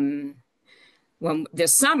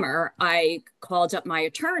this summer, I called up my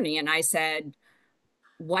attorney and I said,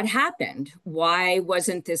 what happened? Why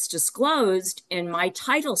wasn't this disclosed in my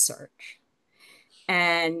title search?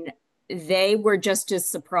 And they were just as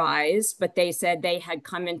surprised, but they said they had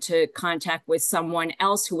come into contact with someone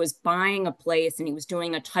else who was buying a place and he was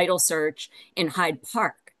doing a title search in Hyde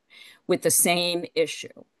Park with the same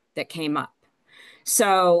issue that came up.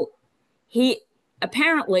 So he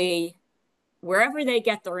apparently, wherever they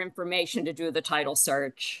get their information to do the title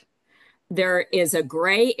search, there is a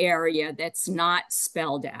gray area that's not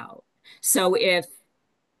spelled out. So if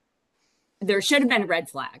there should have been a red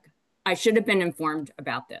flag, I should have been informed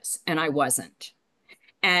about this, and I wasn't.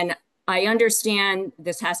 And I understand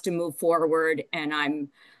this has to move forward, and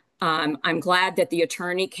I'm glad that the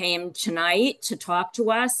attorney came tonight to talk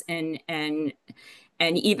to us and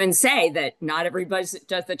even say that not everybody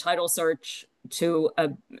does the title search to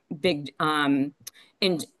a big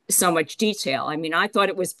in so much detail. I mean, I thought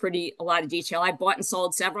it was a lot of detail. I bought and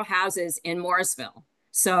sold several houses in Morrisville,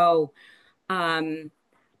 so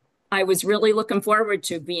I was really looking forward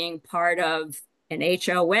to being part of an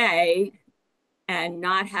HOA and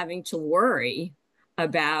not having to worry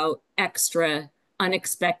about extra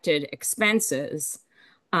unexpected expenses.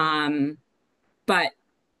 But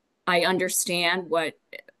I understand what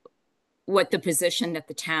the position that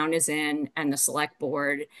the town is in and the select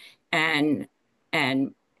board, and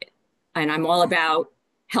I'm all about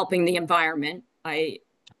helping the environment. I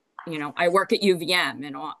work at UVM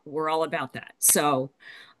and we're all about that. So,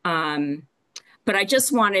 but I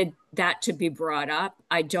just wanted that to be brought up.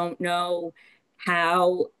 I don't know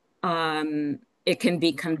how it can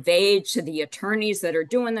be conveyed to the attorneys that are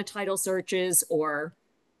doing the title searches or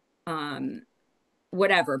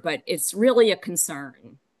whatever, but it's really a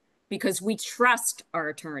concern because we trust our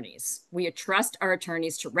attorneys. We trust our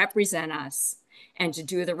attorneys to represent us and to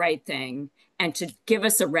do the right thing and to give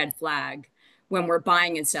us a red flag when we're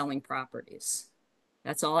buying and selling properties.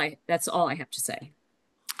 That's all I have to say.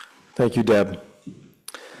 Thank you, Deb.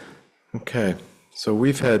 Okay, so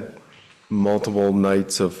we've had multiple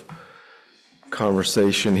nights of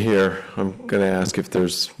conversation here. I'm going to ask if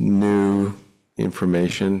there's new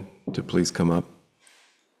information to please come up.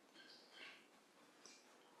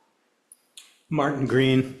 Martin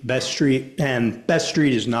Green, Best Street, and Best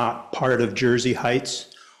Street is not part of Jersey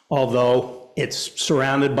Heights, although it's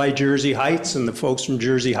surrounded by Jersey Heights, and the folks from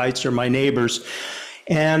Jersey Heights are my neighbors.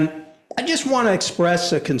 And I just want to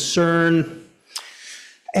express a concern,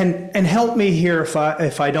 and help me here if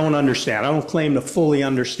I don't understand. I don't claim to fully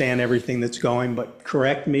understand everything that's going, but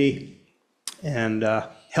correct me and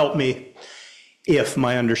help me if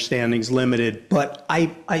my understanding's limited. But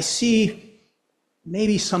I see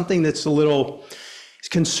maybe something that's a little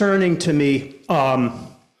concerning to me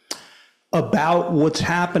about what's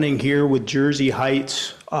happening here with Jersey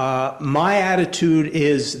Heights. My attitude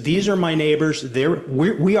is these are my neighbors.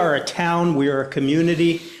 We are a town, we are a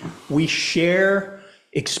community. We share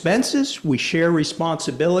expenses, we share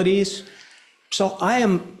responsibilities. So I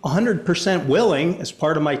am 100% willing, as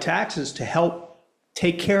part of my taxes, to help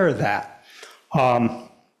take care of that.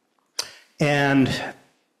 And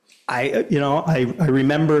I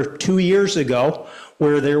remember 2 years ago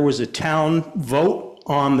where there was a town vote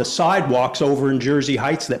on the sidewalks over in Jersey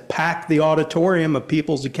Heights that packed the auditorium of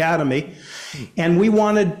People's Academy. And we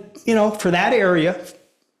wanted, for that area,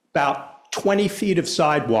 about 20 feet of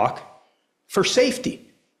sidewalk for safety.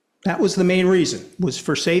 That was the main reason, was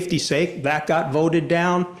for safety's sake. That got voted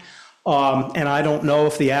down. And I don't know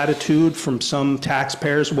if the attitude from some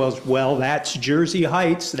taxpayers was, well, that's Jersey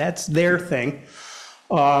Heights, that's their thing.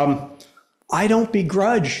 I don't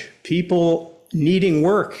begrudge people needing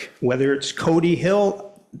work, whether it's Cody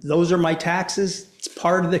Hill, those are my taxes, it's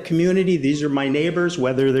part of the community, these are my neighbors,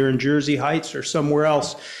 whether they're in Jersey Heights or somewhere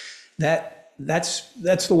else.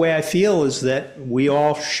 That's the way I feel, is that we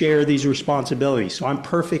all share these responsibilities. So I'm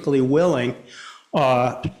perfectly willing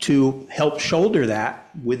to help shoulder that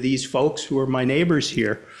with these folks who are my neighbors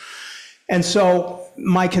here. And so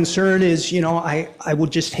my concern is, I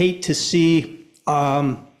would just hate to see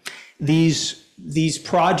these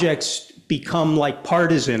projects become like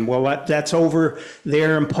partisan. Well, that's over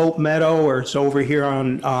there in Pope Meadow, or it's over here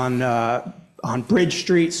on Bridge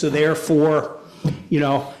Street. So therefore,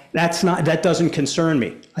 that doesn't concern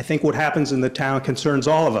me. I think what happens in the town concerns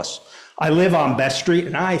all of us. I live on Best Street,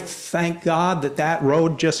 and I thank God that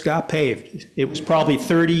road just got paved. It was probably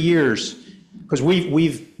 30 years, because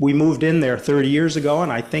we moved in there 30 years ago,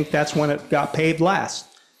 and I think that's when it got paved last.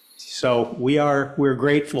 So we're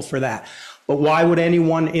grateful for that. But why would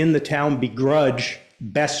anyone in the town begrudge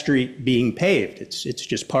Best Street being paved. It's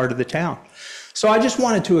just part of the town. So I just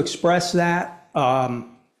wanted to express that,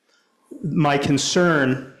 my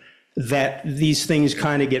concern that these things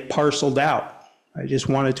kind of get parceled out. I just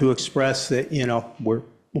wanted to express that, you know,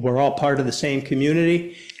 we're all part of the same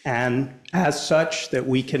community, and as such, that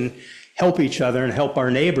we can help each other and help our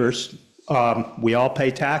neighbors. We all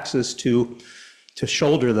pay taxes to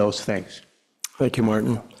shoulder those things. Thank you,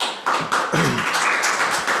 Martin.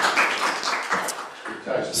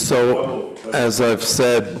 So, as I've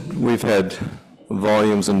said, we've had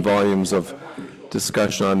volumes and volumes of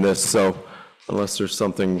discussion on this, so unless there's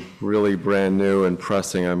something really brand new and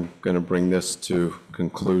pressing, I'm going to bring this to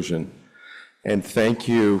conclusion. And thank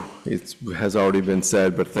you, it has already been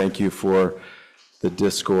said, but thank you for the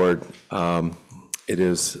discord. It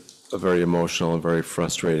is a very emotional and very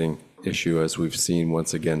frustrating issue, as we've seen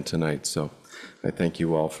once again tonight, so I thank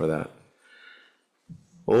you all for that.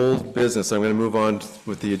 Old business, I'm going to move on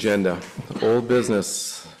with the agenda. Old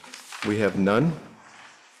business, we have none.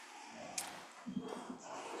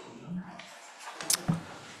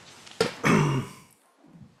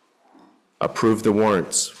 Approve the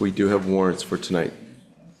warrants. We do have warrants for tonight.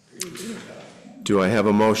 Do I have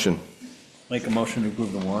a motion? Make a motion to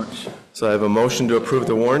approve the warrants. So I have a motion to approve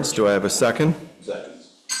the warrants. Do I have a second? Second.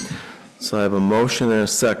 So I have a motion and a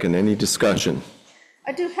second. Any discussion?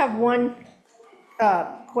 I do have one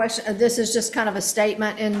question. This is just kind of a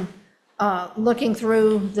statement in looking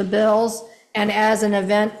through the bills, and as an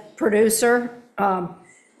event producer,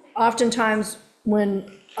 oftentimes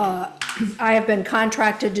when I have been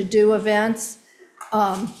contracted to do events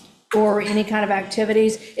or any kind of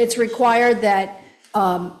activities, it's required that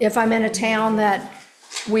if I'm in a town that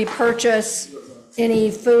we purchase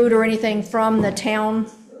any food or anything from the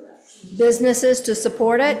town businesses to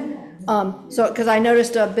support it. So, because I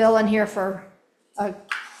noticed a bill in here for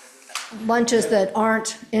lunches that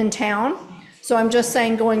aren't in town. So I'm just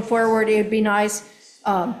saying, going forward, it'd be nice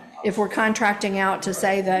if we're contracting out to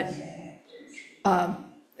say that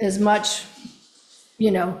as much,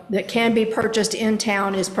 you know, that can be purchased in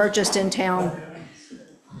town is purchased in town.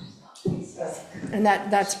 And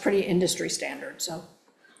that's pretty industry standard, so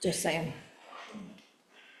just saying.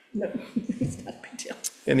 No, it's not a big deal.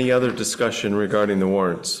 Any other discussion regarding the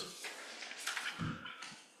warrants?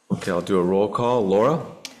 Okay, I'll do a roll call. Laura?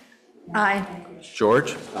 Aye.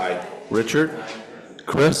 George? Aye. Richard?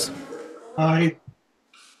 Chris? Aye.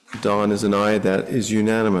 Don is an aye. That is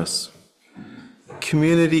unanimous.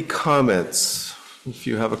 Community comments. If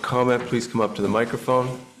you have a comment, please come up to the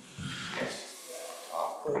microphone.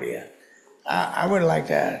 Oh, yeah. I would like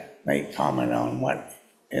to make comment on what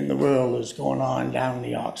in the world is going on down in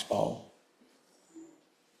the Oxbow.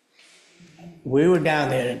 We were down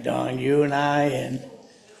there, Don, you and I and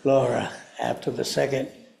Laura, after the second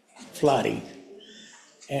flooding.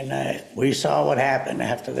 And we saw what happened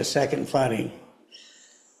after the second flooding.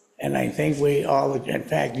 And I think we all, in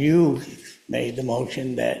fact, you made the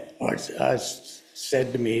motion that, or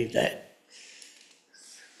said to me that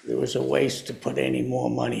there was a waste to put any more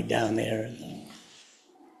money down there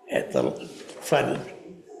at the flood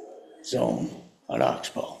zone at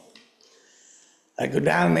Oxbow. I go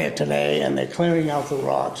down there today and they're clearing out the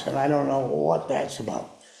rocks, and I don't know what that's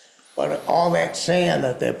about. But all that sand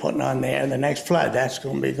that they're putting on there, the next flood, that's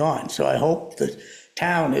going to be gone. So I hope the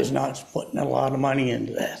town is not putting a lot of money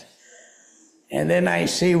into that. And then I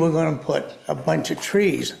see we're going to put a bunch of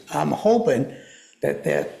trees. I'm hoping that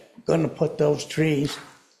they're going to put those trees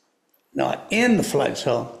not in the flood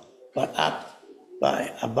zone, but up by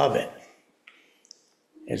above it.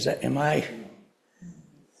 Is that,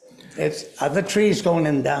 are the trees going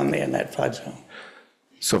in down there in that flood zone?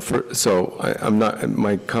 I'm not,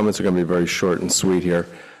 my comments are going to be very short and sweet here.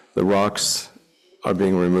 The rocks are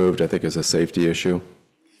being removed, I think, as a safety issue.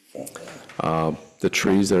 The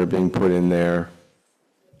trees that are being put in there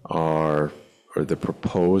are the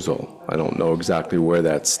proposal. I don't know exactly where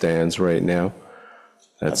that stands right now.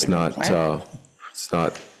 That's not,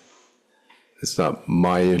 it's not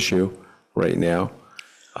my issue right now.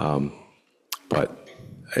 But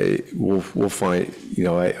we'll find, you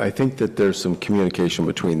know, I think that there's some communication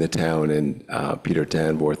between the town and Peter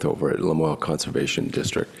Danforth over at Lamoille Conservation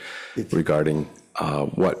District regarding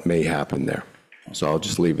what may happen there. So I'll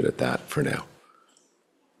just leave it at that for now.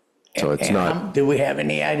 So it's not. Do we have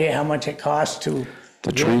any idea how much it costs to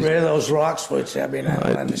get rid of those rocks? Which, I mean, I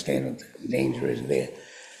don't understand what the danger is there.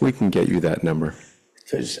 We can get you that number.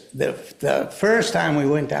 Because the first time we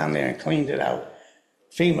went down there and cleaned it out,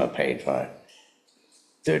 FEMA paid for it,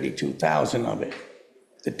 $32,000 of it.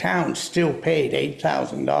 The town still paid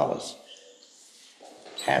 $8,000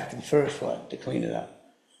 after the first flood to clean it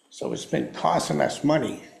up. So it's been costing us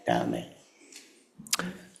money down there.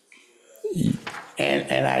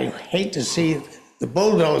 And I hate to see the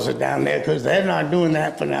bulldozer down there, because they're not doing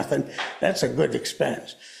that for nothing. That's a good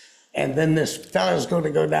expense. And then this fella's going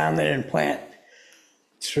to go down there and plant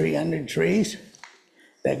 300 trees.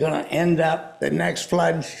 They're going to end up the next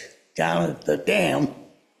flood down at the dam.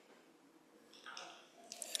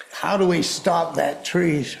 How do we stop that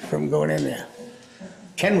trees from going in there?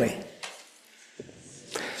 Can we?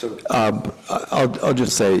 I'll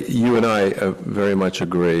just say, you and I very much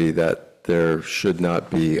agree that there should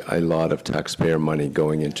not be a lot of taxpayer money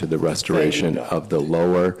going into the restoration of the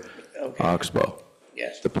lower Oxbow.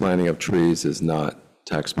 Yes. The planting of trees is not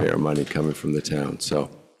taxpayer money coming from the town, so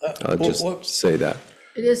I'll just say that.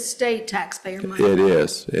 It is state taxpayer money. It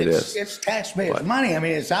is, it is. It's taxpayers' money. I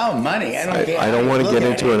mean, it's our money. I don't care. I don't want to get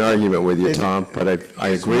into an argument with you, It's- Tom, but I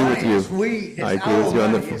agree with you. I agree with you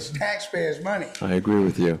on the. It's taxpayers' money. I agree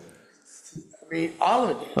with you. I mean, all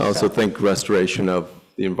of it. I also think restoration of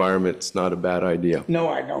the environment's not a bad idea. No,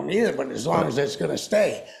 I don't either, but as long as it's gonna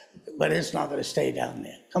stay. But it's not gonna stay down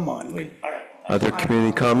there. Come on, all right. Other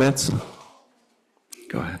community comments?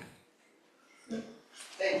 Go ahead.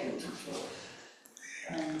 Thank you.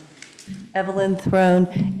 Evelyn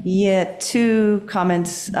Throne. Yeah, two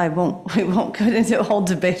comments. We won't go into a whole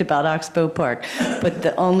debate about Oxbow Park, but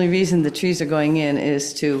the only reason the trees are going in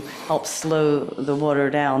is to help slow the water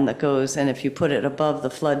down that goes, and if you put it above the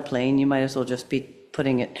floodplain, you might as well just be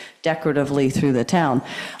putting it decoratively through the town.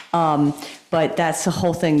 But that's the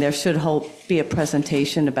whole thing. There should be a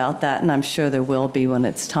presentation about that, and I'm sure there will be when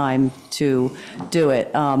it's time to do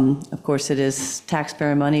it. Of course, it is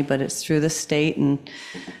taxpayer money, but it's through the state, and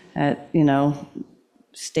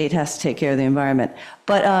state has to take care of the environment.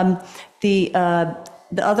 But the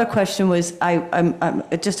other question was, I'm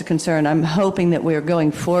just a concern. I'm hoping that we're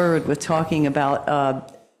going forward with talking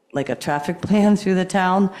about like a traffic plan through the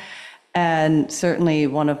town. And certainly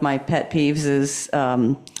one of my pet peeves is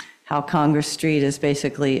how Congress Street is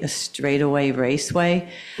basically a straightaway raceway.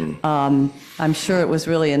 I'm sure it was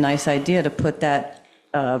really a nice idea to put that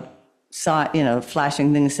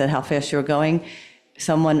flashing thing that said how fast you're going.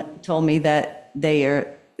 Someone told me that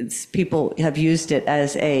people have used it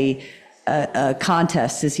as a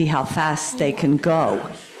contest to see how fast they can go,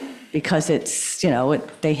 because it's,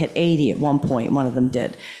 they hit 80 at one point, one of them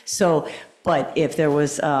did. So, but if there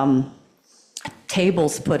was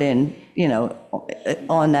tables put in,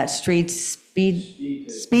 on that street,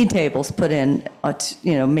 speed tables put in,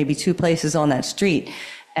 maybe two places on that street,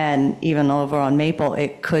 and even over on Maple, they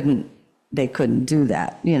couldn't do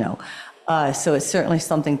that, So it's certainly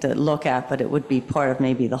something to look at, but it would be part of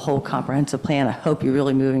maybe the whole comprehensive plan. I hope you're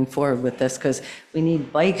really moving forward with this, because we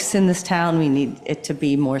need bikes in this town. We need it to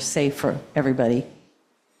be more safe for everybody.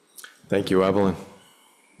 Thank you, Evelyn.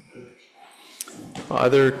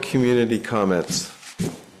 Other community comments?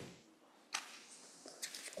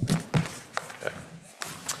 Okay.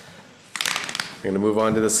 I'm going to move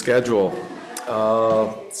on to the schedule.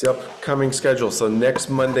 It's the upcoming schedule. So next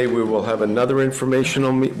Monday, we will have another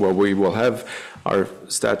informational we will have our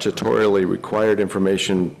statutorily required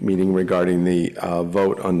information meeting regarding the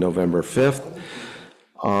vote on November 5th.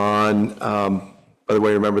 By the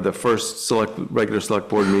way, remember the first regular select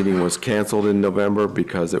board meeting was canceled in November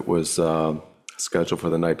because it was scheduled for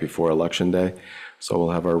the night before Election Day. So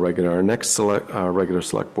we'll have our next regular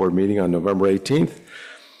select board meeting on November 18th.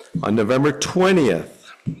 On November 20th,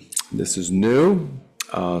 this is new,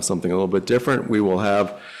 something a little bit different. We will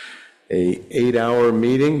have a 8-hour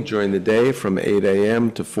meeting during the day from 8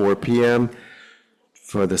 a.m. to 4 p.m.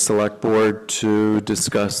 for the select board to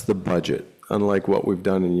discuss the budget. Unlike what we've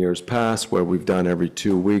done in years past, where we've done every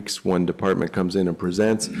 2 weeks, one department comes in and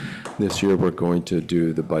presents. This year, we're going to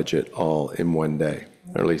do the budget all in one day.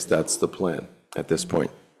 Or at least that's the plan at this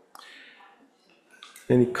point.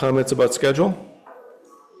 Any comments about schedule?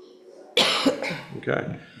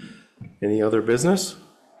 Okay. Any other business?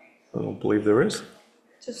 I don't believe there is.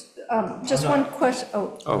 Just one question.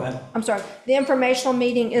 Oh, I'm sorry. The informational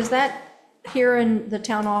meeting, is that here in the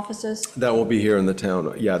town offices? That will be here in the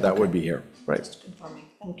town. Yeah, that would be here, right. Just confirming.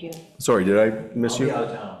 Thank you. Sorry, did I miss you? I'll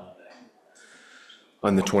be out of town on that day.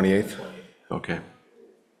 On the 28th? Okay.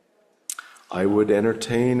 I would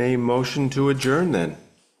entertain a motion to adjourn then.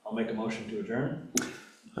 I'll make a motion to adjourn.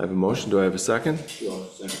 I have a motion. Do I have a second?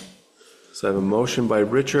 So I have a motion by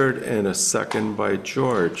Richard and a second by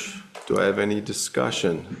George. Do I have any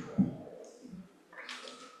discussion?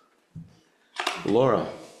 Laura?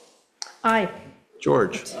 Aye.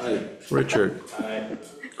 George? Aye. Richard? Aye.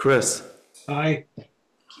 Chris? Aye.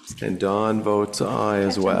 And Don votes aye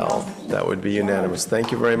as well. That would be unanimous.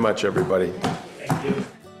 Thank you very much, everybody. Thank you.